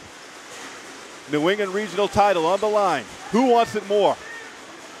 72-71. New England Regional title on the line. Who wants it more?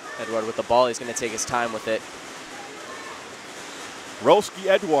 Edward with the ball. He's going to take his time with it. Roski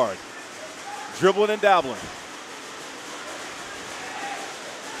Edward dribbling and dabbling.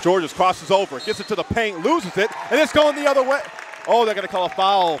 Georges crosses over, gets it to the paint, loses it, and it's going the other way. Oh, they're going to call a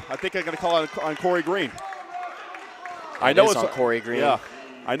foul. I think they're going to call it on Corey Green. I know it's on Corey Green. Yeah,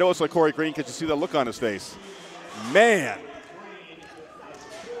 I know it's on Corey Green because you see that look on his face. Man.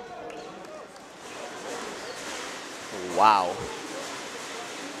 Wow.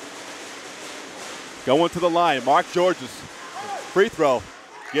 Going to the line, Mark Georges. Free throw,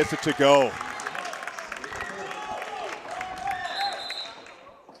 gets it to go.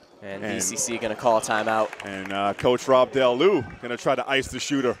 And BCC going to call a timeout. And Coach Rob Del-Lou going to try to ice the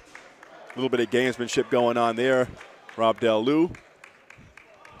shooter. A little bit of gamesmanship going on there. Rob Del-Lou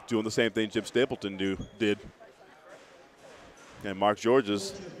doing the same thing Jim Stapleton did. And Mark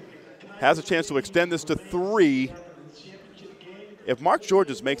Georges has a chance to extend this to 3. If Mark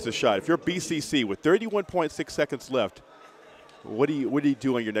Georges makes a shot, if you're BCC with 31.6 seconds left, what do you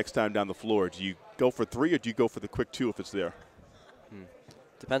do on your next time down the floor? Do you go for 3 or do you go for the quick 2 if it's there?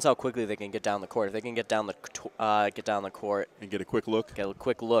 Depends how quickly they can get down the court. If they can get down the court and get a quick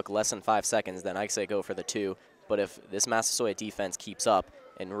look, less than 5 seconds, then I say go for the 2. But if this Massasoit defense keeps up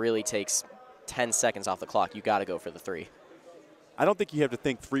and really takes 10 seconds off the clock, you got to go for the 3. I don't think you have to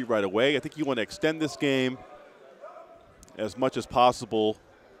think 3 right away. I think you want to extend this game as much as possible,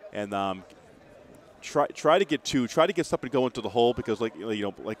 and try to get 2. Try to get something going to the hole because,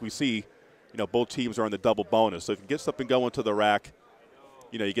 like we see, both teams are in the double bonus. So if you get something going to the rack,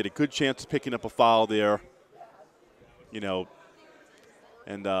 you get a good chance of picking up a foul there.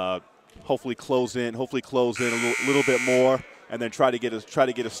 And hopefully close in a little bit more, and then try to get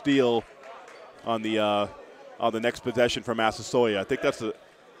a steal on the next possession for Massasoit. I think that's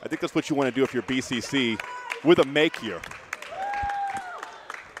what you want to do if you're BCC with a make here.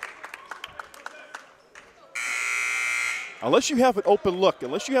 Unless you have an open look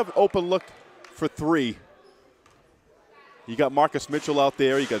for 3. You got Marcus Mitchell out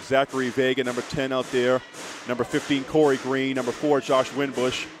there. You got Zachary Vega, number 10 out there. Number 15, Corey Green. Number 4, Josh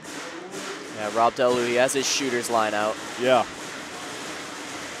Winbush. Yeah, Rob Del-Lou, he has his shooters line out. Yeah.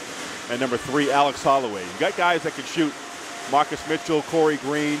 And number 3, Alex Holloway. You got guys that can shoot. Marcus Mitchell, Corey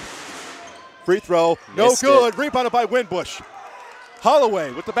Green. Free throw, no good. Rebounded by Winbush.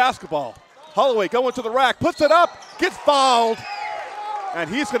 Holloway with the basketball. Holloway going to the rack, puts it up, gets fouled. And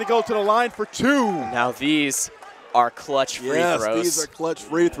he's going to go to the line for 2. Now these are clutch free throws. Yes, these are clutch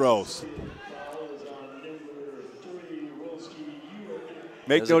free throws.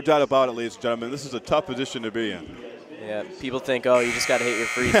 Make no doubt about it, ladies and gentlemen. This is a tough position to be in. Yeah, people think, oh, you just got to hit your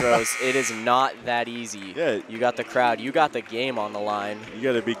free throws. It is not that easy. Yeah. You got the crowd. You got the game on the line. You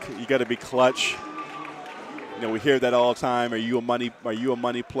got to be clutch. We hear that all the time. Are you a money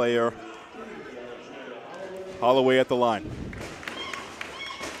player? Holloway at the line.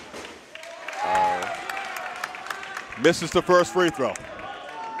 Misses the first free throw.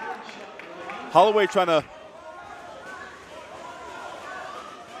 Holloway trying to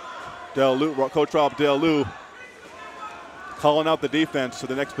Del-Lou, Coach Rob Del-Lou calling out the defense to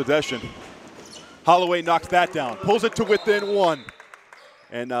the next possession. Holloway knocks that down, pulls it to within 1.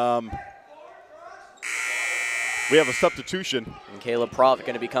 And we have a substitution. And Caleb Provitt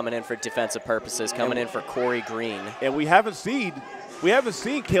going to be coming in for defensive purposes, coming in for Corey Green. And we haven't seen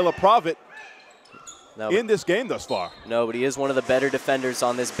Caleb Provitt in this game thus far. No, but he is one of the better defenders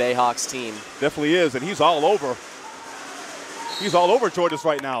on this Bayhawks team. Definitely is, and he's all over. He's all over Georges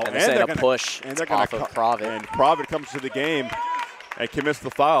right now. And they're going to push off of Provitt. And Provitt comes to the game and commits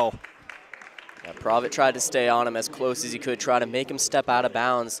the foul. Yeah, Provitt tried to stay on him as close as he could, try to make him step out of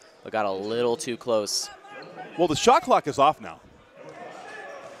bounds, but got a little too close. Well, the shot clock is off now.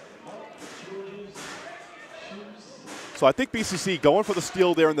 So I think BCC going for the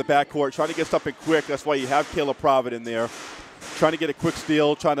steal there in the backcourt, trying to get something quick. That's why you have Caleb Provitt in there. Trying to get a quick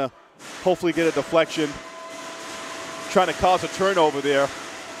steal, trying to hopefully get a deflection. Trying to cause a turnover there.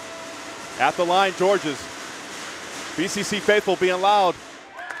 At the line, Georges. BCC faithful being loud.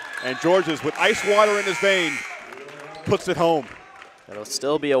 And Georges, with ice water in his vein, puts it home. It'll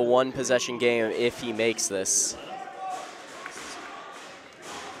still be a 1-possession game if he makes this.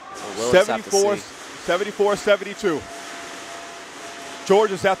 So we'll 74-72.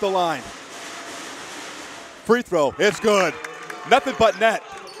 Georges at the line. Free throw, it's good. Nothing but net.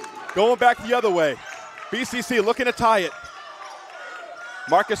 Going back the other way. BCC looking to tie it.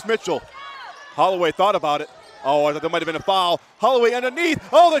 Marcus Mitchell. Holloway thought about it. Oh, I thought there might have been a foul. Holloway underneath.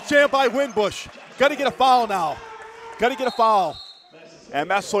 Oh, the jam by Winbush. Got to get a foul now. Got to get a foul. And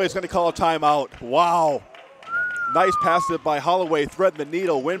Massasoit is going to call a timeout. Wow. Nice pass by Holloway, threading the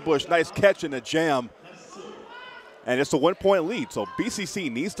needle. Winbush, nice catch in the jam. And it's a 1-point lead, so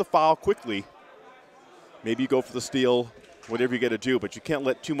BCC needs to foul quickly. Maybe you go for the steal, whatever you got to do, but you can't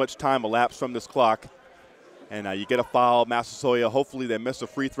let too much time elapse from this clock. And you get a foul, Massasoit. Hopefully they miss a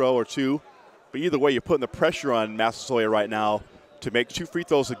free throw or 2. But either way, you're putting the pressure on Massasoit right now to make 2 free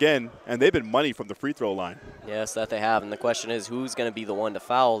throws again, and they've been money from the free throw line. Yes, that they have. And the question is, who's going to be the one to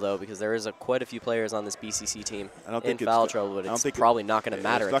foul, though, because there is quite a few players on this BCC team in foul trouble, but it's probably not going to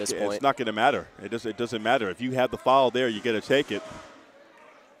matter at this point. It's not going to matter. It doesn't matter. If you have the foul there, you got to take it.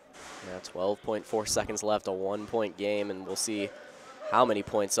 Yeah, 12.4 seconds left, a 1-point game, and we'll see how many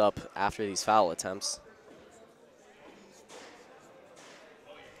points up after these foul attempts.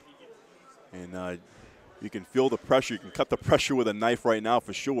 And you can feel the pressure. You can cut the pressure with a knife right now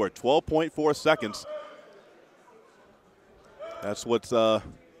for sure. 12.4 seconds. That's what's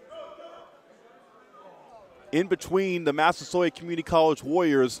in between the Massasoit Community College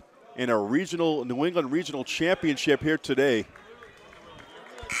Warriors and a New England Regional Championship here today.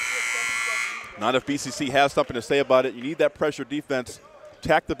 Not if BCC has something to say about it. You need that pressure defense.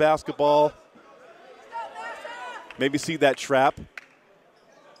 Attack the basketball. Maybe see that trap.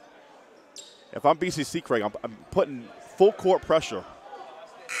 If I'm BCC, Craig, I'm putting full court pressure.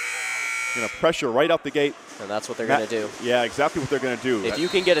 Going to pressure right out the gate. And that's what they're going to do. Yeah, exactly what they're going to do. If you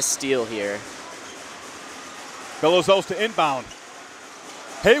can get a steal here. Bellows to inbound.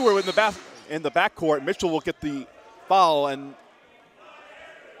 Hayward in the backcourt. Mitchell will get the foul, and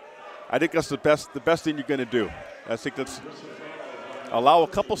I think that's the best thing you're going to do. I think that's allow a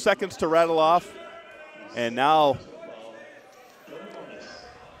couple seconds to rattle off, and now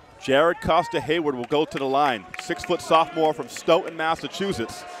Jared Costa Hayward will go to the line. 6-foot sophomore from Stoughton,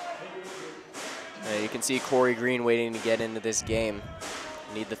 Massachusetts. You can see Corey Green waiting to get into this game.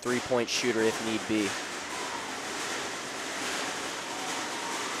 Need the three-point shooter if need be.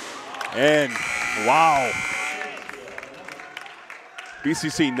 And wow.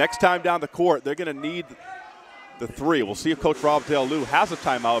 BCC, next time down the court, they're going to need the three. We'll see if Coach Rob Del-Lou has a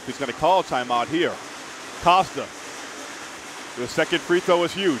timeout, if he's going to call a timeout here. Costa. The second free throw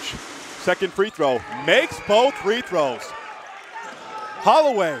is huge. Second free throw makes both free throws.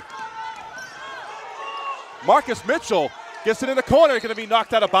 Holloway. Marcus Mitchell gets it in the corner. Going to be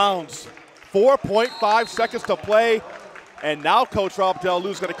knocked out of bounds. 4.5 seconds to play. And now Coach Rob Del-Lou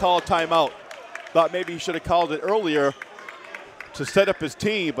is going to call a timeout. Thought maybe he should have called it earlier to set up his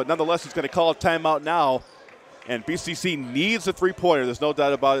team, but nonetheless he's going to call a timeout now. And BCC needs a three-pointer. There's no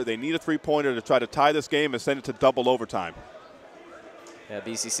doubt about it. They need a three-pointer to try to tie this game and send it to double overtime. Yeah,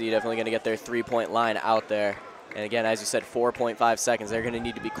 BCC definitely going to get their three-point line out there. And again, as you said, 4.5 seconds. They're going to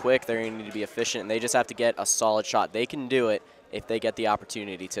need to be quick. They're going to need to be efficient, and they just have to get a solid shot. They can do it if they get the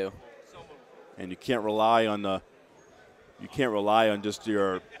opportunity to. And you can't rely on just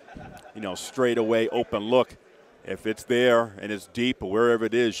your, straightaway open look. If it's there and it's deep or wherever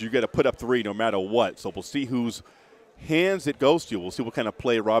it is, you got to put up three no matter what. So we'll see whose hands it goes to. We'll see what kind of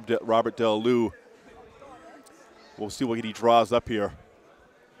play Robert Del-Lou. We'll see what he draws up here.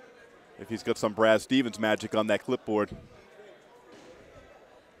 If he's got some Brad Stevens magic on that clipboard.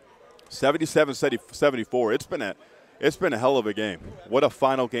 77-74. It's been a hell of a game. What a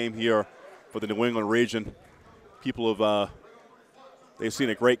final game here for the New England region. People have they've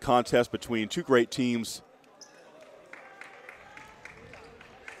seen a great contest between two great teams.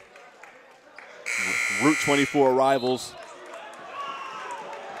 Route 24 rivals.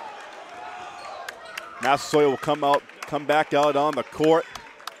 Massasoit will come back out on the court.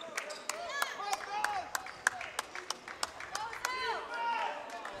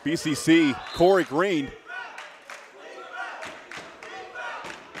 BCC, Corey Green.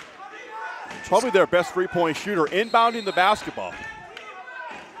 Probably their best three-point shooter, inbounding the basketball.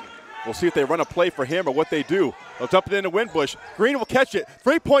 We'll see if they run a play for him or what they do. They'll dump it into Winbush. Green will catch it.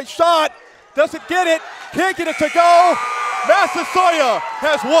 Three-point shot. Doesn't get it. Can't get it to go. Massasoit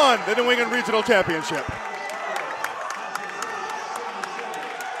has won the New England Regional Championship.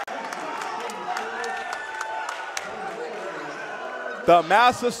 The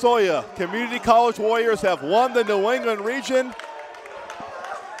Massasoit Community College Warriors have won the New England region.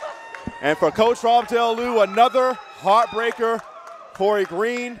 And for Coach Rob Del-Lou, another heartbreaker. Corey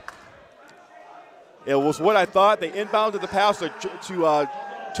Green. It was what I thought. They inbounded the pass to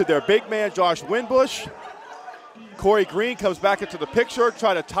their big man, Josh Winbush. Corey Green comes back into the picture,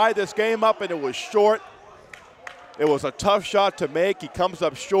 trying to tie this game up, and it was short. It was a tough shot to make. He comes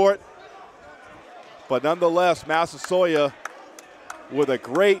up short. But nonetheless, Massasoit with a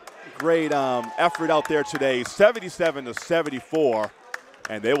great effort out there today, 77-74.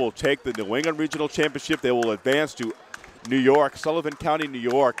 And they will take the New England Regional Championship. They will advance to New York, Sullivan County, New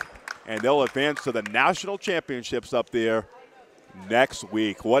York. And they'll advance to the national championships up there next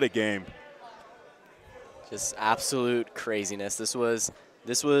week. What a game. Just absolute craziness. This was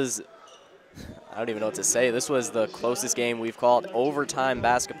I don't even know what to say. This was the closest game we've called overtime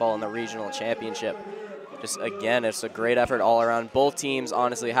basketball in the regional championship. Just again, it's a great effort all around. Both teams,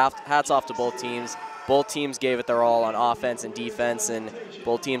 honestly, hats off to both teams. Both teams gave it their all on offense and defense, and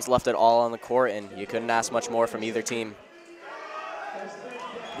both teams left it all on the court, and you couldn't ask much more from either team.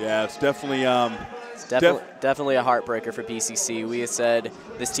 Yeah, it's definitely Definitely a heartbreaker for BCC. We had said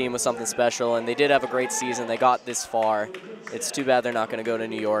this team was something special, and they did have a great season. They got this far. It's too bad they're not going to go to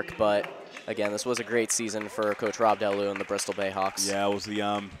New York, but again, this was a great season for Coach Rob Delu and the Bristol Bayhawks. Yeah, it was the,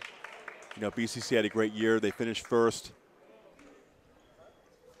 BCC had a great year. They finished first.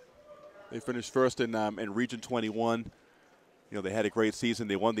 They finished first in Region 21. They had a great season.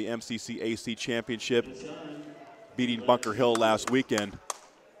 They won the NJCAA championship, beating Bunker Hill last weekend.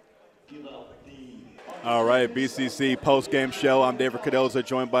 All right, BCC post-game show. I'm David Cardoza,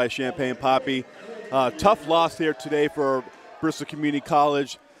 joined by Champagne Poppy. Tough loss here today for Bristol Community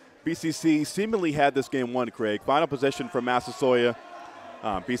College. BCC seemingly had this game won, Craig. Final possession for Massasoit.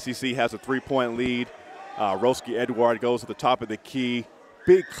 BCC has a 3-point lead. Roski Edward goes to the top of the key.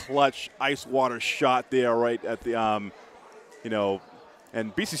 Big clutch ice water shot there right at the,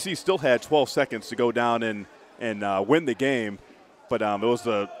 and BCC still had 12 seconds to go down and win the game. But it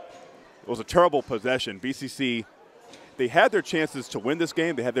was a terrible possession. BCC, they had their chances to win this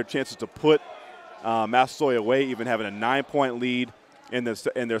game. They had their chances to put Massasoit away, even having a 9-point lead in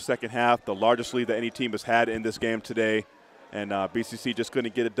their second half, the largest lead that any team has had in this game today. And BCC just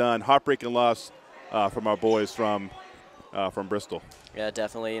couldn't get it done. Heartbreaking loss from our boys from Bristol. Yeah,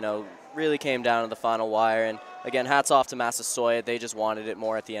 definitely. Really came down to the final wire. And again, hats off to Massasoit. They just wanted it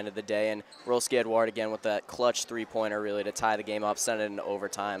more at the end of the day. And Roski Edward again with that clutch 3-pointer really to tie the game up, send it into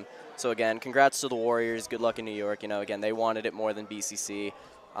overtime. So again, congrats to the Warriors. Good luck in New York. Again, they wanted it more than BCC.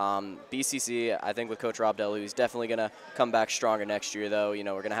 BCC, I think with Coach Rob Delu, he's definitely going to come back stronger next year, though. We're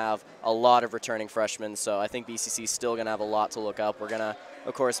going to have a lot of returning freshmen, so I think BCC is still going to have a lot to look up. We're going to,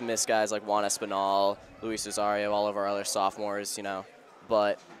 of course, miss guys like Juan Espinal, Luis Rosario, all of our other sophomores,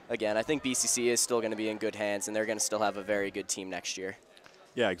 But, again, I think BCC is still going to be in good hands, and they're going to still have a very good team next year.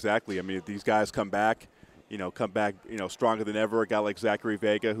 Yeah, exactly. I mean, if these guys come back, stronger than ever. A guy like Zachary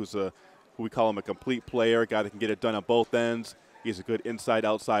Vega, who we call him a complete player, a guy that can get it done on both ends. He's a good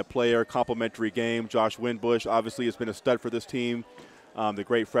inside-outside player, complementary game. Josh Winbush obviously has been a stud for this team. The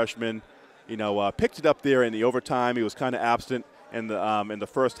great freshman, picked it up there in the overtime. He was kind of absent in the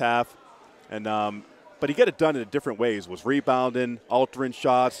first half, but he got it done in different ways. Was rebounding, altering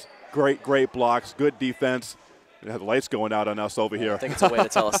shots, great blocks, good defense. The lights going out on us over here. I think it's a way to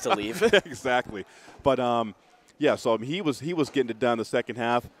tell us to leave. Exactly. But, so he was getting it done the second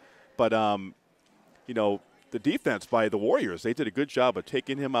half. But, the defense by the Warriors, they did a good job of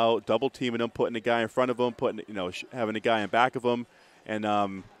taking him out, double-teaming him, putting a guy in front of him, having a guy in back of him.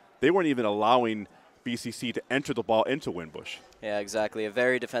 And they weren't even allowing BCC to enter the ball into Winbush. Yeah, exactly. A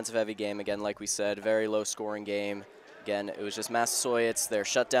very defensive-heavy game, again, like we said, very low-scoring game. Again, it was just Massasoit's, their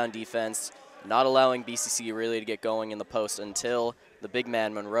shutdown defense, not allowing BCC really to get going in the post until the big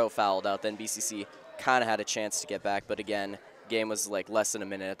man Monroe fouled out. Then BCC kind of had a chance to get back, but again, game was like less than a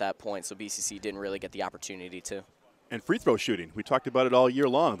minute at that point, so BCC didn't really get the opportunity to. And free throw shooting. We talked about it all year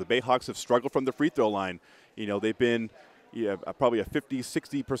long. The Bayhawks have struggled from the free throw line. They've been probably a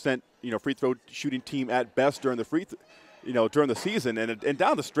 50-60% free throw shooting team at best during the during the season, and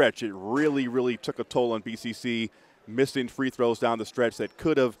down the stretch it really took a toll on BCC, missing free throws down the stretch that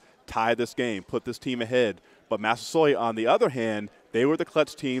could have tied this game, put this team ahead. But Massasoit, on the other hand, they were the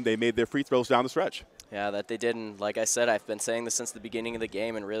clutch team. They made their free throws down the stretch. Yeah, that they did. And like I said, I've been saying this since the beginning of the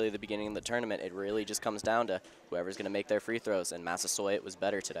game and really the beginning of the tournament. It really just comes down to whoever's going to make their free throws, and Massasoit was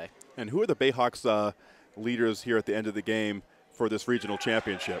better today. And who are the Bayhawks leaders here at the end of the game for this regional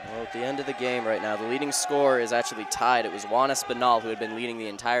championship? Well, at the end of the game right now, the leading scorer is actually tied. It was Juan Espinal, who had been leading the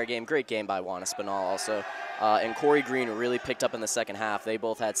entire game. Great game by Juan Espinal also. And Corey Green, who really picked up in the second half. They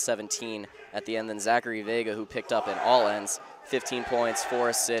both had 17 at the end. Then Zachary Vega, who picked up in all ends, 15 points, 4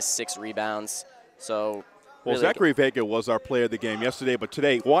 assists, 6 rebounds. So, well, really Zachary Vega was our player of the game yesterday, but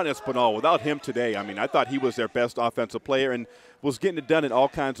today, Juan Espinal, without him today, I mean, I thought he was their best offensive player and was getting it done in all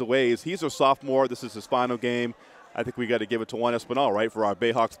kinds of ways. He's a sophomore. This is his final game. I think we got to give it to Juan Espinal, right, for our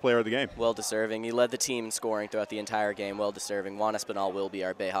Bayhawks player of the game. Well deserving. He led the team in scoring throughout the entire game. Well deserving. Juan Espinal will be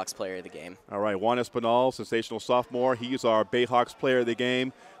our Bayhawks player of the game. All right, Juan Espinal, sensational sophomore. He's our Bayhawks player of the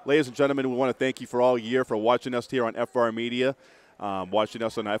game. Ladies and gentlemen, we want to thank you for all year for watching us here on FR Media. Watching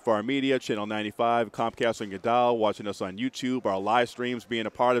us on FR Media, Channel 95, Comcast on your dial, watching us on YouTube, our live streams, being a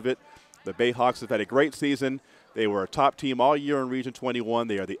part of it. The Bayhawks have had a great season. They were a top team all year in Region 21.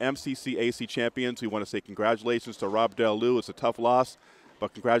 They are the NJCAA champions. We want to say congratulations to Robert Delu. It's a tough loss,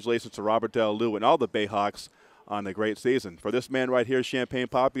 but congratulations to Robert Delu and all the Bayhawks on a great season. For this man right here, Champagne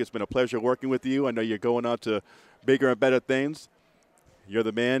Poppy, it's been a pleasure working with you. I know you're going on to bigger and better things. You're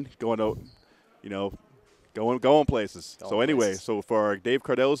the man going to, going places. So anyway, so for Dave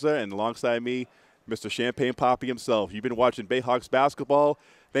Cardoza and alongside me, Mr. Champagne Poppy himself, you've been watching Bayhawks basketball.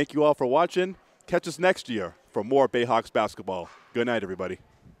 Thank you all for watching. Catch us next year for more Bayhawks basketball. Good night, everybody.